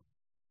careful.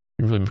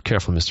 You're really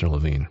careful, Mr.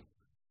 Levine.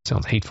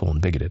 Sounds hateful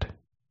and bigoted.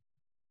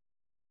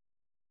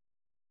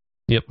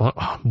 Yep,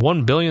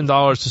 $1 billion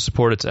to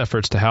support its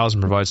efforts to house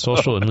and provide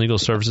social and legal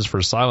services for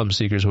asylum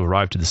seekers who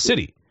arrive to the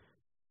city.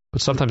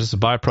 But sometimes it's a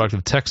byproduct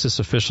of Texas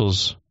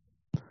officials.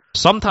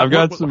 Sometimes I've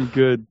got some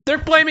good. They're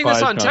blaming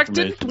this on Texas.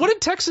 confirmation. What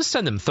did Texas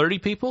send them? 30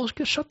 people?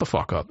 Just shut the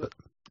fuck up.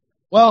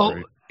 Well,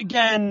 Right.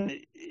 again,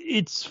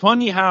 it's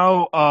funny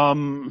how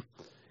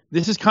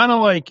this is kind of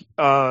like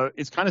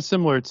it's kind of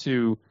similar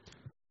to,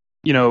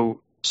 you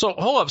know. So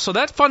hold up. So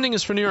that funding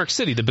is for New York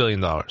City, the $1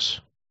 billion. It's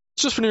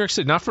just for New York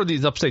City, not for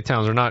these upstate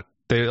towns.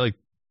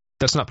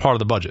 That's not part of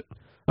the budget.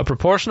 A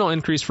proportional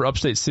increase for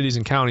upstate cities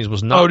and counties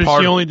was not. Oh, did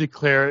part she of, only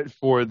declare it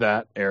for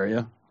that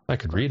area? I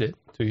could read it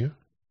to you.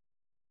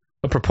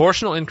 A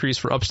proportional increase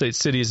for upstate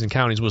cities and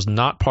counties was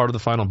not part of the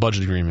final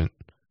budget agreement.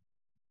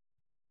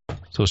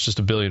 So it's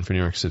just $1 billion for New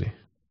York City.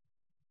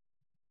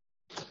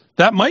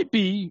 That might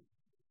be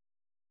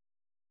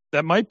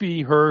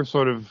her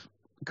sort of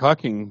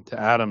cucking to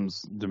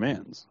Adams'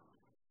 demands.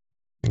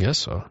 I guess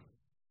so.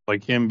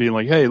 Like him being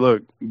like, "Hey,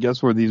 look,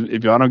 guess where these?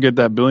 If I don't get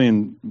that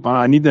billion,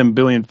 I need them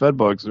billion Fed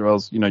bucks, or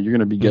else you're going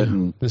to be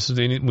getting We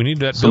need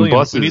that some billion.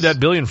 buses. We need that $1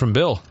 billion from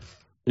Bill.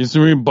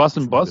 you're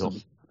busting,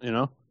 you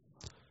know?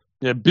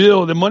 Yeah,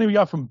 Bill, the money we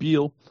got from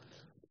Bill.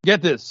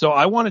 Get this. So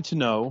I wanted to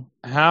know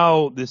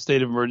how this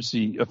state of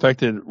emergency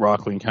affected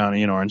Rockland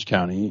County and Orange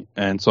County,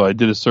 and so I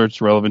did a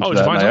search relevant to did you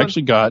that. find And I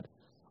something?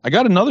 actually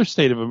got another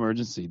state of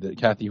emergency that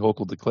Kathy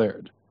Hochul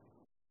declared.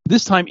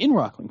 This time in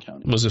Rockland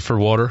County. Was it for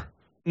water?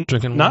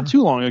 Drinking Not water?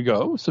 too long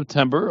ago,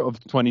 September of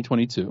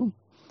 2022.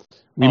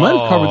 We might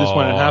have covered this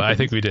when it happened. I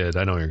think we did.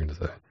 I know what you're going to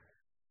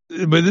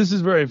say. But this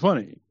is very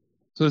funny.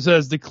 So it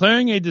says,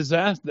 declaring a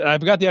disaster.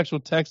 I've got the actual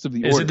text of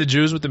the Is order. it the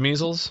Jews with the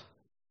measles?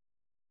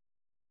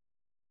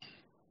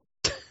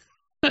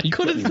 I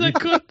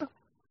could.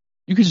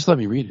 You could just let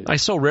me read it. I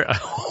so rare.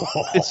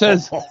 It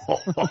says,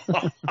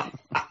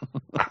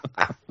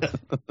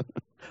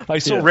 I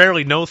so Yeah.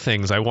 rarely know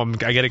things. I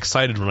get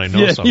excited when I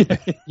know something.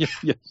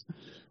 yes.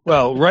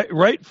 Well,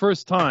 right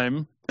first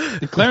time,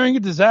 declaring a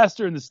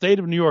disaster in the state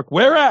of New York.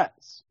 Whereas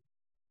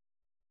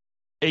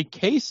a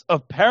case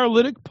of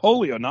paralytic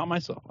polio, not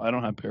myself, I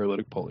don't have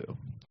paralytic polio.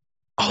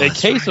 Oh, A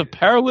that's case right. of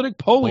paralytic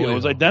polio Polio,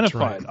 was that's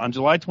identified right. on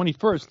July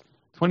 21st,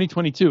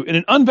 2022, in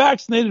an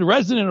unvaccinated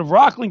resident of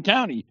Rockland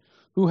County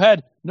who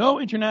had no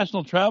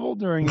international travel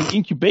during the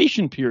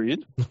incubation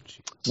period.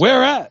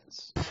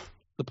 Whereas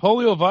the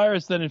polio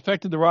virus that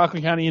infected the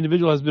Rockland County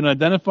individual has been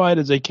identified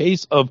as a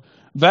case of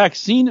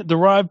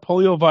vaccine-derived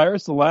polio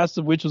virus, the last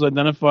of which was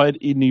identified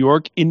in New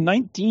York in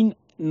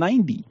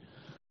 1990.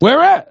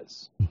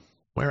 Whereas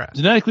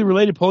genetically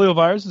related polio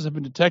viruses have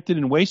been detected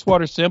in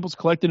wastewater samples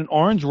collected in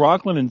Orange,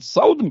 Rockland, and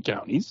Sullivan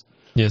counties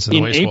Yes,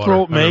 in wastewater.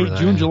 April, I May, remember that,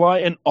 June, yeah. July,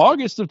 and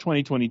August of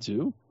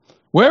 2022.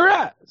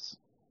 Whereas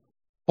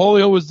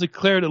polio was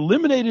declared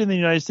eliminated in the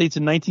United States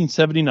in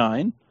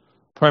 1979,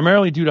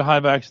 primarily due to high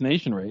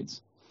vaccination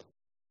rates.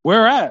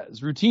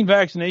 Whereas routine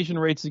vaccination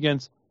rates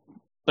against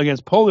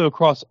polio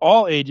across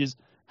all ages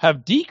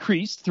have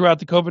decreased throughout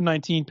the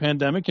COVID-19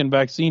 pandemic, and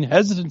vaccine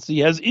hesitancy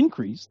has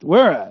increased.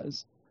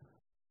 Whereas,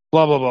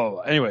 blah blah blah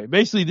blah. Anyway,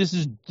 basically, this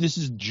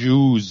is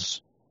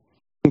Jews.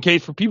 In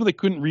case for people that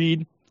couldn't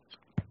read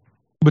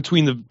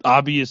between the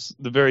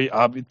very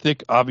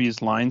thick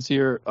obvious lines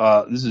here,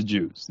 this is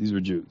Jews. These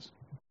were Jews.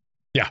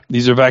 Yeah,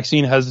 these are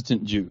vaccine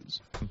hesitant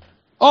Jews.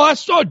 Oh, that's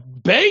so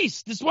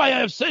base. This is why I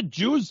have said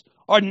Jews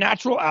are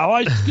natural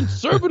allies to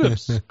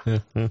conservatives.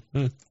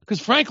 Because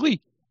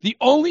frankly, the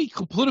only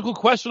political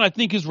question I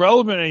think is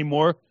relevant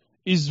anymore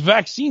is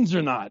vaccines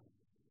or not.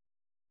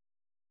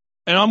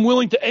 And I'm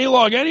willing to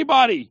A-log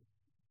anybody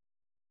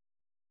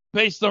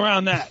based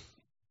around that.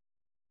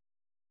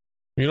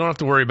 You don't have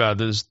to worry about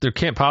this. There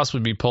can't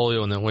possibly be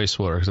polio in that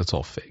wastewater because that's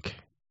all fake.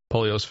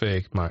 Polio's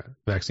fake. My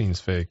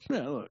vaccine's fake.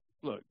 Yeah,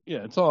 look.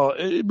 Yeah, it's all.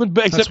 But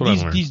except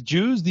these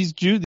Jews.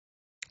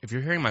 If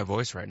you're hearing my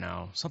voice right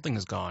now, something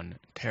has gone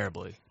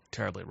terribly,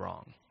 terribly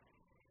wrong.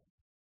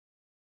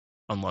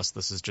 Unless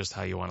this is just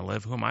how you want to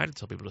live, who am I to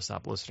tell people to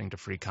stop listening to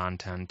free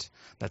content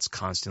that's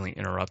constantly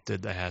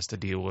interrupted, that has to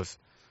deal with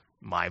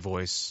my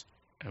voice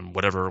and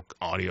whatever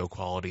audio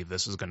quality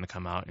this is going to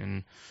come out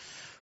in?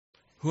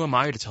 Who am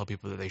I to tell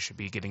people that they should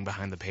be getting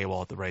behind the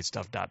paywall at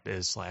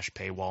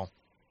therightstuff.biz/paywall?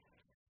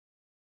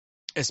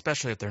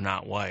 Especially if they're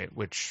not white,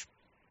 which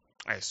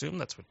I assume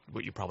that's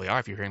what you probably are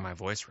if you're hearing my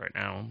voice right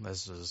now.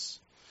 That's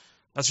just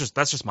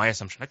my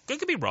assumption. I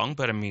could be wrong,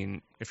 but I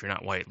mean, if you're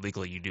not white,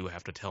 legally you do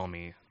have to tell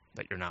me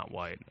that you're not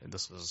white.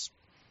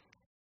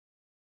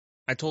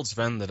 I told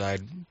Sven that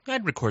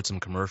I'd record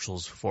some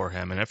commercials for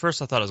him, and at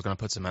first I thought I was going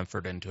to put some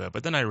effort into it,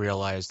 but then I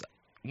realized,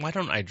 why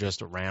don't I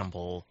just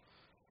ramble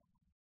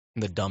in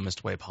the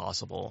dumbest way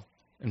possible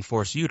and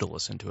force you to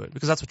listen to it?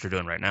 Because that's what you're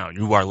doing right now.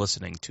 You are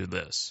listening to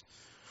this.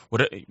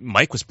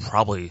 Mike was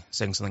probably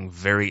saying something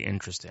very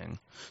interesting,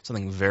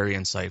 something very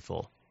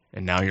insightful,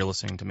 and now you're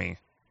listening to me.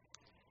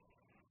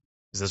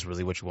 Is this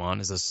really what you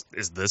want? Is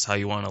this how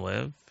you want to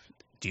live?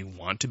 Do you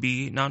want to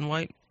be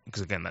non-white?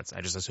 Because again,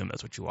 I just assume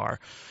that's what you are.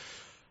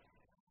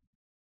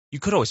 You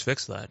could always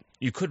fix that.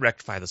 You could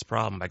rectify this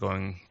problem by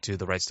going to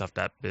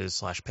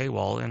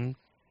therightstuff.biz/paywall and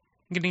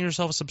getting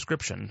yourself a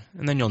subscription,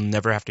 and then you'll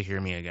never have to hear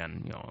me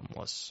again,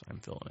 unless I'm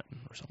filling it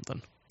or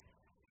something.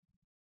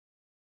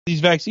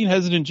 These vaccine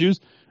hesitant Jews.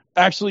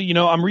 Actually,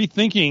 I'm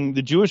rethinking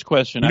the Jewish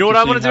question. You know what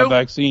I'm going to do?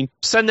 Vaccine.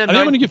 Send them.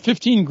 I'm going to give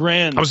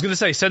 $15,000. I was going to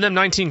say, send them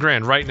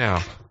 $19,000 right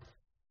now.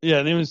 Yeah,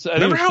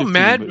 remember how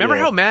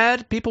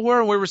mad people were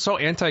when we were so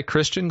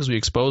anti-Christian because we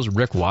exposed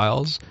Rick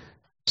Wiles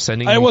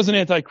sending. I wasn't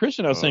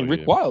anti-Christian. I was saying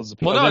Rick Wiles.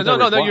 Well,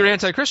 no, you're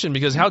anti-Christian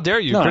because how dare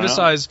you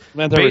criticize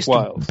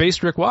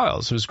based Rick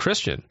Wiles, who's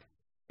Christian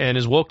and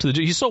is woke to the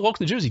Jews. He's so woke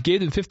to the Jews. He gave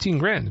them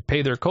 $15,000 to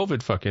pay their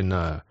COVID fucking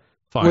fines.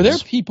 Were there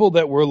people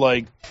that were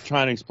like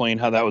trying to explain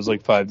how that was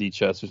like 5D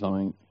chess or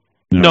something?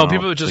 No,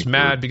 people are just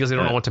mad because they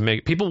don't know what to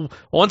make. People,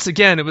 once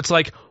again, it's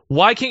like,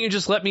 why can't you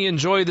just let me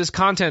enjoy this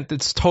content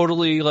that's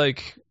totally,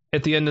 like,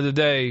 at the end of the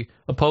day,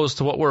 opposed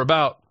to what we're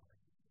about?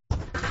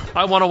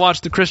 I want to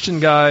watch the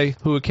Christian guy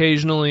who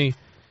occasionally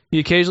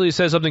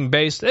says something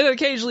based, and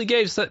occasionally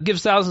gives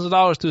thousands of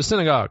dollars to a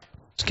synagogue.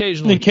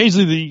 Occasionally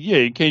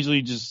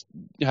just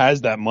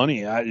has that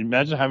money.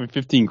 Imagine having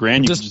 $15,000 you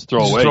can just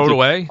throw away. Throw it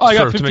away. Oh, I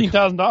got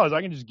 $15,000.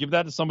 I can just give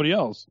that to somebody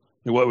else.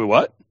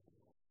 What?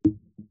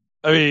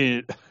 I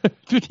mean,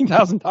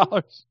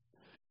 $15,000.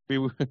 I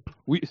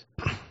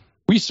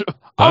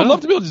would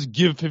love to be able to just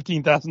give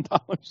 $15,000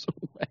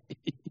 away.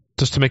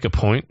 Just to make a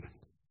point.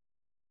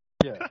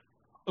 Yeah,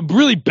 a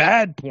really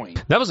bad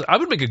point. I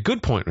would make a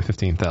good point with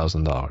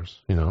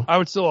 $15,000. I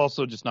would still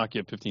also just not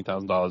give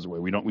 $15,000 away.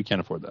 We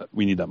can't afford that.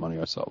 We need that money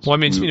ourselves. Well, I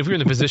mean, if you're in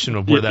the position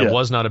of where that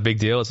was not a big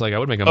deal, it's like I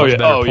would make a much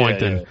better point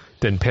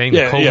than paying the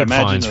COVID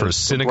fines for a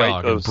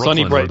synagogue in Brooklyn.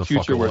 Sunny bright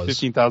future where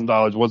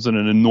 $15,000 wasn't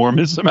an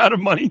enormous amount of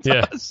money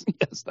to us.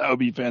 Yes, that would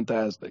be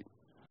fantastic.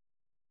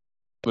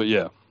 But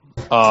yeah,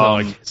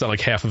 it's not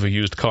like half of a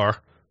used car.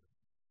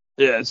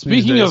 Yeah,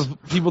 speaking of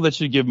people that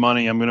should give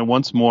money, I'm going to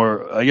once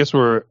more, I guess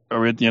are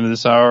we at the end of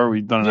this hour?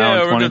 We've done an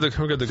hour and 20?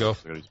 We're good to go. All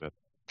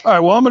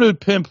right, well, I'm going to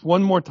pimp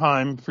one more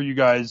time for you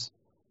guys.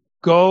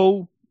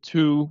 Go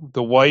to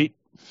the White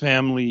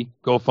Family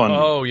GoFundMe.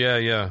 Oh,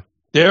 yeah.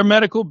 Their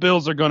medical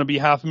bills are going to be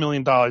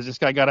 $500,000. This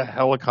guy got a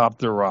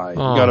helicopter ride. He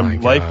got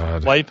a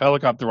life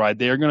helicopter ride.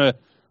 They are going to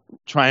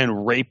try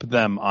and rape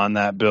them on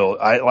that bill.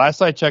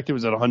 Last I checked, it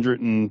was at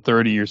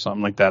 130 or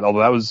something like that,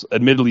 although that was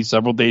admittedly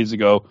several days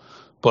ago.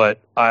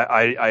 But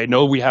I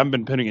know we haven't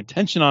been paying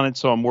attention on it,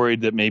 so I'm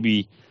worried that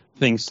maybe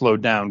things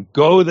slowed down.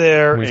 Go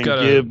there and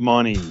give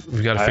money.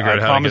 We've got to figure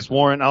out how to get...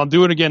 Warren, I'll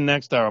do it again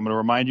next hour. I'm going to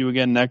remind you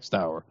again next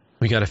hour.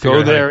 We got to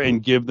figure out there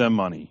and give them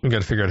money. We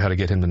got to figure out how to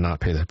get him to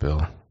not pay that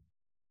bill.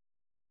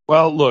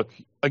 Well, look,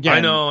 again... I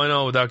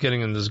know. Without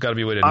getting him, there's got to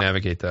be a way to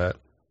navigate that.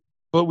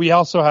 But we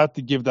also have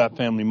to give that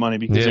family money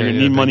because they're going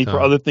to need money for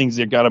other things.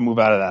 They've got to move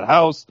out of that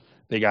house.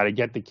 They got to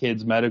get the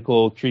kids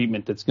medical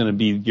treatment that's going to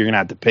be, you're going to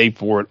have to pay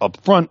for it up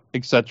front,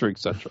 et cetera,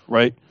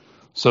 right?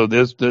 So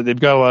they've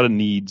got a lot of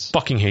needs.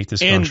 Fucking hate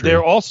this and country.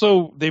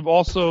 And they've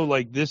also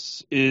like they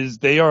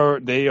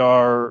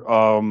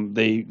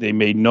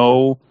made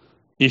no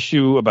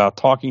issue about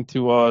talking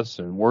to us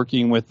and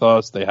working with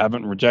us. They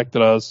haven't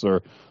rejected us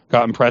or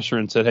gotten pressure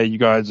and said, hey, you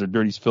guys are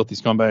dirty, filthy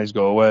scumbags,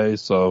 go away.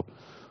 So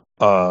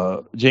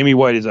Jamie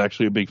White is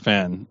actually a big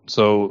fan.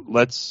 So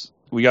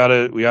we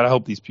gotta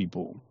help these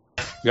people.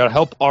 We got to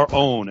help our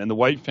own, and the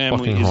White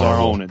family is our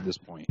own at this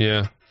point.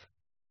 Yeah.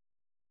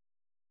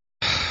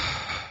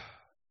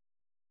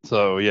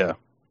 So, yeah.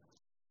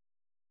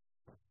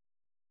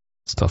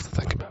 It's tough to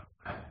think about.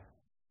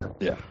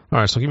 Yeah. All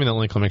right, so give me that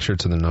link. I'll make sure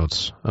it's in the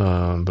notes.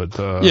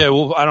 Yeah,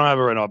 well, I don't have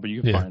it right now, but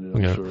you can find it,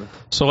 I'm sure.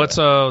 So let's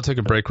take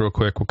a break real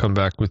quick. We'll come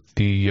back with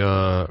the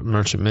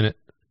Merchant Minute.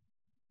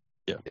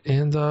 Yeah.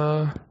 And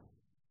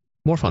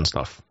more fun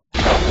stuff.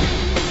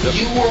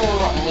 You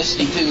were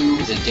listening to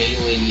the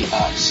Daily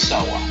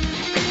Soa.